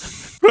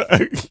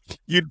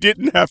 You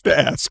didn't have to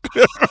ask.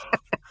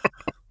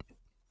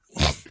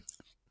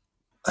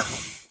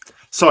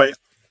 Sorry,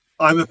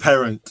 I'm a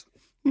parent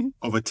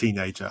of a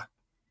teenager.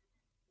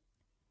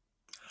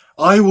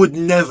 I would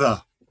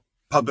never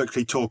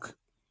publicly talk.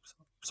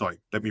 Sorry,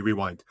 let me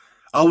rewind.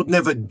 I would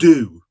never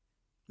do,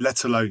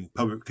 let alone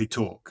publicly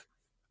talk,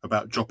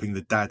 about dropping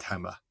the dad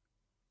hammer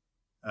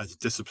as a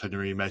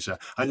disciplinary measure.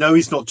 I know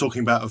he's not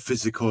talking about a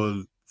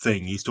physical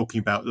thing. He's talking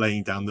about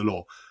laying down the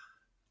law.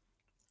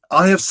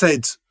 I have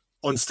said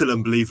on Still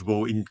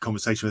Unbelievable in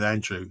conversation with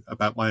Andrew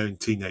about my own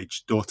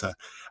teenage daughter,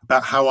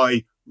 about how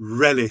I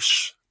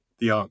relish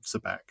the answer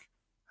back,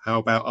 how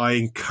about I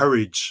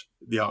encourage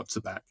the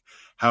answer back,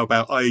 how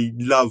about I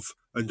love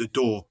and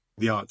adore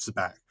the answer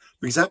back,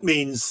 because that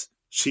means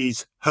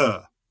she's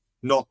her,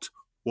 not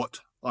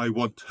what I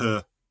want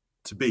her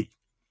to be.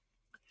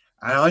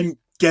 And I'm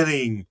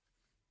getting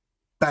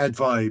bad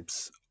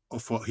vibes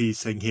of what he's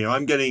saying here.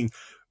 I'm getting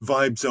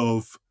vibes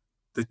of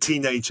the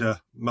teenager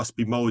must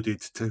be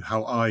molded to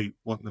how I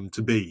want them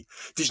to be.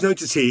 Did you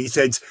notice here, he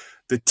said,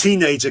 the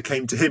teenager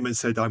came to him and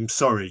said, I'm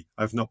sorry,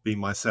 I've not been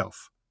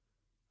myself.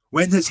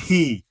 When has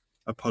he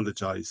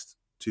apologized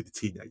to the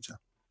teenager?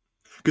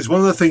 Because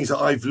one of the things that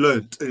I've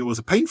learned, and it was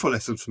a painful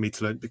lesson for me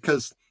to learn,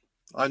 because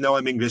I know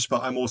I'm English,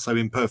 but I'm also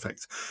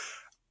imperfect.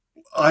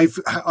 I've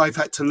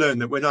had to learn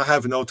that when I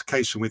have an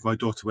altercation with my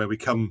daughter where we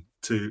come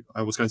to,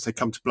 I was going to say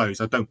come to blows.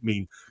 I don't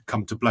mean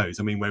come to blows.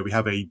 I mean where we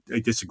have a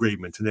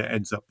disagreement and it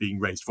ends up being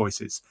raised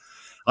voices.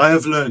 I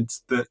have learned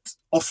that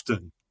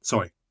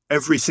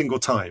every single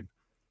time,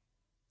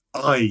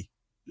 I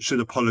should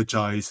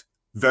apologize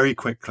very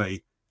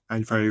quickly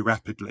and very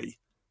rapidly,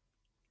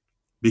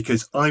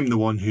 because I'm the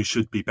one who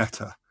should be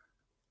better.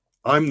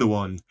 I'm the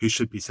one who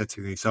should be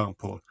setting the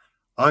example.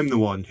 I'm the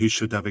one who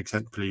should have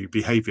exemplary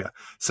behavior.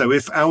 So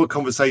if our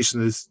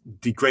conversation has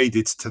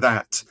degraded to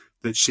that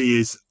she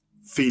is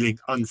feeling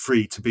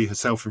unfree to be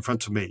herself in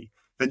front of me,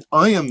 then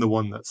I am the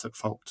one that's at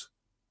fault,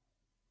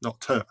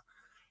 not her.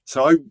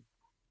 So I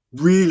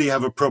really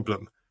have a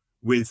problem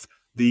with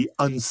the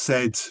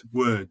unsaid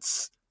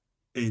words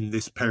in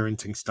this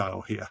parenting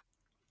style here.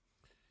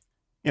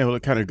 Yeah, well,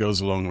 it kind of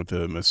goes along with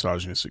the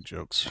misogynistic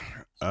jokes.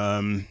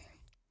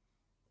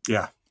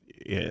 Yeah.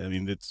 Yeah, I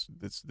mean, this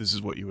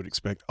is what you would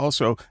expect.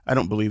 Also, I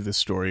don't believe this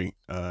story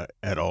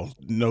at all.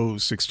 No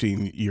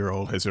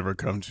 16-year-old has ever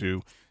come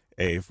to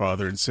a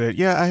father and said,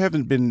 yeah, I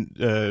haven't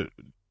been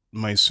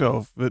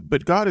myself,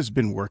 but God has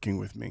been working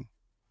with me.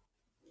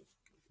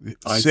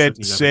 Said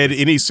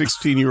any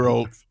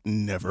 16-year-old,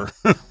 never.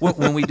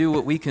 When we do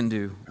what we can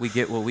do, we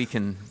get what we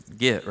can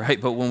get,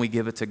 right? But when we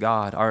give it to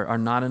God, our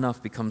not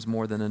enough becomes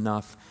more than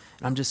enough.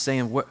 And I'm just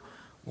saying,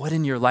 what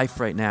in your life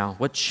right now,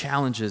 what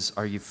challenges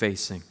are you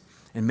facing?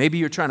 And maybe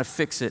you're trying to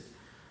fix it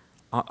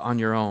on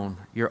your own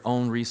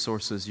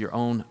resources, your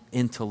own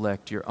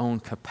intellect, your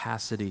own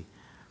capacity.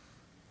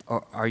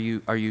 Or are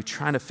you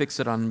trying to fix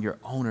it on your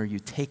own? Or are you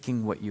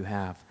taking what you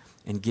have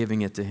and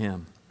giving it to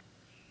Him?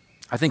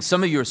 I think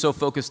some of you are so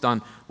focused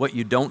on what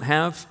you don't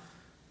have,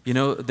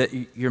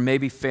 that you're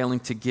maybe failing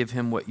to give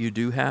Him what you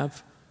do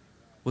have.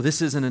 Well,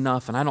 this isn't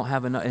enough, and I don't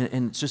have enough.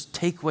 And just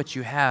take what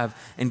you have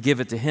and give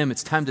it to Him.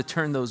 It's time to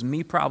turn those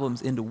me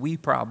problems into we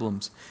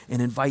problems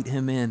and invite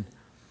Him in.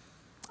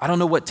 I don't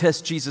know what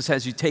test Jesus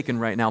has you taken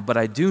right now, but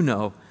I do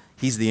know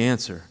He's the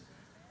answer.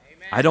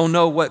 Amen. I don't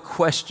know what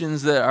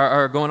questions that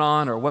are going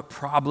on or what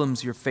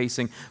problems you're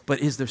facing, but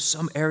is there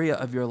some area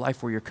of your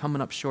life where you're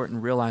coming up short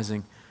and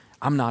realizing,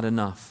 I'm not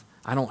enough.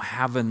 I don't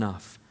have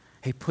enough.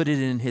 Hey, put it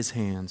in His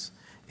hands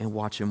and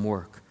watch Him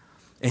work.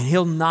 And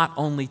He'll not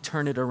only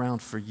turn it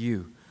around for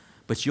you,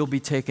 but you'll be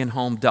taking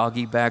home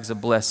doggy bags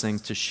of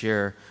blessings to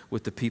share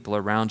with the people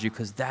around you,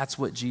 because that's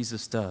what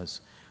Jesus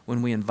does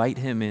when we invite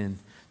Him in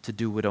to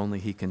do what only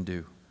He can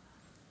do.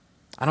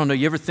 I don't know,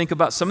 you ever think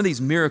about some of these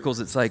miracles,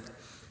 it's like,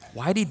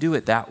 why'd He do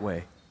it that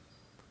way?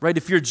 Right?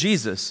 If you're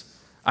Jesus,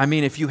 I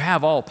mean, if you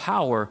have all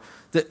power,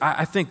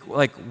 I think,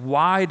 like,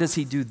 why does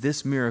He do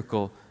this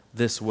miracle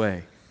this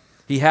way?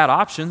 He had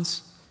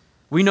options.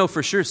 We know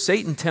for sure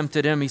Satan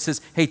tempted Him. He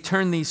says, hey,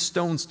 turn these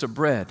stones to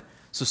bread.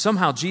 So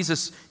somehow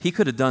Jesus, He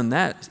could have done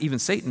that. Even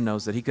Satan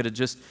knows that He could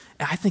have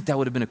I think that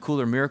would have been a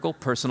cooler miracle,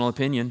 personal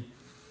opinion.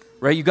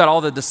 Right? You got all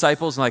the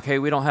disciples like, hey,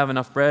 we don't have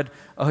enough bread.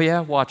 Oh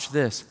yeah, watch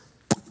this.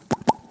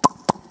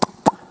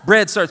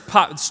 Bread starts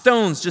popping,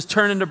 stones just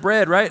turn into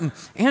bread, right? And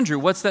Andrew,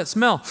 what's that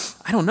smell?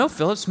 I don't know,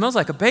 Philip. It smells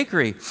like a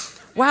bakery.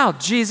 Wow,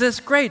 Jesus,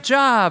 great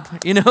job.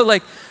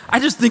 I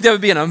just think that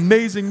would be an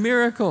amazing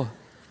miracle.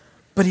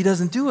 But He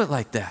doesn't do it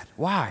like that.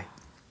 Why?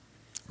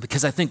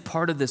 Because I think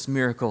part of this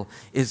miracle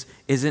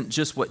isn't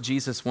just what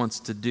Jesus wants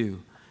to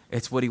do.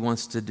 It's what He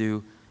wants to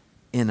do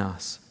in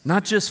us.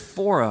 Not just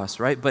for us,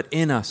 right? But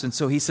in us. And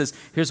so He says,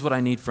 here's what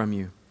I need from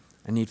you.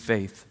 I need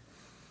faith.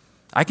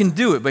 I can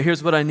do it, but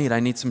here's what I need.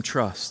 I need some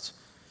trust.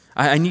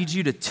 I need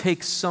you to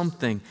take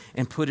something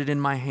and put it in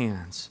my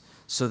hands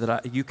so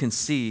that you can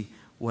see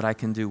what I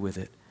can do with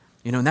it.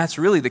 And that's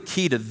really the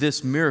key to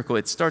this miracle.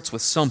 It starts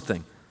with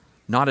something,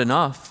 not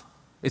enough.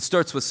 It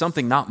starts with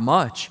something, not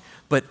much.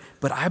 But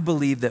I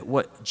believe that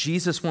what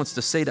Jesus wants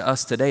to say to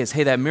us today is,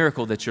 hey, that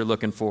miracle that you're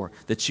looking for,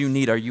 that you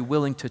need, are you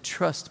willing to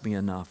trust me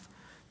enough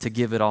to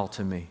give it all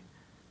to me?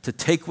 to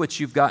take what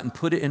you've got and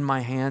put it in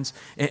my hands.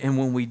 And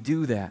when we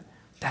do that,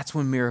 that's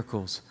when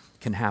miracles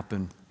can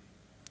happen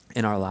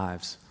in our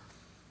lives.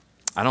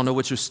 I don't know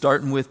what you're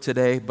starting with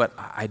today, but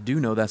I do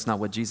know that's not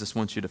what Jesus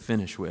wants you to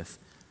finish with,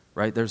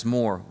 right? There's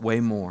more,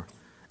 way more,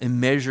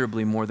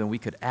 immeasurably more than we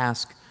could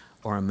ask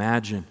or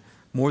imagine,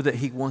 more that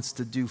he wants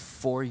to do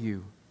for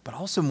you, but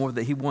also more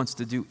that he wants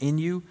to do in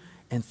you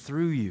and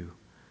through you.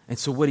 And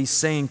so what he's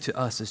saying to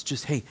us is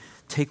just, hey,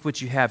 take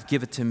what you have,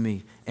 give it to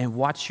me, and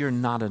watch your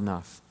not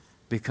enough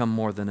become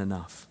more than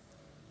enough.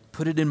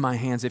 Put it in my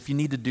hands if you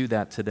need to do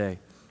that today.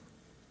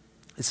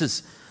 This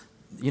is,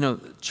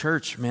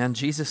 church, man,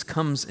 Jesus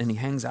comes and he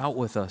hangs out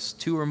with us.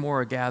 2 or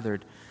more are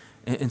gathered.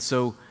 And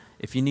so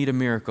if you need a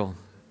miracle,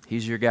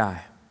 he's your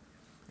guy,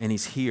 and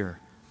he's here.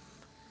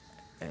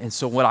 And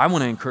so what I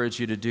want to encourage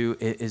you to do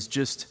is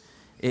just,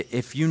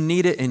 if you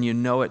need it and you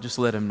know it, just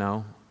let him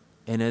know.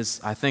 And as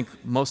I think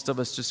most of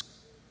us just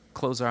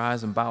close our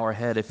eyes and bow our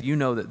head, if you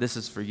know that this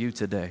is for you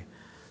today,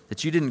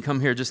 that you didn't come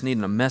here just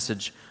needing a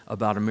message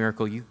about a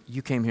miracle,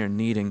 you came here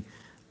needing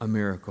a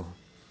miracle.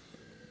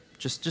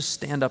 Just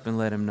stand up and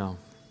let him know.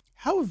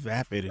 How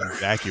vapid and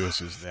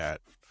vacuous is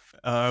that?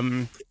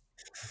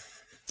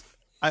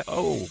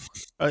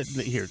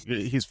 Here,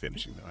 he's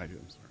finishing though. I'm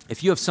sorry.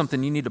 If you have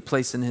something you need to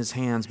place in his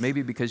hands,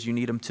 maybe because you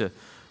need him to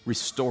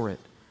restore it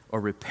or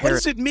repair it. What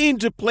does it mean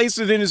to place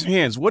it in his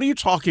hands? What are you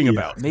talking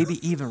about? Maybe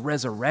even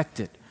resurrect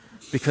it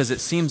because it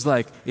seems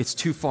like it's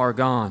too far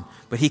gone,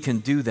 but he can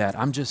do that.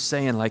 I'm just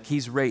saying, like,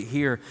 he's right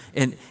here.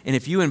 And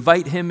if you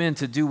invite him in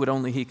to do what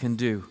only he can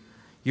do,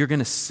 you're going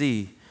to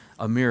see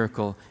a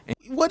miracle.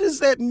 What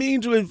does that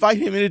mean to invite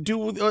him in to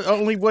do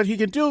only what he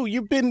can do?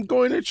 You've been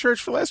going to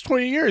church for the last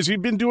 20 years.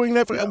 You've been doing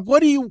that.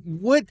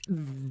 What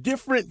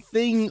different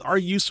thing are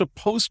you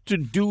supposed to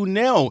do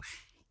now?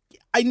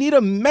 I need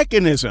a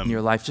mechanism. In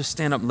your life, just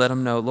stand up and let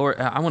him know. Lord,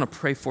 I want to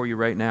pray for you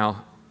right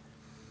now.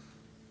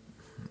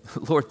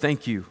 Lord,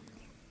 thank you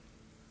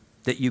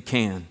that you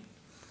can.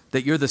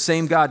 That you're the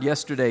same God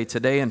yesterday,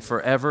 today, and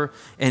forever.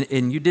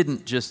 And you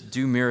didn't just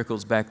do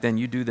miracles back then.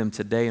 You do them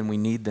today, and we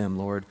need them,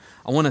 Lord.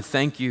 I want to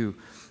thank you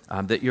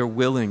that you're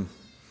willing,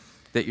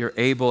 that you're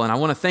able. And I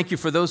want to thank you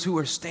for those who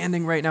are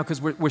standing right now,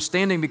 because we're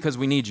standing because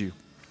we need you.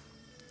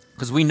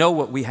 Because we know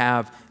what we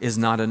have is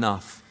not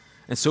enough.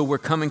 And so we're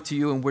coming to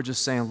you, and we're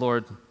just saying,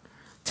 Lord,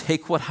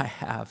 take what I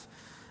have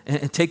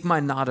and take my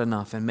not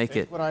enough and make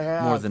it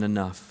more than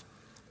enough.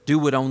 Do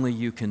what only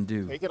you can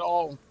do. Take it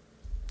all.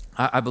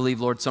 I believe,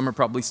 Lord, some are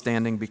probably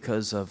standing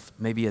because of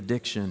maybe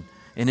addiction.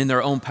 And in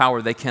their own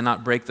power, they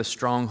cannot break the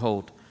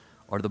stronghold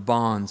or the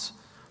bonds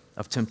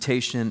of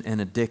temptation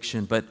and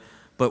addiction. But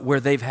where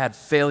they've had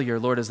failure,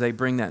 Lord, as they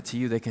bring that to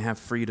you, they can have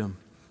freedom.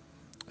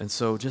 And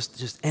so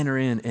just enter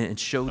in and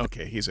show them.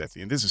 Okay, he's at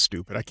the end. This is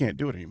stupid. I can't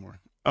do it anymore.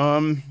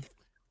 I'm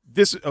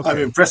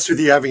impressed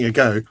with you having a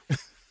go.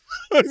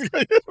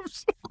 Like,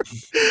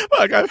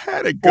 I've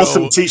had a go.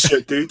 Awesome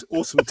t-shirt, dude.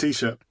 Awesome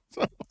t-shirt.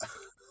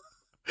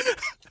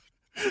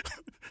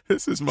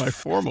 This is my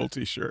formal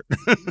t-shirt.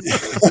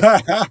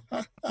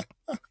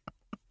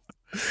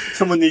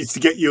 Someone needs to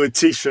get you a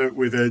t-shirt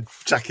with a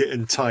jacket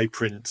and tie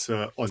print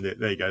on it.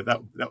 There you go.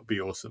 That would be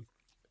awesome.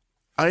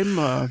 I'm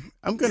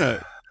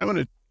gonna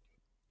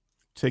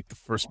take the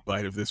first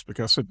bite of this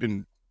because I've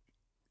been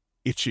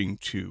itching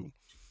to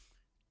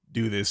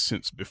do this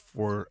since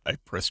before I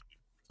pressed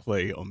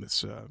play on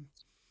this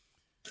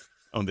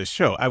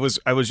show. I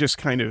was just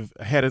kind of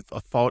had a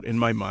thought in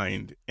my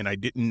mind, and I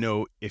didn't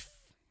know if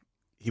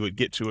he would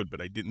get to it,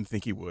 but I didn't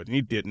think he would, and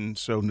he didn't.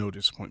 So no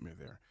disappointment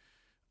there.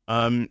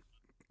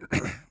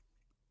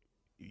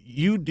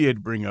 You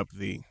did bring up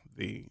the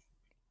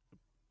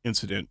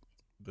incident,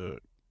 the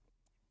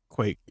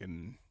quake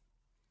and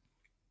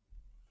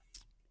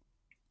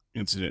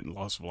incident and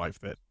loss of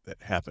life that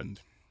happened.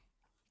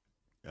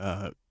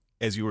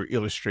 As you were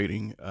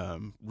illustrating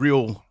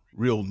real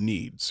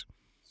needs,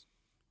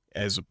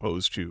 as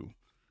opposed to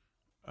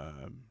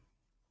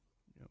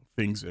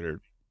things that are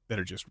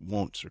just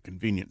wants or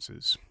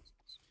conveniences.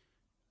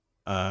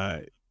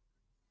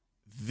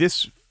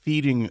 This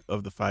feeding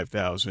of the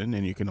 5,000,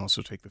 and you can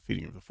also take the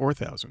feeding of the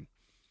 4,000.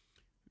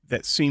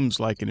 That seems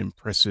like an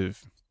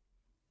impressive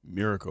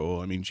miracle.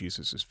 I mean,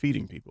 Jesus is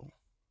feeding people.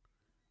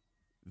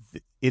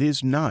 It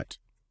is not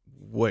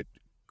what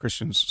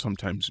Christians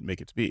sometimes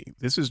make it to be.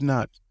 This is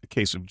not a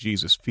case of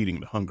Jesus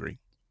feeding the hungry.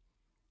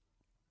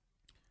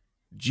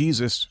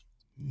 Jesus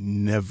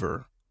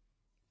never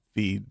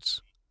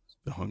feeds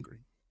the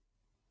hungry.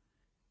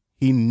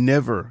 He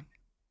never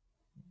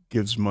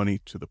gives money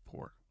to the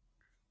poor.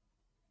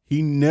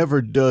 He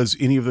never does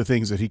any of the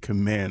things that he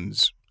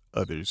commands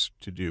others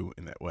to do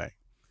in that way.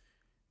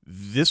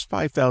 This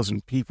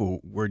 5,000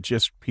 people were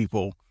just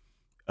people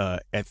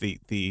at the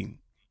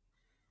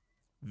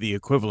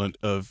equivalent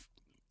of,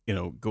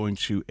 going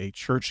to a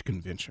church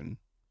convention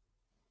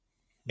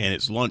and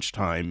it's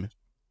lunchtime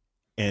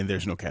and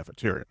there's no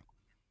cafeteria.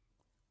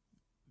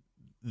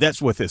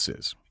 That's what this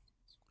is.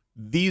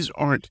 These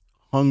aren't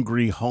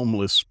hungry,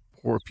 homeless,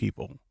 poor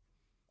people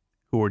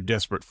who are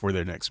desperate for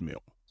their next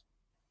meal.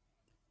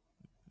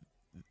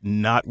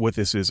 Not what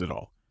this is at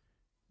all.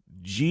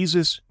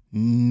 Jesus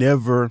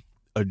never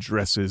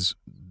addresses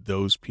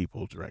those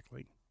people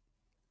directly.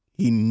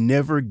 He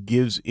never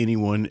gives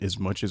anyone as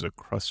much as a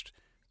crust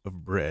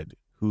of bread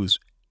who's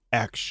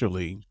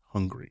actually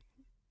hungry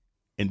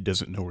and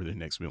doesn't know where their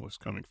next meal is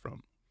coming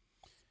from.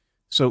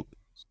 So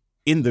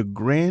in the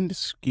grand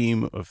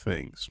scheme of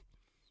things,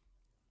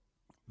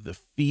 the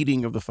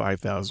feeding of the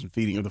 5,000,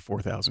 feeding of the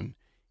 4,000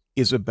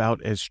 is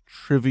about as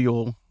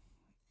trivial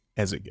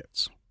as it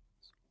gets.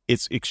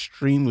 It's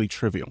extremely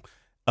trivial.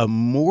 A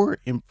more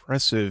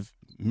impressive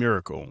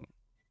miracle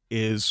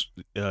is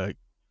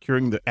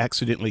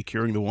accidentally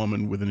curing the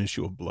woman with an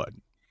issue of blood.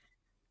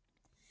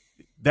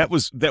 That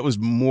was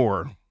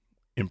more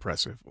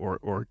impressive,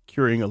 or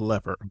curing a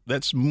leper.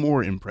 That's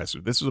more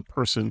impressive. This is a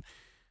person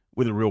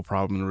with a real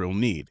problem and a real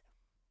need.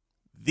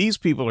 These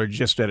people are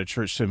just at a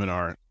church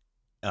seminar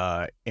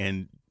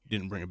and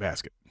didn't bring a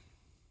basket.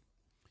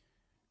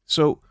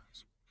 So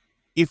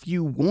if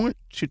you want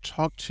to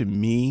talk to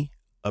me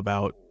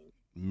about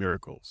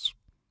miracles,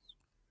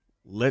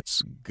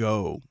 let's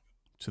go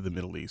to the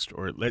Middle East,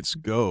 or let's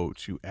go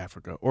to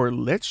Africa, or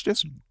let's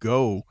just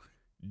go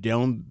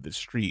down the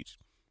street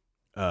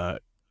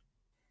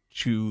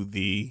to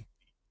the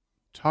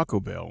Taco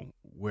Bell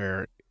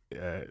where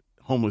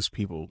homeless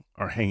people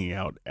are hanging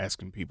out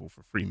asking people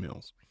for free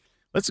meals.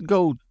 Let's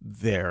go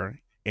there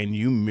and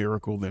you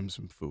miracle them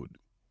some food.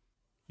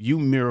 You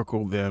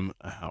miracle them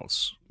a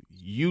house.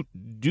 You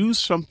do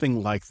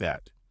something like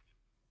that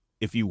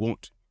if you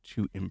want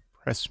to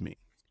impress me.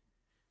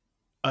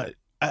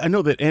 I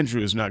know that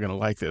Andrew is not going to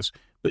like this,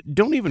 but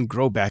don't even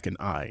grow back an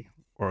eye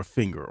or a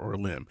finger or a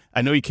limb.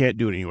 I know you can't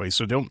do it anyway,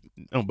 so don't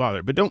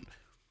bother. But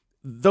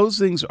those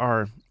things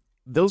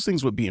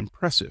would be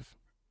impressive,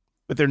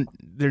 but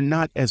they're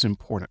not as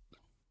important.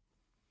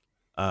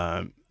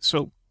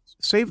 So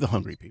save the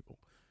hungry people.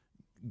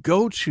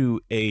 Go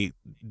to a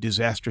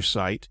disaster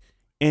site,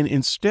 and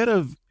instead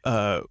of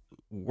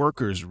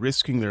workers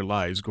risking their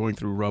lives going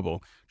through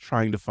rubble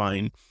trying to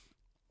find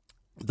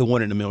the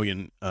 1 in a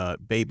million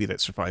baby that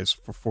survives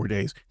for 4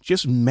 days,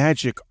 just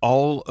magic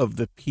all of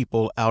the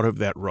people out of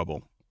that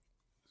rubble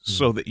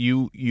so that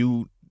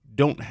you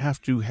don't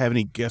have to have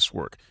any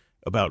guesswork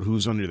about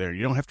who's under there.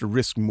 You don't have to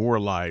risk more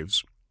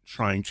lives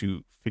trying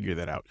to figure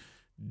that out.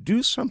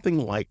 Do something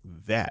like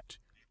that.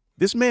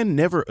 This man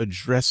never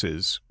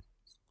addresses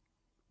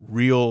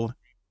real,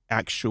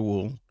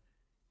 actual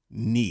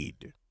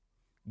need.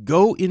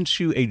 Go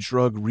into a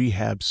drug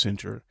rehab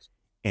center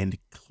and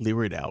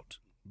clear it out,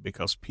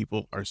 because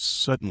people are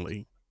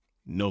suddenly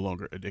no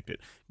longer addicted.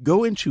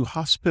 Go into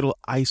hospital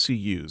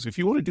ICUs. If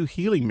you want to do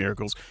healing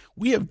miracles,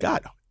 we've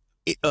got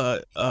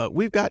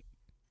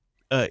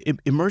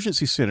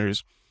emergency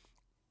centers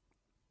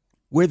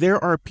where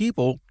there are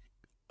people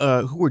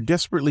who are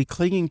desperately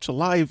clinging to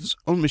lives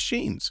on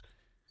machines.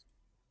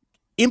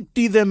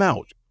 Empty them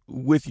out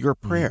with your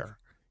prayer.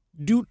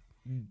 Do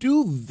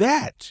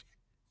that.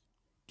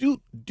 Do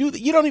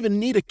you don't even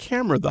need a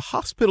camera. The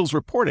hospitals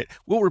report it.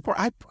 We'll report.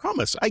 I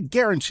promise. I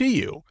guarantee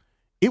you,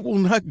 it will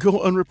not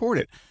go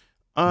unreported.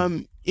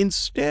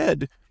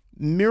 Instead,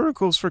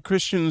 miracles for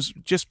Christians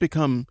just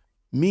become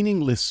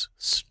meaningless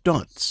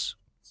stunts.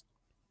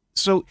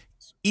 So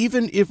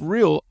even if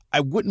real, I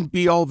wouldn't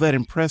be all that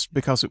impressed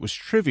because it was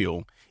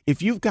trivial.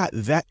 If you've got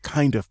that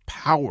kind of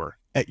power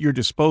at your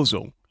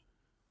disposal,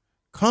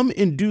 come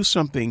and do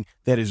something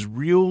that is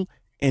real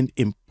and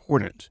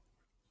important.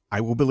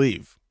 I will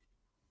believe.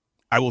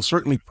 I will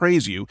certainly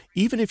praise you,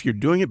 even if you're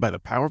doing it by the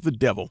power of the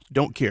devil.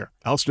 Don't care.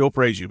 I'll still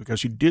praise you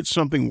because you did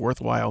something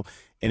worthwhile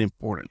and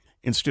important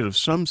instead of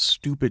some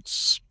stupid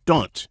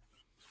stunt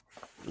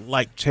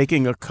like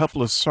taking a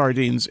couple of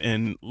sardines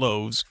and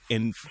loaves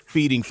and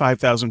feeding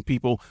 5,000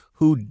 people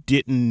who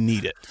didn't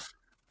need it.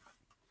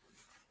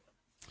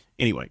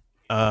 Anyway,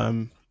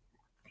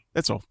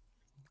 that's all.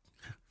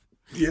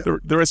 Yeah.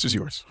 The rest is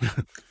yours.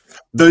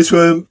 Those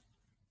were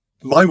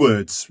my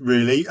words,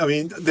 really. I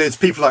mean, there's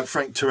people like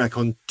Frank Turek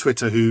on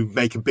Twitter who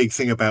make a big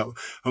thing about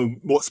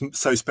what's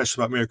so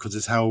special about miracles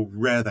is how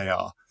rare they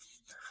are.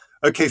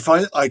 Okay,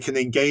 fine, I can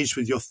engage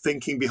with your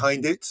thinking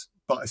behind it,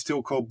 but I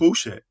still call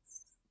bullshit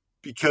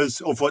because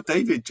of what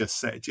David just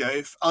said. You know,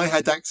 if I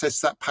had access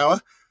to that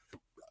power,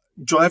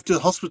 drive to the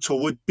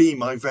hospital would be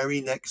my very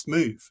next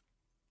move.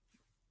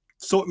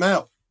 Sort them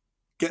out,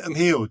 get them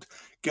healed,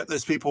 get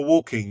those people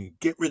walking,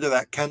 get rid of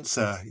that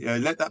cancer, you know,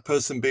 let that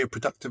person be a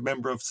productive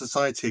member of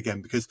society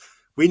again, because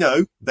we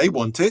know they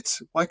want it.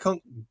 Why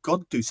can't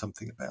God do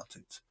something about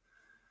it?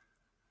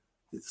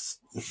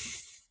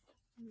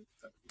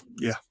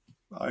 Yeah,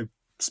 I'm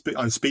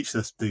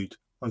speechless, dude.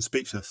 I'm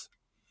speechless.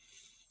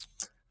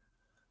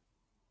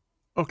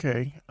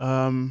 Okay.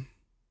 No,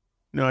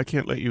 I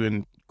can't let you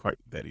in quite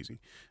that easy.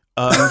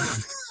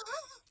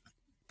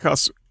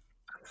 Because,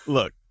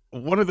 look,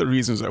 one of the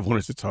reasons I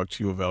wanted to talk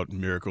to you about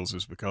miracles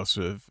is because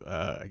of,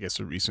 I guess,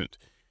 a recent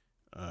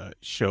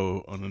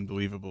show on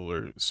Unbelievable,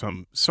 or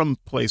some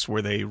place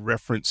where they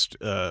referenced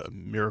a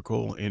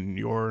miracle in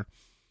your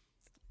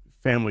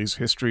family's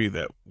history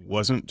that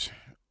wasn't.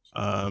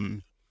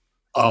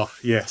 Oh,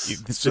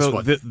 yes.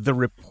 So the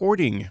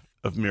reporting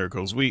of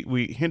miracles.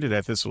 We hinted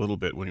at this a little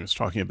bit when he was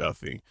talking about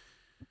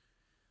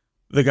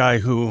the guy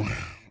who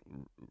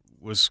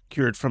was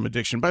cured from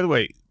addiction. By the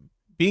way,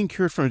 being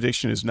cured from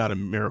addiction is not a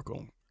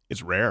miracle.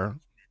 It's rare.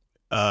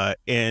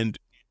 And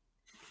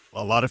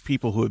a lot of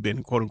people who have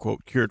been, quote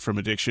unquote, cured from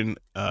addiction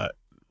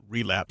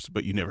relapse,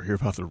 but you never hear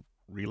about the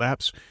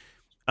relapse.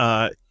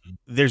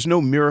 There's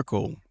no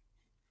miracle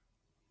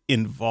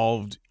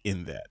involved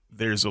in that.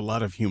 There's a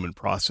lot of human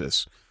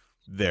process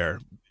there.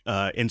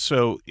 And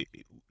so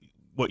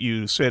what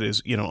you said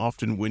is,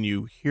 often when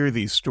you hear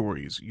these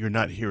stories, you're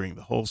not hearing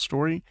the whole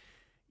story.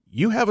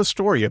 You have a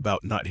story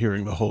about not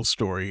hearing the whole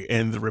story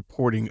and the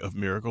reporting of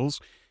miracles.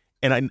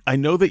 And I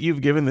know that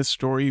you've given this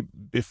story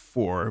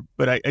before,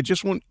 but I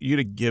just want you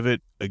to give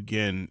it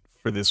again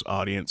for this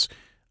audience.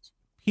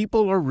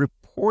 People are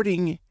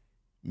reporting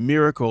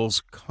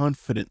miracles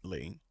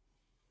confidently,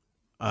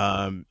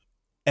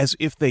 as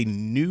if they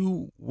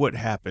knew what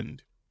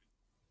happened,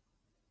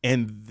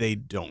 and they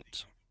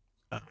don't.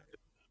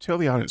 Tell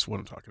the audience what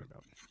I'm talking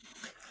about.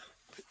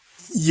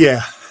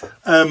 Yeah.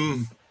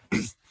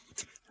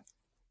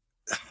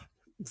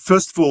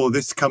 First of all,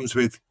 this comes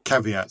with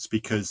caveats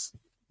because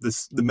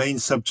the main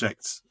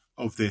subject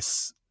of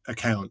this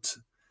account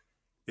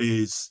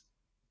is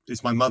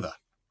my mother.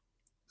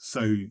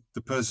 So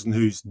the person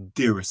who's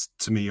dearest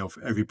to me of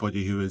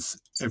everybody who has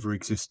ever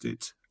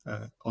existed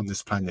on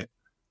this planet,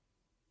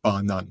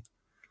 bar none.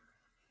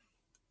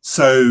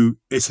 So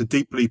it's a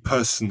deeply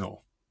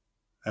personal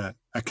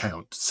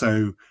account.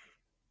 So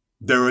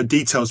there are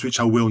details which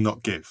I will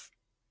not give.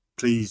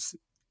 Please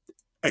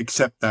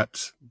accept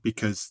that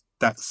because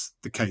that's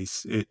the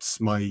case. It's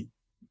my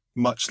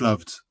much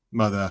loved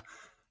mother.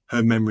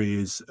 Her memory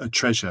is a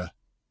treasure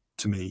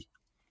to me.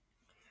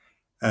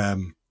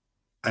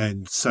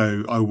 And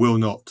so I will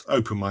not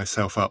open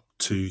myself up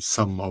to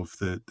some of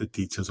the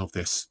details of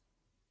this.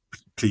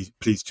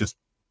 Please just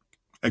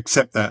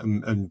accept that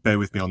and bear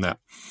with me on that.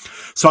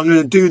 So I'm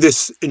going to do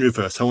this in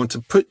reverse. I want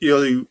to put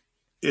you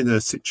in a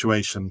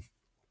situation.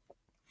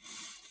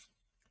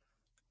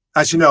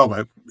 As you know,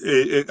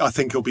 I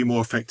think it'll be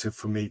more effective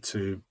for me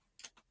to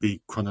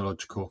be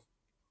chronological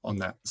on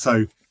that.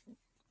 So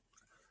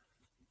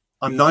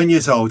I'm 9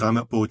 years old. I'm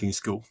at boarding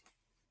school,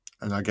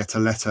 and I get a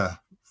letter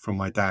from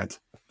my dad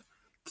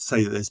to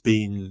say that there's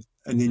been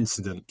an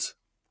incident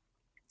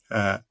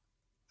at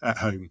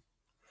home,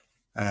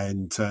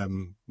 and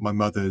my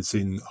mother's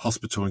in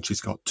hospital and she's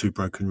got 2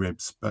 broken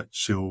ribs, but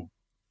she'll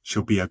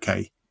be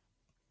okay.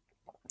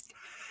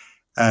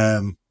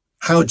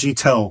 How do you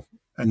tell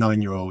a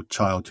 9-year-old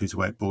child who's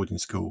away at boarding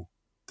school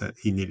that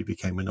he nearly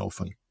became an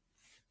orphan?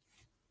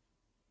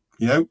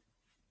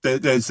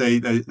 There's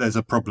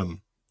a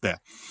problem there.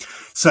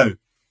 So,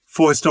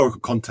 for historical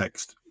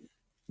context,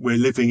 we're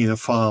living in a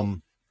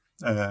farm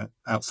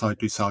outside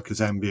Lusaka,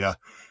 Zambia.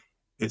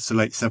 It's the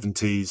late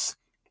 70s.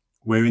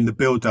 We're in the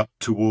build-up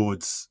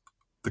towards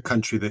the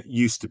country that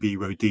used to be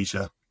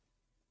Rhodesia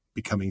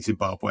becoming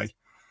Zimbabwe,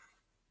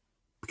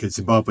 because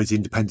Zimbabwe's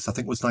independence, I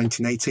think, was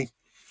 1980.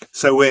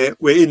 So we're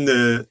in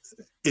the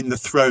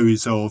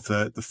throes of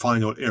the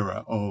final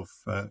era of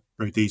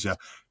Rhodesia.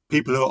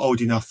 People who are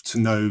old enough to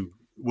know,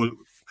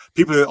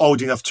 people who are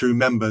old enough to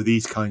remember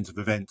these kinds of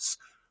events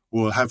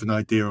will have an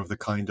idea of the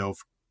kind of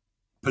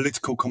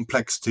political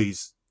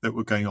complexities that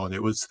were going on.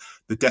 It was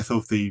the death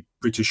of the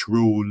British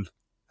rule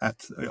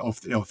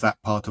of that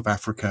part of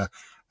Africa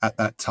at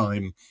that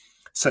time.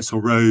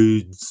 Cecil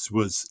Rhodes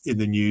was in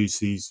the news.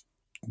 He's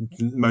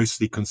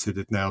mostly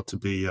considered now to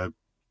be a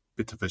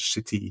bit of a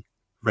shitty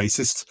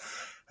racist,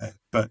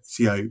 but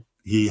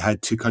he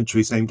had 2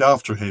 countries named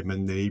after him,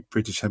 and the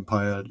British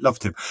Empire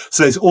loved him.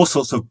 So there's all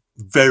sorts of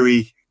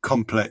very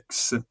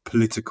complex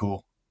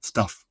political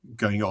stuff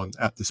going on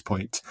at this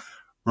point.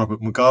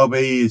 Robert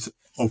Mugabe is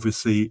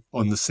obviously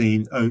on the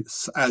scene,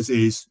 as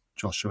is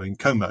Joshua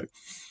Nkomo.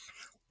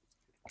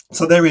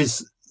 So there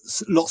is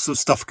lots of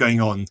stuff going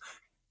on.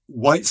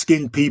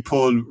 White-skinned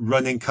people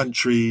running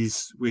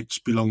countries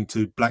which belong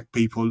to black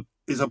people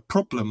is a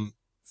problem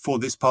for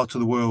this part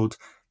of the world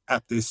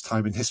at this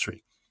time in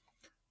history.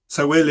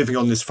 So we're living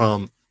on this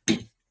farm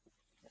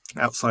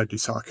outside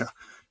Lusaka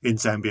in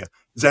Zambia.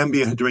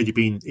 Zambia had already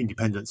been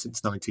independent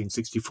since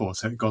 1964,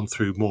 so it had gone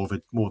through more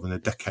than a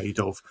decade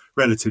of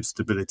relative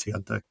stability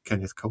under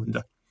Kenneth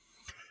Kaunda.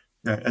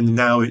 And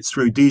now it's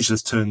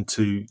Rhodesia's turn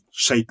to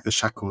shake the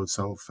shackles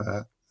of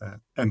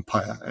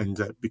empire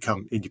and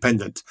become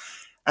independent.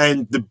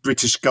 And the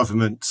British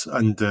government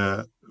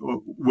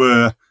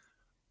were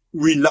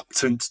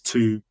reluctant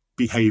to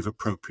behave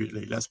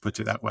appropriately, let's put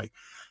it that way.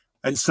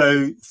 And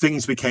so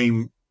things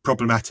became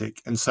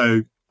problematic. And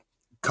so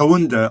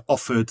Kaunda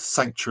offered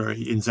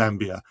sanctuary in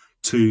Zambia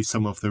to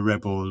some of the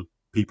rebel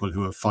people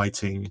who were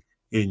fighting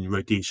in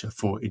Rhodesia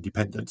for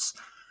independence.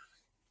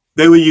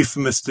 They were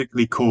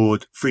euphemistically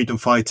called freedom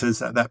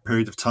fighters at that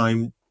period of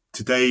time.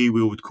 Today,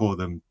 we would call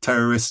them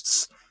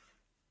terrorists.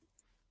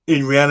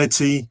 In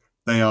reality,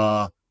 they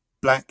are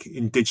black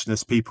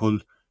indigenous people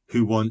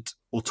who want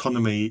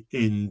autonomy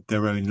in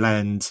their own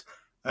land,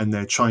 and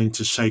they're trying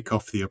to shake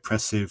off the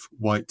oppressive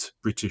white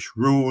British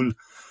rule.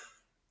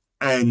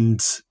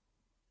 and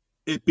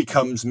it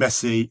becomes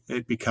messy,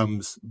 it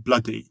becomes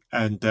bloody,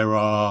 and there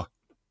are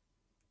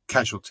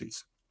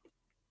casualties.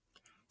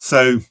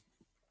 So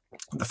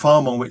the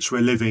farm on which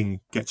we're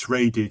living gets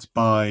raided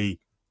by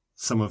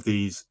some of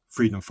these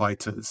freedom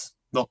fighters,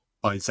 not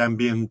by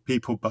Zambian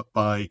people, but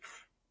by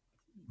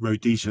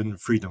Rhodesian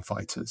freedom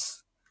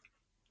fighters.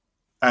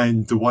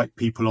 And the white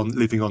people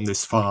living on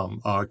this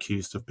farm are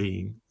accused of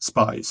being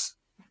spies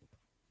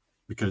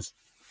because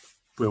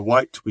we're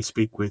white, we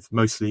speak with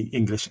mostly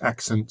English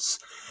accents,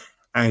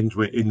 and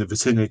we're in the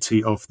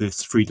vicinity of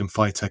this freedom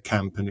fighter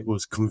camp, and it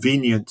was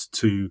convenient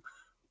to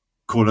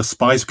call us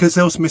spies because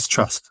there was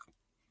mistrust,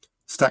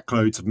 stack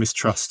loads of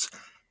mistrust.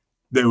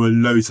 There were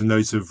loads and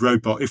loads of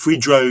roadblocks. If we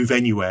drove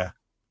anywhere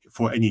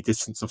for any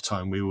distance of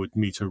time, we would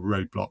meet a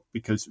roadblock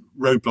because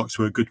roadblocks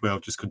were a good way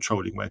of just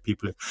controlling where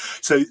people live.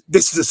 So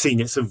this is a scene.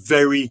 It's a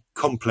very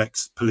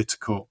complex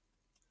political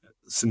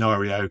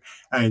scenario,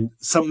 and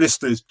some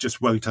listeners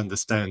just won't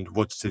understand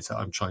what it is that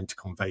I'm trying to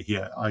convey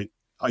here.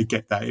 I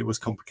get that. It was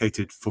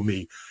complicated for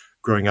me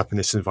growing up in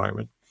this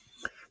environment.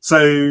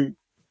 So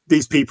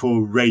these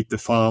people raid the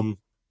farm.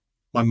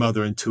 My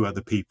mother and 2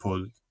 other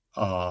people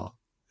are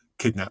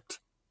kidnapped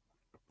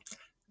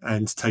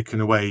and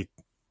taken away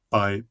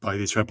by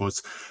these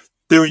rebels.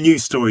 There are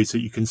news stories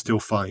that you can still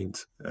find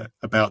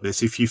about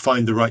this. If you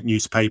find the right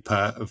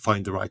newspaper and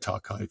find the right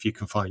archive, you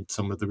can find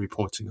some of the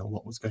reporting on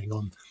what was going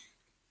on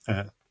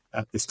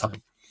at this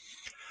time.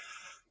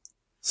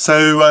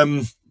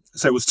 So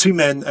it was 2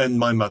 men and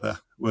my mother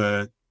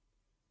were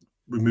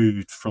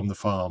removed from the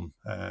farm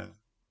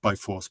by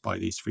force by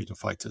these freedom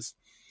fighters.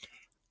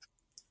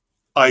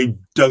 I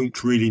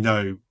don't really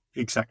know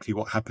exactly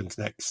what happened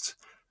next,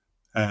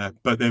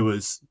 but there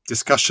was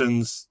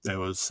discussions, there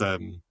was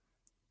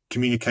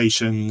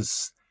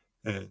communications,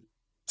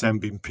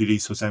 Zambian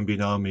police or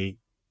Zambian army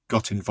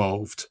got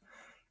involved,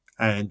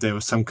 and there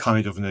was some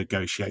kind of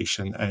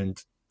negotiation,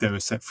 and they were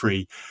set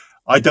free.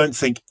 I don't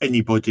think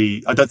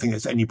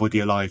there's anybody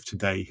alive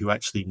today who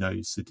actually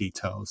knows the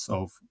details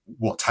of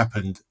what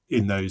happened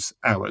in those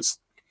hours.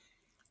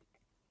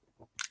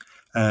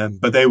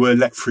 But they were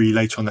let free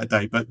later on that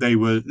day, but they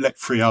were let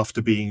free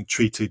after being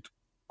treated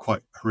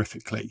quite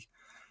horrifically.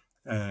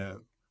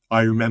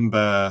 I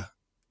remember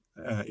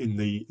in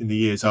the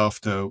years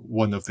after,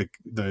 one of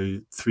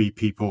the 3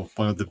 people,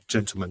 one of the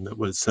gentlemen that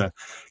was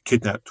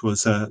kidnapped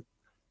was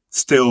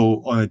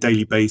still on a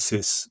daily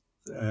basis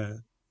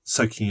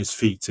soaking his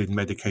feet in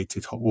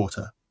medicated hot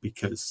water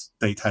because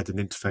they'd had an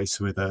interface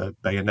with a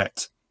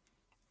bayonet.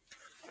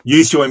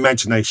 Use your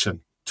imagination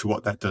to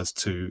what that does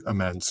to a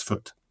man's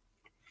foot.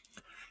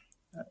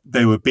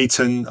 They were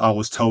beaten. I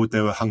was told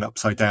they were hung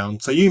upside down.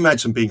 So you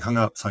imagine being hung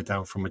upside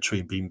down from a tree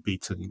and being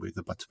beaten with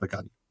the butt of a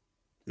gun.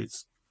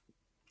 It's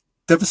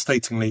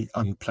devastatingly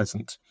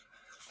unpleasant.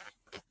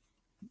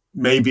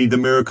 Maybe the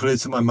miracle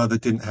is that my mother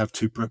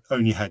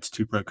only had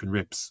 2 broken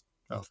ribs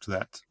after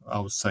that. I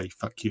would say,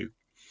 fuck you.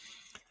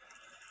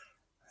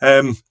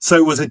 So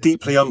it was a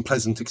deeply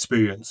unpleasant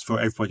experience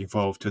for everybody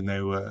involved, and they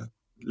were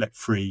let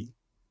free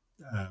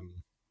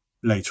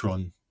later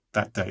on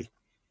that day.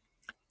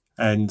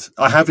 And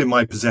I have in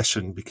my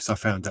possession, because I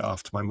found it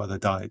after my mother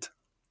died,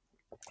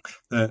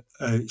 that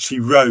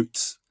she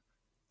wrote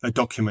a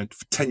document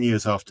for 10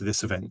 years after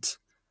this event.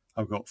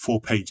 I've got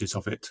 4 pages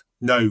of it.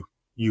 No,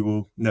 you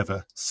will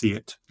never see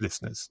it,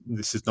 listeners.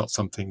 This is not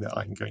something that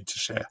I'm going to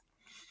share.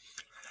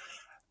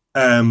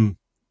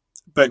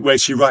 But where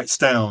she writes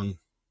down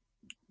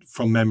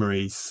from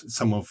memories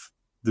some of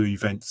the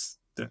events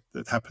that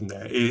happened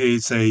there, it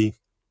is a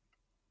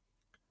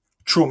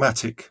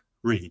traumatic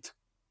read.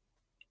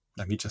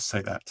 Let me just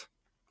say that.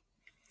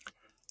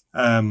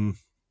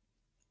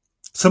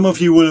 Some of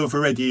you will have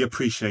already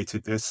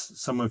appreciated this.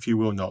 Some of you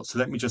will not. So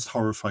let me just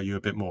horrify you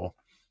a bit more.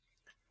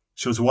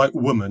 She was a white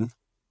woman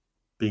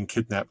being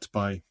kidnapped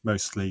by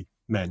mostly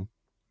men.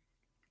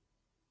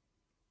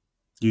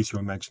 Use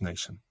your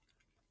imagination.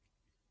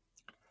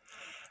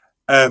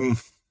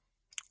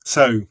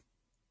 So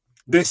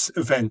this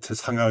event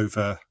has hung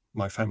over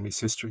my family's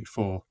history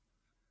for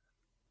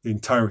the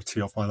entirety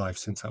of my life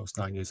since I was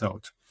 9 years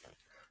old.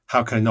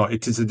 How can I not?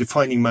 It is a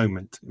defining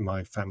moment in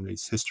my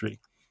family's history.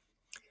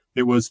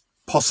 It was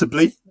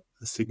possibly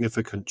a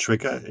significant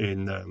trigger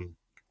in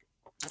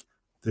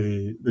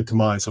the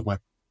demise of my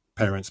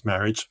parents'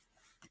 marriage.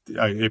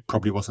 It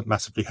probably wasn't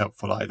massively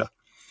helpful either.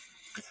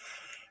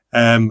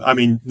 I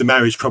mean, the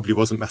marriage probably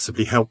wasn't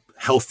massively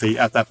healthy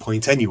at that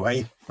point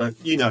anyway, but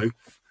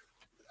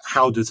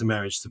how does a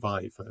marriage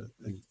survive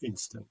an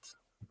incident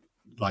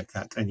like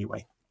that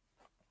anyway?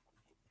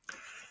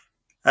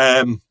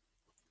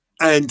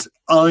 And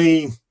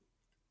I,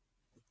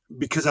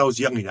 because I was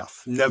young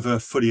enough, never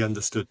fully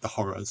understood the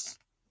horrors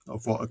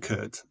of what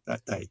occurred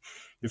that day.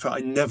 In fact, I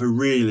never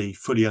really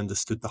fully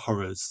understood the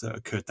horrors that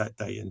occurred that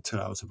day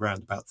until I was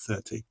around about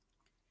 30.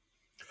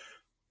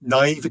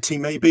 Naivety,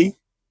 maybe?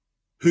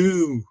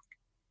 Who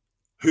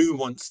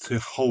wants to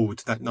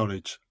hold that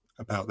knowledge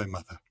about their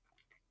mother?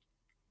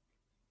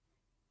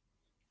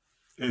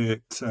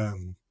 It's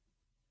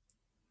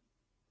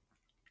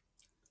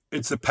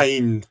a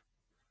pain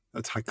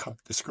that I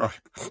can't describe.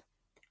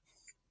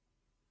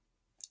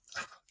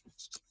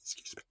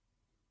 Excuse me.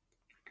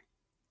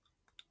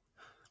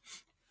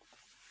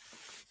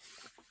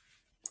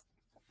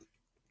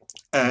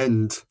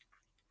 And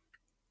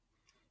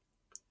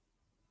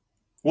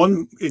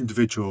one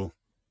individual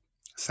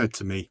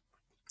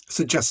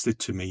suggested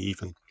to me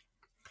even,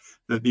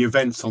 that the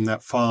events on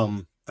that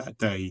farm that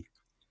day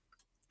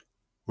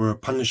were a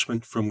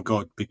punishment from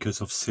God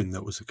because of sin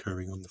that was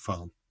occurring on the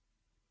farm.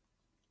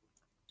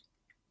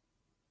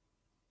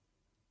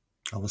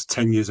 I was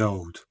 10 years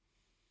old.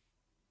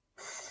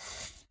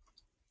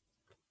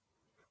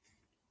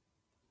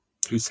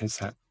 Who says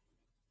that?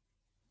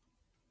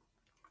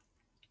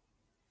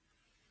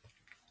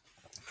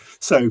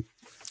 So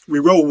we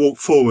walk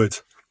forward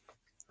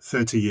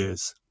 30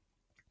 years,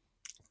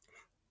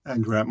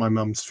 and we're at my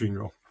mum's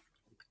funeral.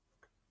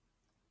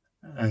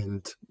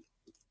 And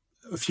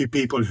a few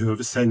people who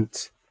have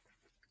sent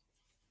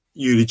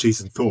eulogies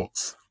and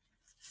thoughts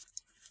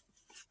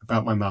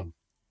about my mum.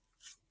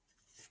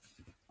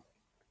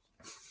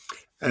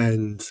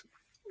 And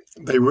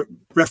they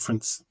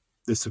reference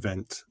this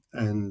event,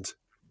 and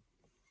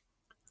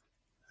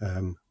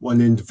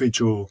one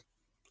individual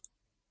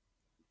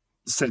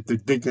said the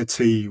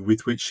dignity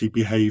with which she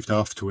behaved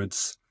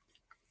afterwards,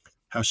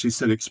 how she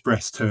still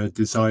expressed her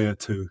desire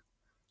to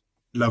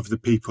love the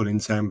people in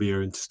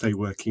Zambia and to stay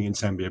working in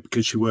Zambia,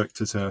 because she worked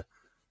as a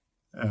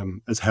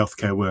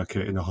healthcare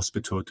worker in a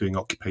hospital doing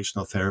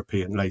occupational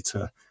therapy, and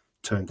later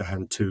turned a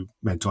hand to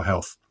mental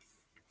health.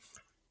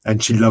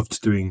 And she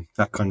loved doing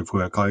that kind of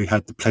work. I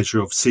had the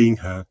pleasure of seeing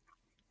her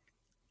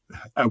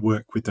at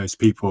work with those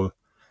people,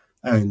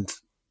 and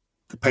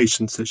the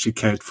patients that she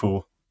cared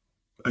for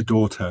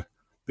adored her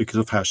because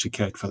of how she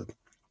cared for them.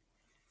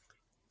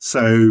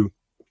 So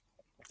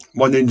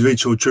one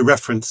individual drew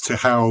reference to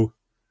how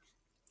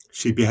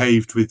she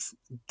behaved with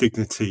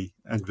dignity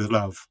and with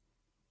love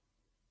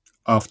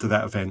after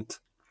that event.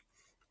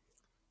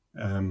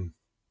 And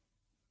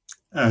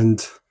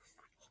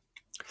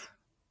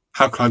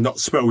how can I not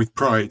smell with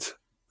pride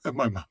at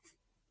my mum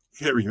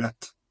hearing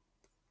that?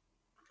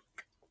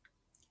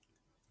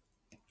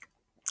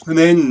 And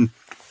then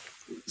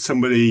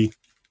somebody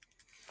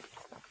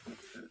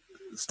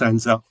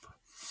stands up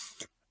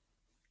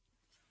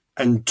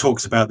and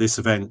talks about this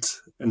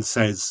event and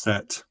says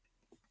that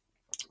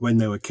when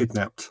they were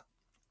kidnapped,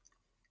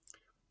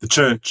 the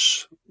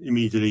church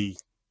immediately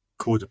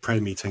called a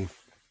prayer meeting.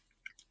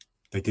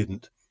 They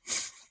didn't.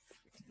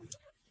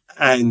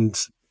 And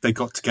they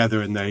got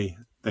together and they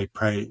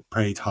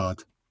prayed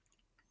hard.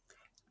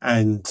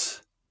 And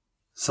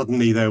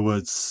suddenly there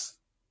was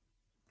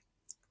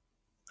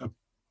a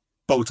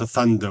bolt of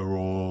thunder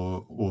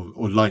or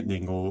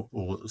lightning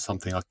or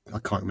something. I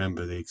can't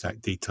remember the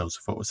exact details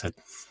of what was said.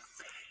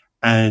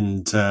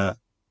 And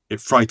it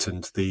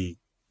frightened the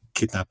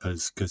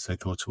kidnappers because they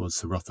thought it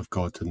was the wrath of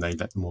God, and they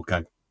let them all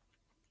go.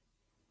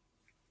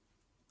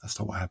 That's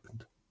not what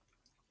happened.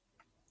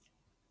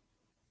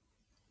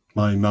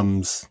 My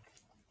mum's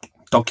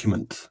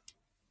document,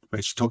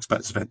 where she talks about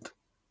this event,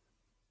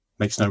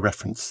 makes no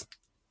reference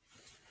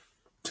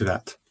to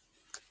that.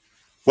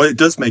 What it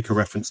does make a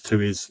reference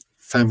to is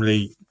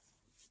family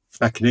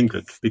back in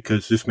England,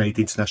 because this made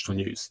international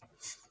news.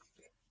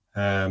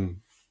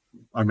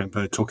 I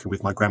remember talking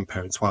with my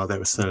grandparents while they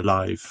were still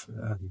alive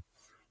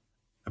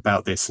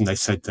about this, and they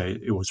said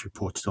it was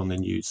reported on the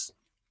news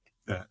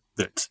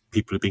that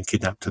people had been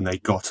kidnapped, and they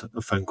got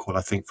a phone call,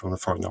 I think, from the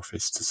Foreign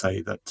Office to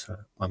say that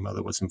my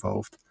mother was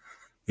involved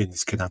in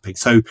this kidnapping.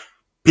 So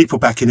people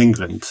back in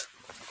England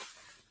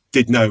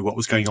did know what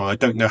was going on. I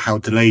don't know how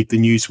delayed the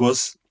news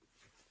was.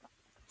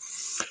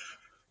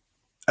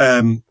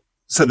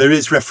 So there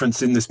is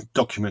reference in this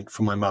document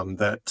from my mum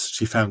that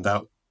she found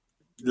out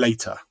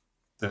later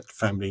that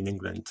family in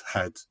England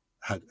had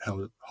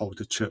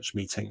held a church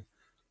meeting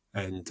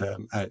and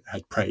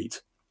had prayed.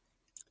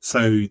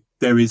 So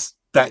there is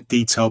that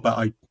detail,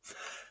 but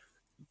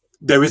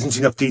there isn't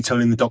enough detail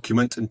in the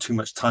document, and too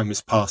much time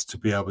has passed to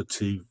be able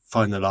to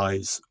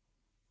finalise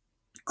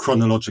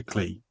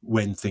chronologically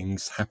when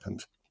things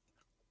happened.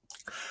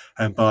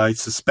 But I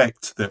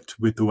suspect that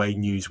with the way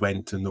news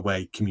went and the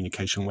way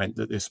communication went,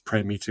 that this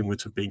prayer meeting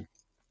would have been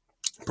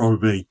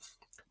probably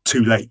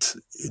too late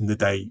in the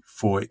day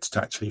for it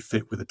to actually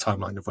fit with the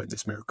timeline of when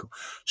this miracle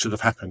should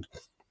have happened.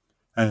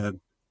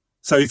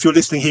 So if you're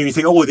listening here and you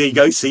think, oh, there you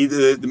go, see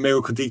the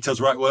miracle details,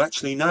 right? Well,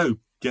 actually, no.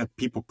 Yeah,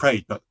 people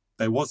prayed, but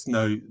there was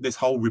this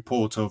whole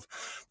report of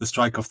the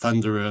strike of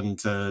thunder and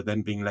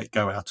them being let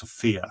go out of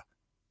fear.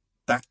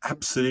 That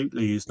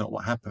absolutely is not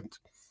what happened.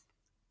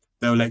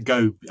 They were let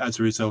go as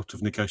a result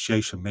of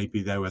negotiation.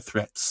 Maybe there were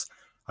threats.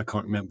 I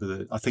can't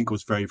remember. I think it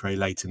was very, very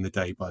late in the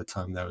day by the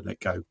time they were let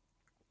go.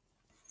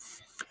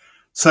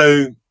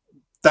 So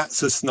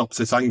that's a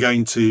synopsis. I'm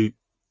going to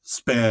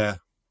spare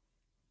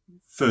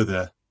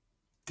further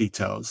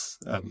details.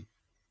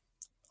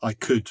 I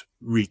could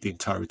read the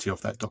entirety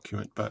of that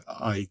document, but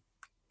I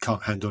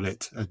can't handle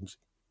it, and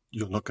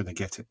you're not going to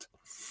get it.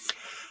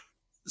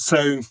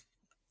 So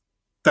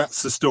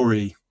that's the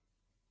story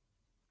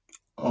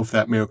of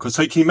that miracle.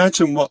 So you can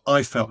imagine what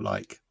I felt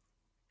like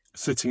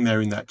sitting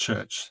there in that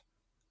church,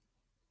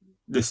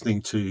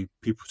 listening to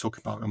people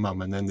talking about my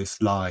mum, and then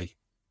this lie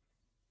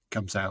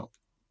comes out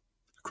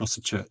across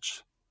the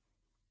church.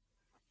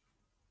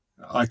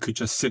 I could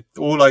just sit.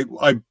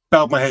 I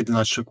bowed my head and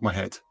I shook my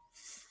head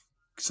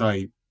because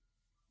I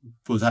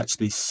was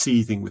actually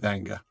seething with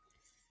anger.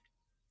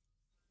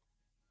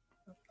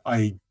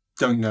 I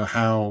don't know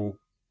how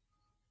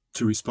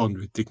to respond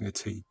with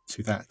dignity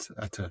to that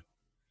at a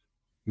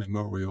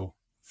memorial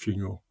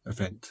funeral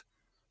event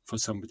for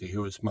somebody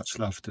who was much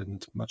loved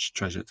and much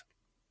treasured.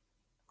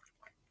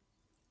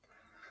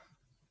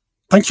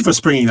 Thank you for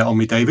springing that on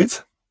me, David.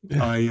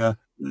 Yeah. I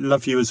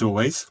love you as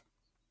always.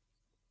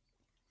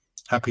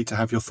 Happy to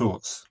have your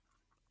thoughts.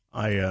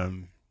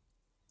 I've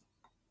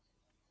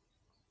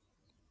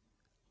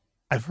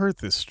heard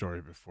this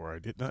story before. I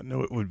did not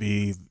know it would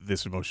be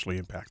this emotionally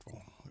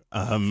impactful.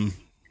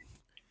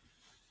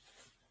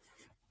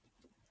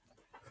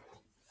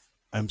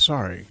 I'm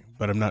sorry,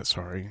 but I'm not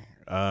sorry.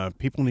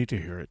 People need to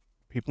hear it.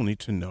 People need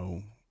to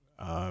know.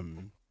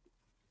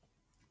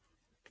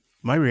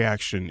 My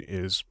reaction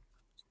is,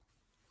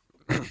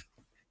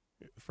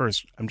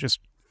 first,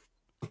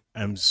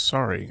 I'm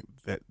sorry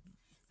that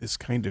this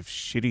kind of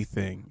shitty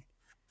thing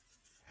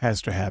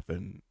has to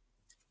happen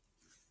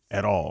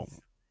at all.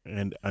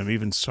 And I'm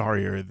even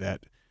sorrier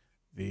that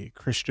the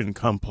Christian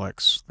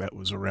complex that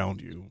was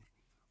around you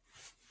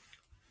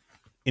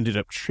ended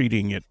up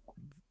treating it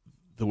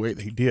the way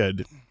they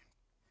did.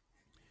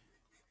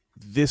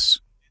 This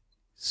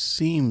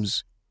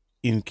seems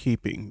in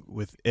keeping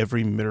with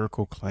every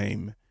miracle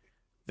claim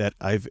that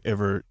I've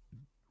ever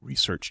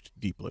researched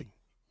deeply.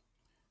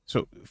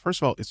 So,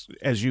 first of all, it's,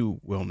 as you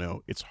well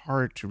know, it's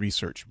hard to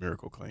research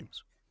miracle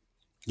claims.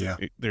 Yeah.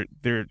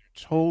 They're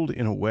told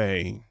in a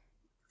way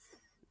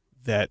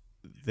that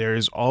there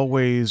is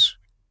always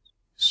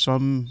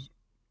some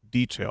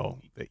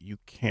detail that you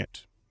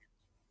can't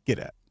get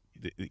at.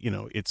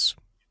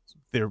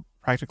 They're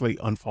practically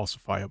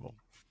unfalsifiable,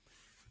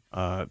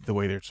 the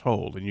way they're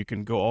told. And you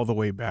can go all the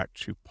way back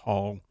to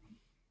Paul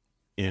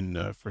in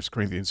 1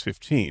 Corinthians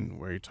 15,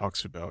 where he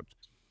talks about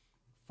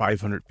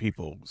 500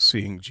 people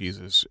seeing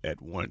Jesus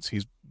at once.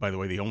 He's, by the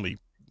way, the only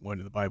one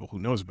in the Bible who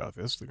knows about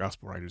this. The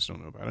gospel writers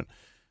don't know about it.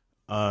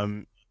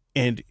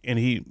 And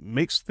he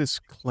makes this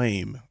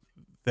claim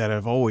that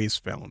I've always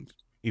found,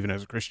 even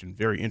as a Christian,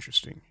 very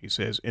interesting. He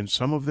says, and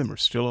some of them are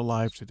still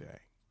alive today.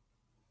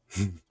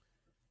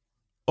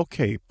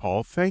 Okay,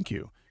 Paul, thank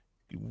you.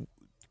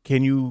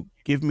 Can you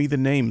give me the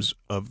names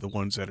of the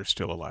ones that are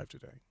still alive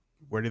today?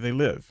 Where do they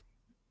live?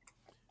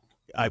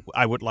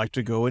 I would like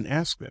to go and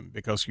ask them,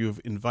 because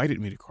you've invited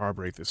me to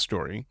corroborate this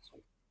story.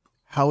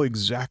 How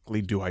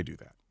exactly do I do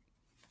that?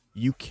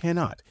 You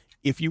cannot.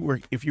 If you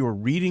were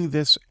reading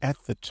this at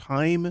the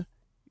time,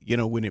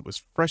 when it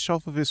was fresh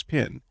off of his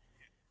pen,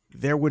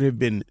 there would have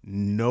been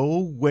no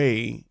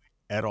way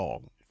at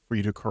all for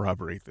you to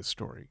corroborate this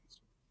story.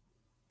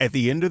 At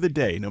the end of the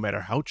day, no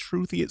matter how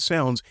truthy it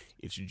sounds,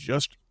 it's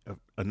just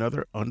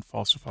another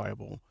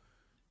unfalsifiable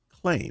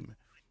claim.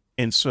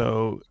 And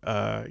so,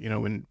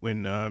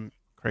 when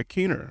Craig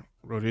Keener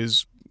wrote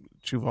his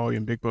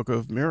 2-volume Big Book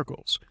of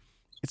Miracles,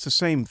 it's the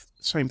same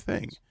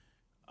thing.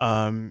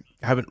 I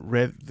haven't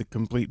read the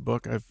complete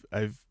book.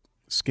 I've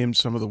skimmed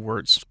some of the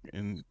words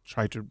and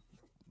tried to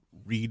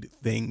read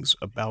things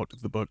about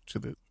the book to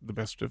the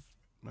best of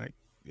my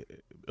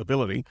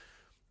ability.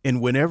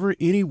 And whenever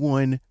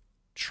anyone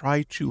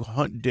tried to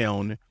hunt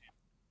down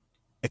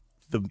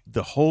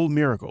the whole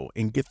miracle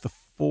and get the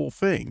full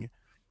thing,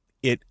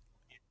 the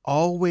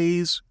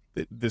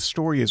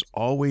story is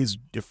always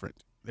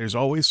different. There's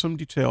always some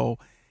detail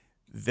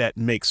that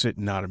makes it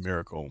not a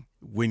miracle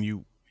when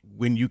you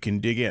can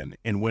dig in.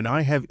 And when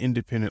I have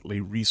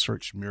independently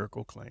researched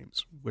miracle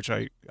claims, which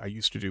I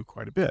used to do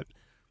quite a bit,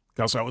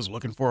 because I was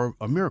looking for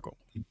a miracle,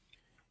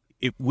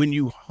 when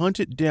you hunt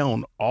it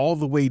down all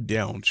the way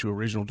down to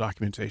original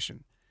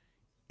documentation,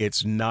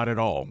 it's not at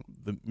all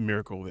the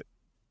miracle that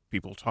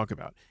people talk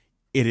about.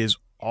 It is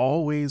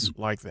always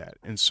like that.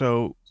 And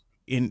so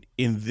in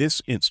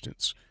this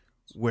instance,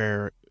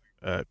 where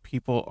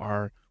people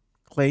are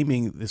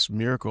claiming this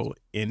miracle,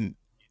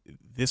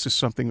 this is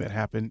something that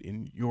happened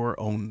in your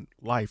own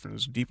life and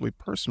is deeply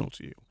personal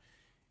to you.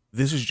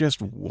 This is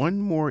just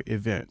one more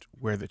event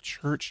where the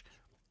church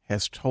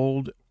has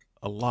told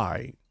a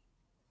lie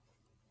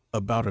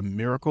about a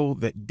miracle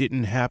that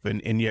didn't happen,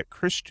 and yet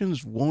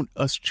Christians want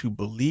us to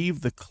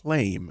believe the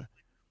claim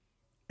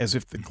as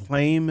if the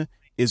claim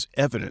is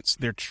evidence.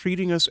 They're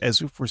treating us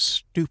as if we're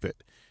stupid,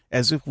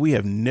 as if we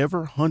have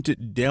never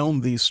hunted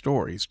down these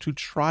stories to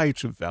try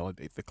to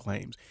validate the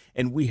claims,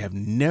 and we have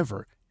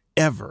never,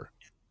 ever,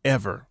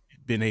 ever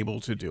been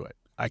able to do it.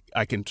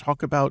 I can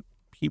talk about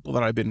people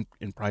that I've been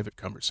in private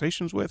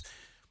conversations with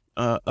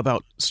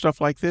about stuff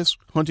like this,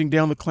 hunting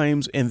down the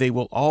claims, and they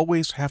will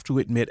always have to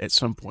admit at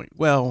some point,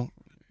 well,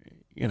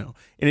 and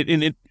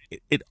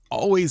it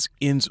always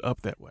ends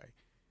up that way.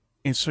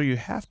 And so you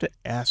have to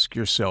ask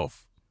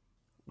yourself,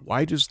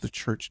 why does the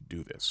church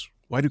do this?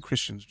 Why do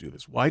Christians do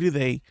this? Why do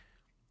they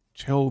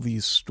tell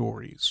these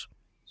stories.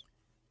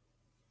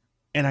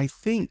 And I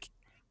think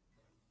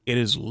it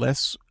is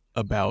less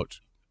about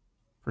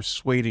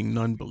persuading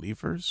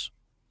non-believers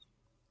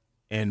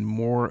and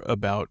more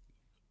about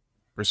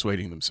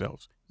persuading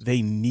themselves.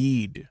 They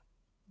need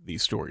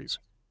these stories.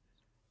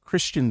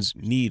 Christians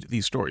need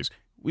these stories.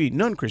 We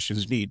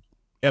non-Christians need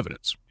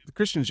evidence. The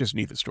Christians just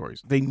need the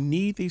stories. They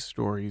need these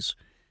stories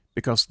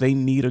because they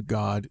need a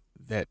God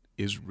that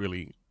is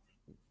really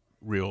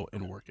real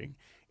and working.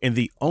 And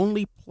the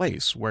only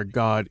place where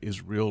God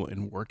is real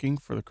and working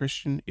for the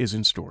Christian is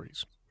in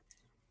stories.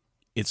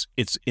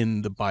 It's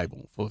in the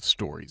Bible, full of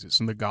stories. It's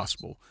in the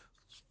gospel,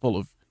 full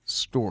of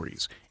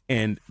stories.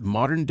 And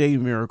modern day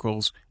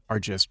miracles are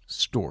just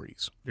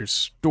stories. There's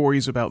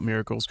stories about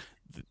miracles.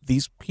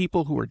 These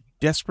people who are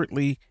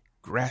desperately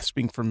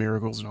grasping for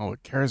miracles and all the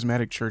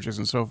charismatic churches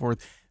and so forth,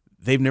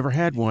 they've never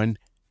had one.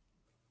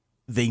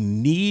 They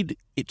need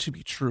it to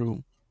be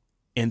true,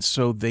 and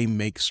so they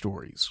make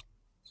stories.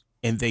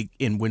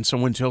 And when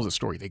someone tells a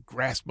story, they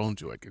grasp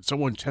onto it. Can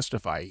someone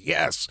testify?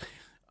 Yes.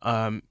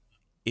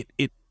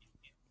 It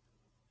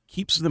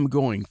keeps them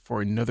going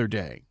for another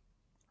day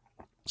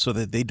so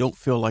that they don't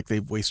feel like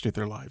they've wasted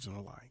their lives on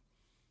a lie.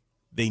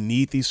 They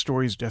need these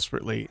stories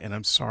desperately, and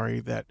I'm sorry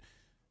that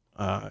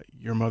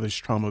your mother's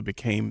trauma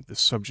became the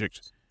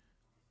subject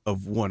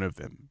of one of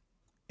them.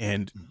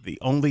 And the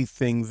only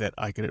thing that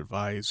I could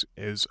advise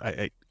is,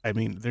 I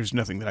mean, there's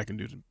nothing that I can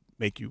do to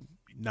make you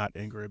not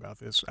angry about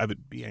this. I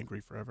would be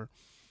angry forever.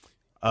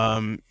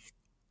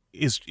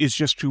 Is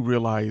just to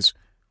realize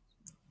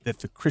that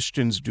the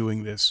Christians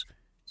doing this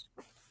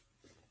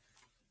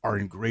are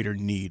in greater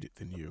need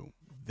than you.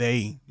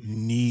 They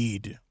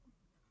need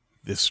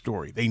this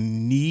story. They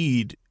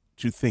need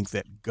to think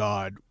that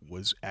God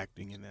was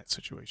acting in that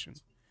situation.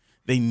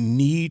 They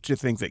need to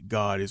think that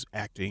God is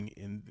acting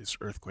in this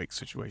earthquake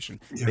situation.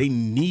 Yeah. They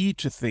need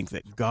to think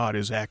that God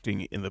is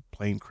acting in the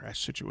plane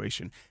crash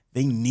situation.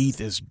 They need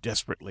this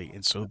desperately,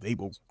 and so they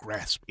will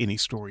grasp any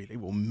story. They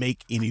will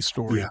make any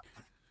story. Yeah.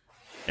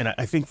 And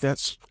I think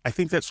that's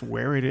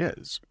where it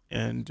is.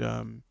 And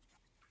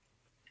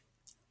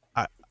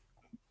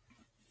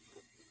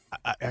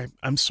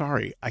I'm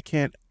sorry,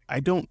 I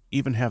don't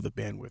even have the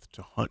bandwidth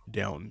to hunt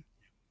down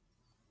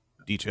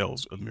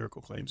details of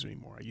miracle claims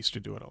anymore. I used to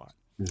do it a lot.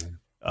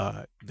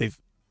 Mm-hmm.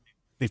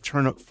 They've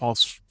turned up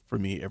false for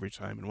me every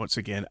time. And once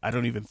again, I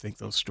don't even think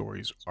those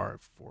stories are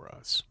for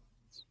us.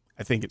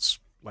 I think it's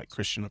like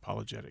Christian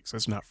apologetics.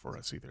 That's not for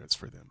us either. It's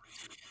for them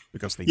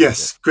because they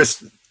yes,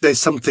 Chris. There's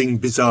something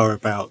bizarre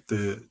about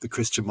the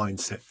Christian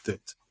mindset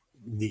that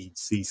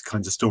needs these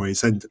kinds of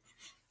stories, and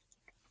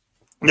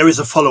there is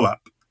a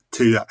follow-up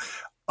to that.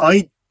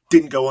 I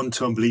didn't go on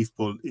to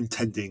Unbelievable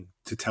intending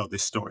to tell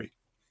this story,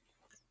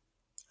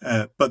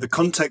 but the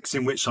context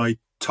in which I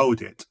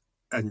told it,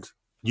 and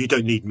you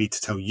don't need me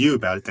to tell you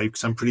about it, Dave,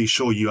 because I'm pretty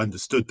sure you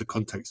understood the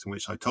context in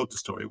which I told the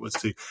story, was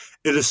to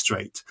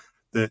illustrate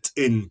that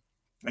in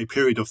a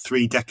period of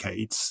 3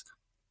 decades,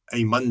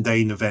 a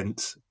mundane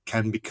event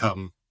can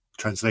become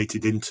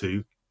translated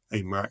into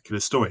a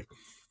miraculous story.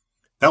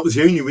 That was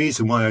the only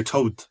reason why I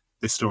told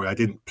this story. I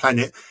didn't plan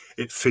it.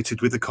 It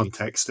fitted with the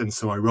context. And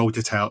so I rolled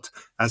it out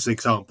as an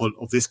example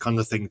of this kind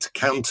of thing to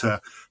counter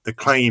the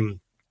claim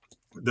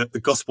that the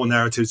gospel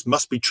narratives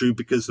must be true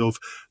because of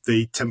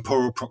the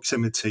temporal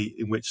proximity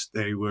in which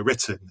they were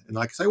written. And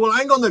I can say, well,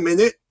 hang on a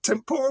minute.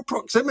 Temporal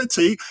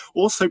proximity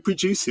also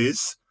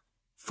produces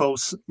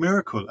false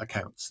miracle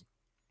accounts.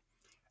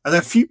 And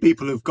a few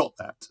people have got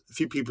that. A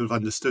few people have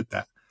understood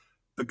that.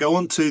 But go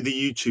on to the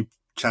YouTube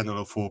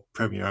channel for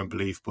Premier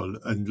Unbelievable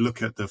and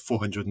look at the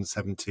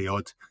 470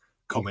 odd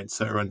comments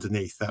that are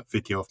underneath that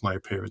video of my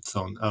appearance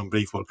on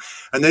Unbelievable.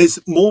 And there's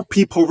more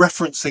people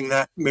referencing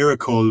that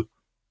miracle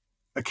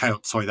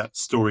account, that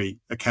story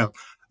account,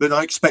 than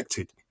I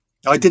expected.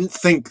 I didn't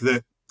think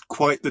that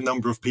quite the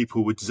number of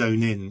people would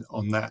zone in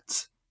on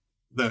that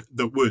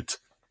would.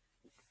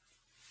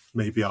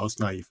 Maybe I was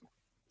naive.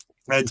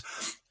 And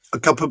a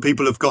couple of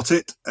people have got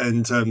it,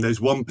 and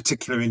there's one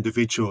particular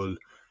individual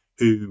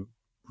who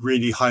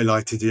really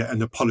highlighted it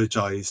and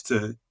apologized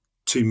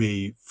to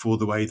me for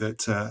the way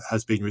that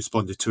has been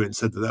responded to it, and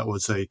said that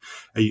was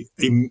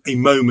a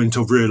moment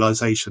of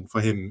realization for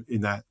him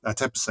in that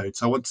episode.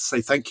 So I want to say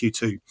thank you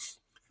to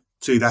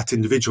that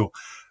individual.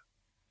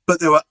 But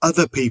there were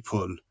other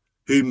people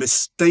who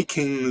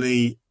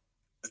mistakenly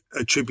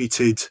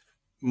attributed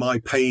my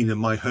pain and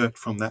my hurt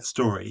from that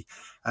story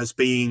as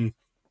being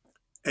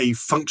a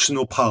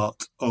functional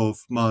part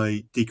of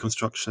my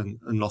deconstruction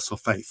and loss of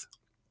faith.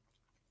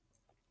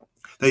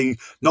 They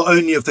not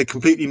only have they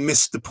completely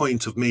missed the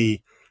point of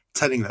me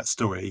telling that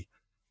story,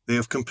 they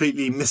have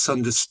completely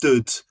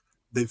misunderstood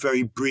the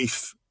very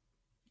brief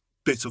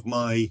bit of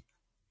my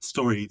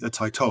story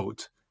that I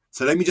told.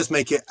 So let me just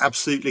make it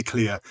absolutely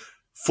clear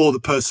for the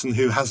person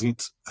who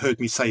hasn't heard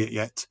me say it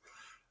yet.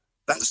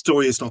 That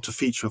story is not a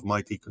feature of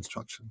my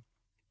deconstruction.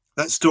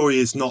 That story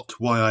is not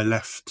why I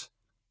left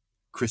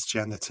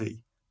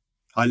Christianity.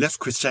 I left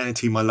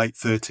Christianity in my late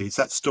 30s.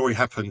 That story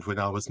happened when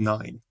I was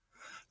 9.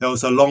 There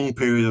was a long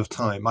period of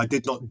time. I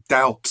did not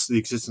doubt the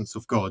existence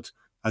of God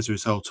as a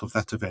result of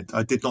that event.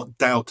 I did not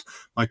doubt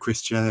my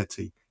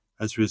Christianity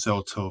as a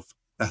result of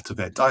that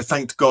event. I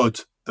thanked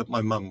God that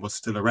my mum was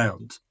still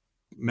around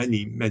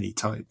many, many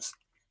times.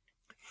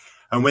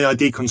 And when I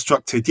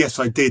deconstructed, yes,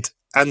 I did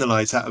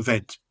analyze that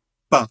event.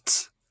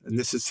 But, and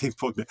this is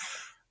important,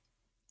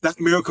 that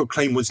miracle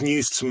claim was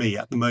news to me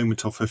at the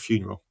moment of her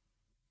funeral.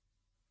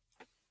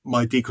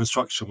 My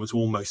deconstruction was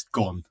almost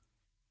gone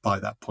by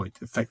that point,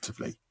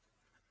 effectively.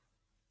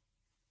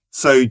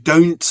 So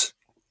don't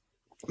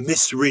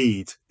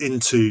misread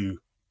into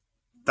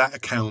that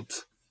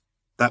account,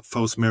 that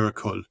false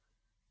miracle,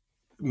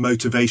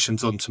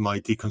 motivations onto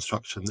my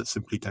deconstruction that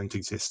simply don't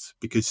exist,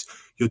 because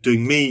you're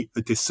doing me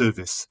a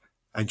disservice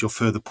and you're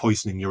further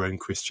poisoning your own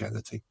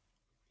Christianity.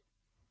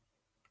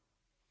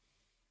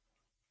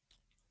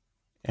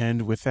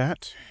 And with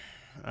that,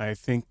 I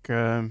think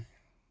I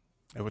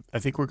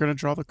think we're going to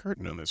draw the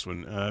curtain on this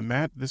one.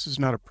 Matt, this is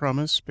not a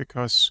promise,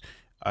 because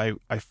I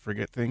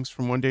forget things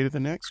from one day to the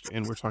next,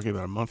 and we're talking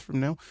about a month from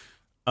now.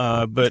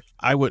 But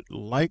I would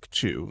like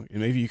to,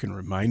 and maybe you can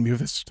remind me of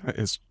this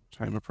as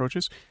time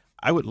approaches,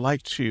 I would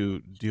like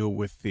to deal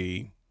with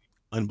the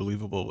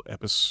unbelievable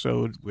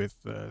episode with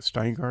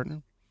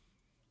Steingartner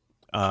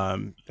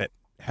that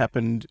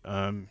happened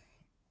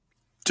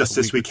just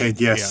this weekend.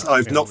 Yes,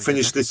 I've not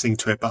finished listening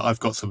to it, but I've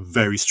got some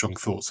very strong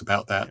thoughts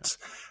about that.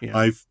 Yeah.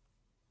 I've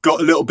got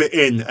a little bit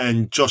in,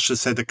 and Josh has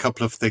said a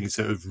couple of things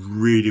that have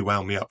really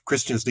wound me up.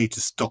 Christians need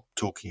to stop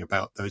talking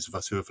about those of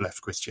us who have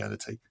left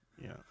Christianity.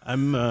 Yeah,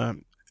 I'm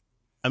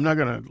not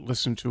going to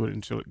listen to it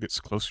until it gets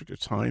closer to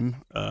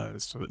time,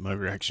 so that my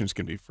reactions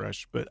can be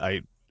fresh. But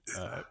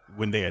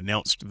when they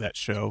announced that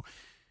show,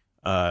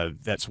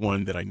 that's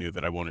one that I knew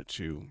that I wanted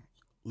to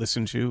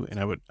listen to, and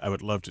I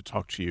would love to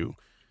talk to you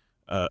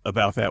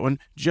about that one.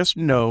 Just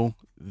know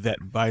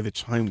that by the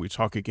time we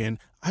talk again,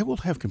 I will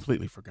have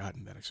completely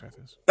forgotten that I said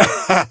this.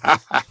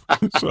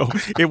 So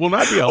it will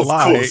not be a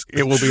lie. Course.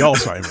 It will be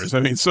Alzheimer's.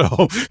 I mean,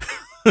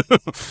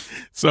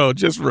 so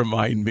just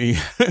remind me.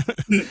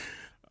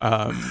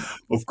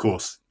 Of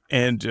course.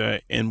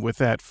 And with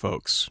that,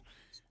 folks,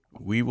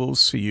 we will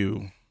see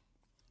you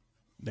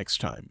next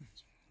time.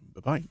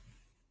 Bye-bye.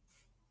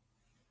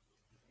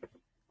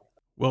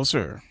 Well,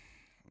 sir,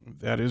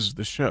 that is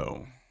the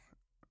show.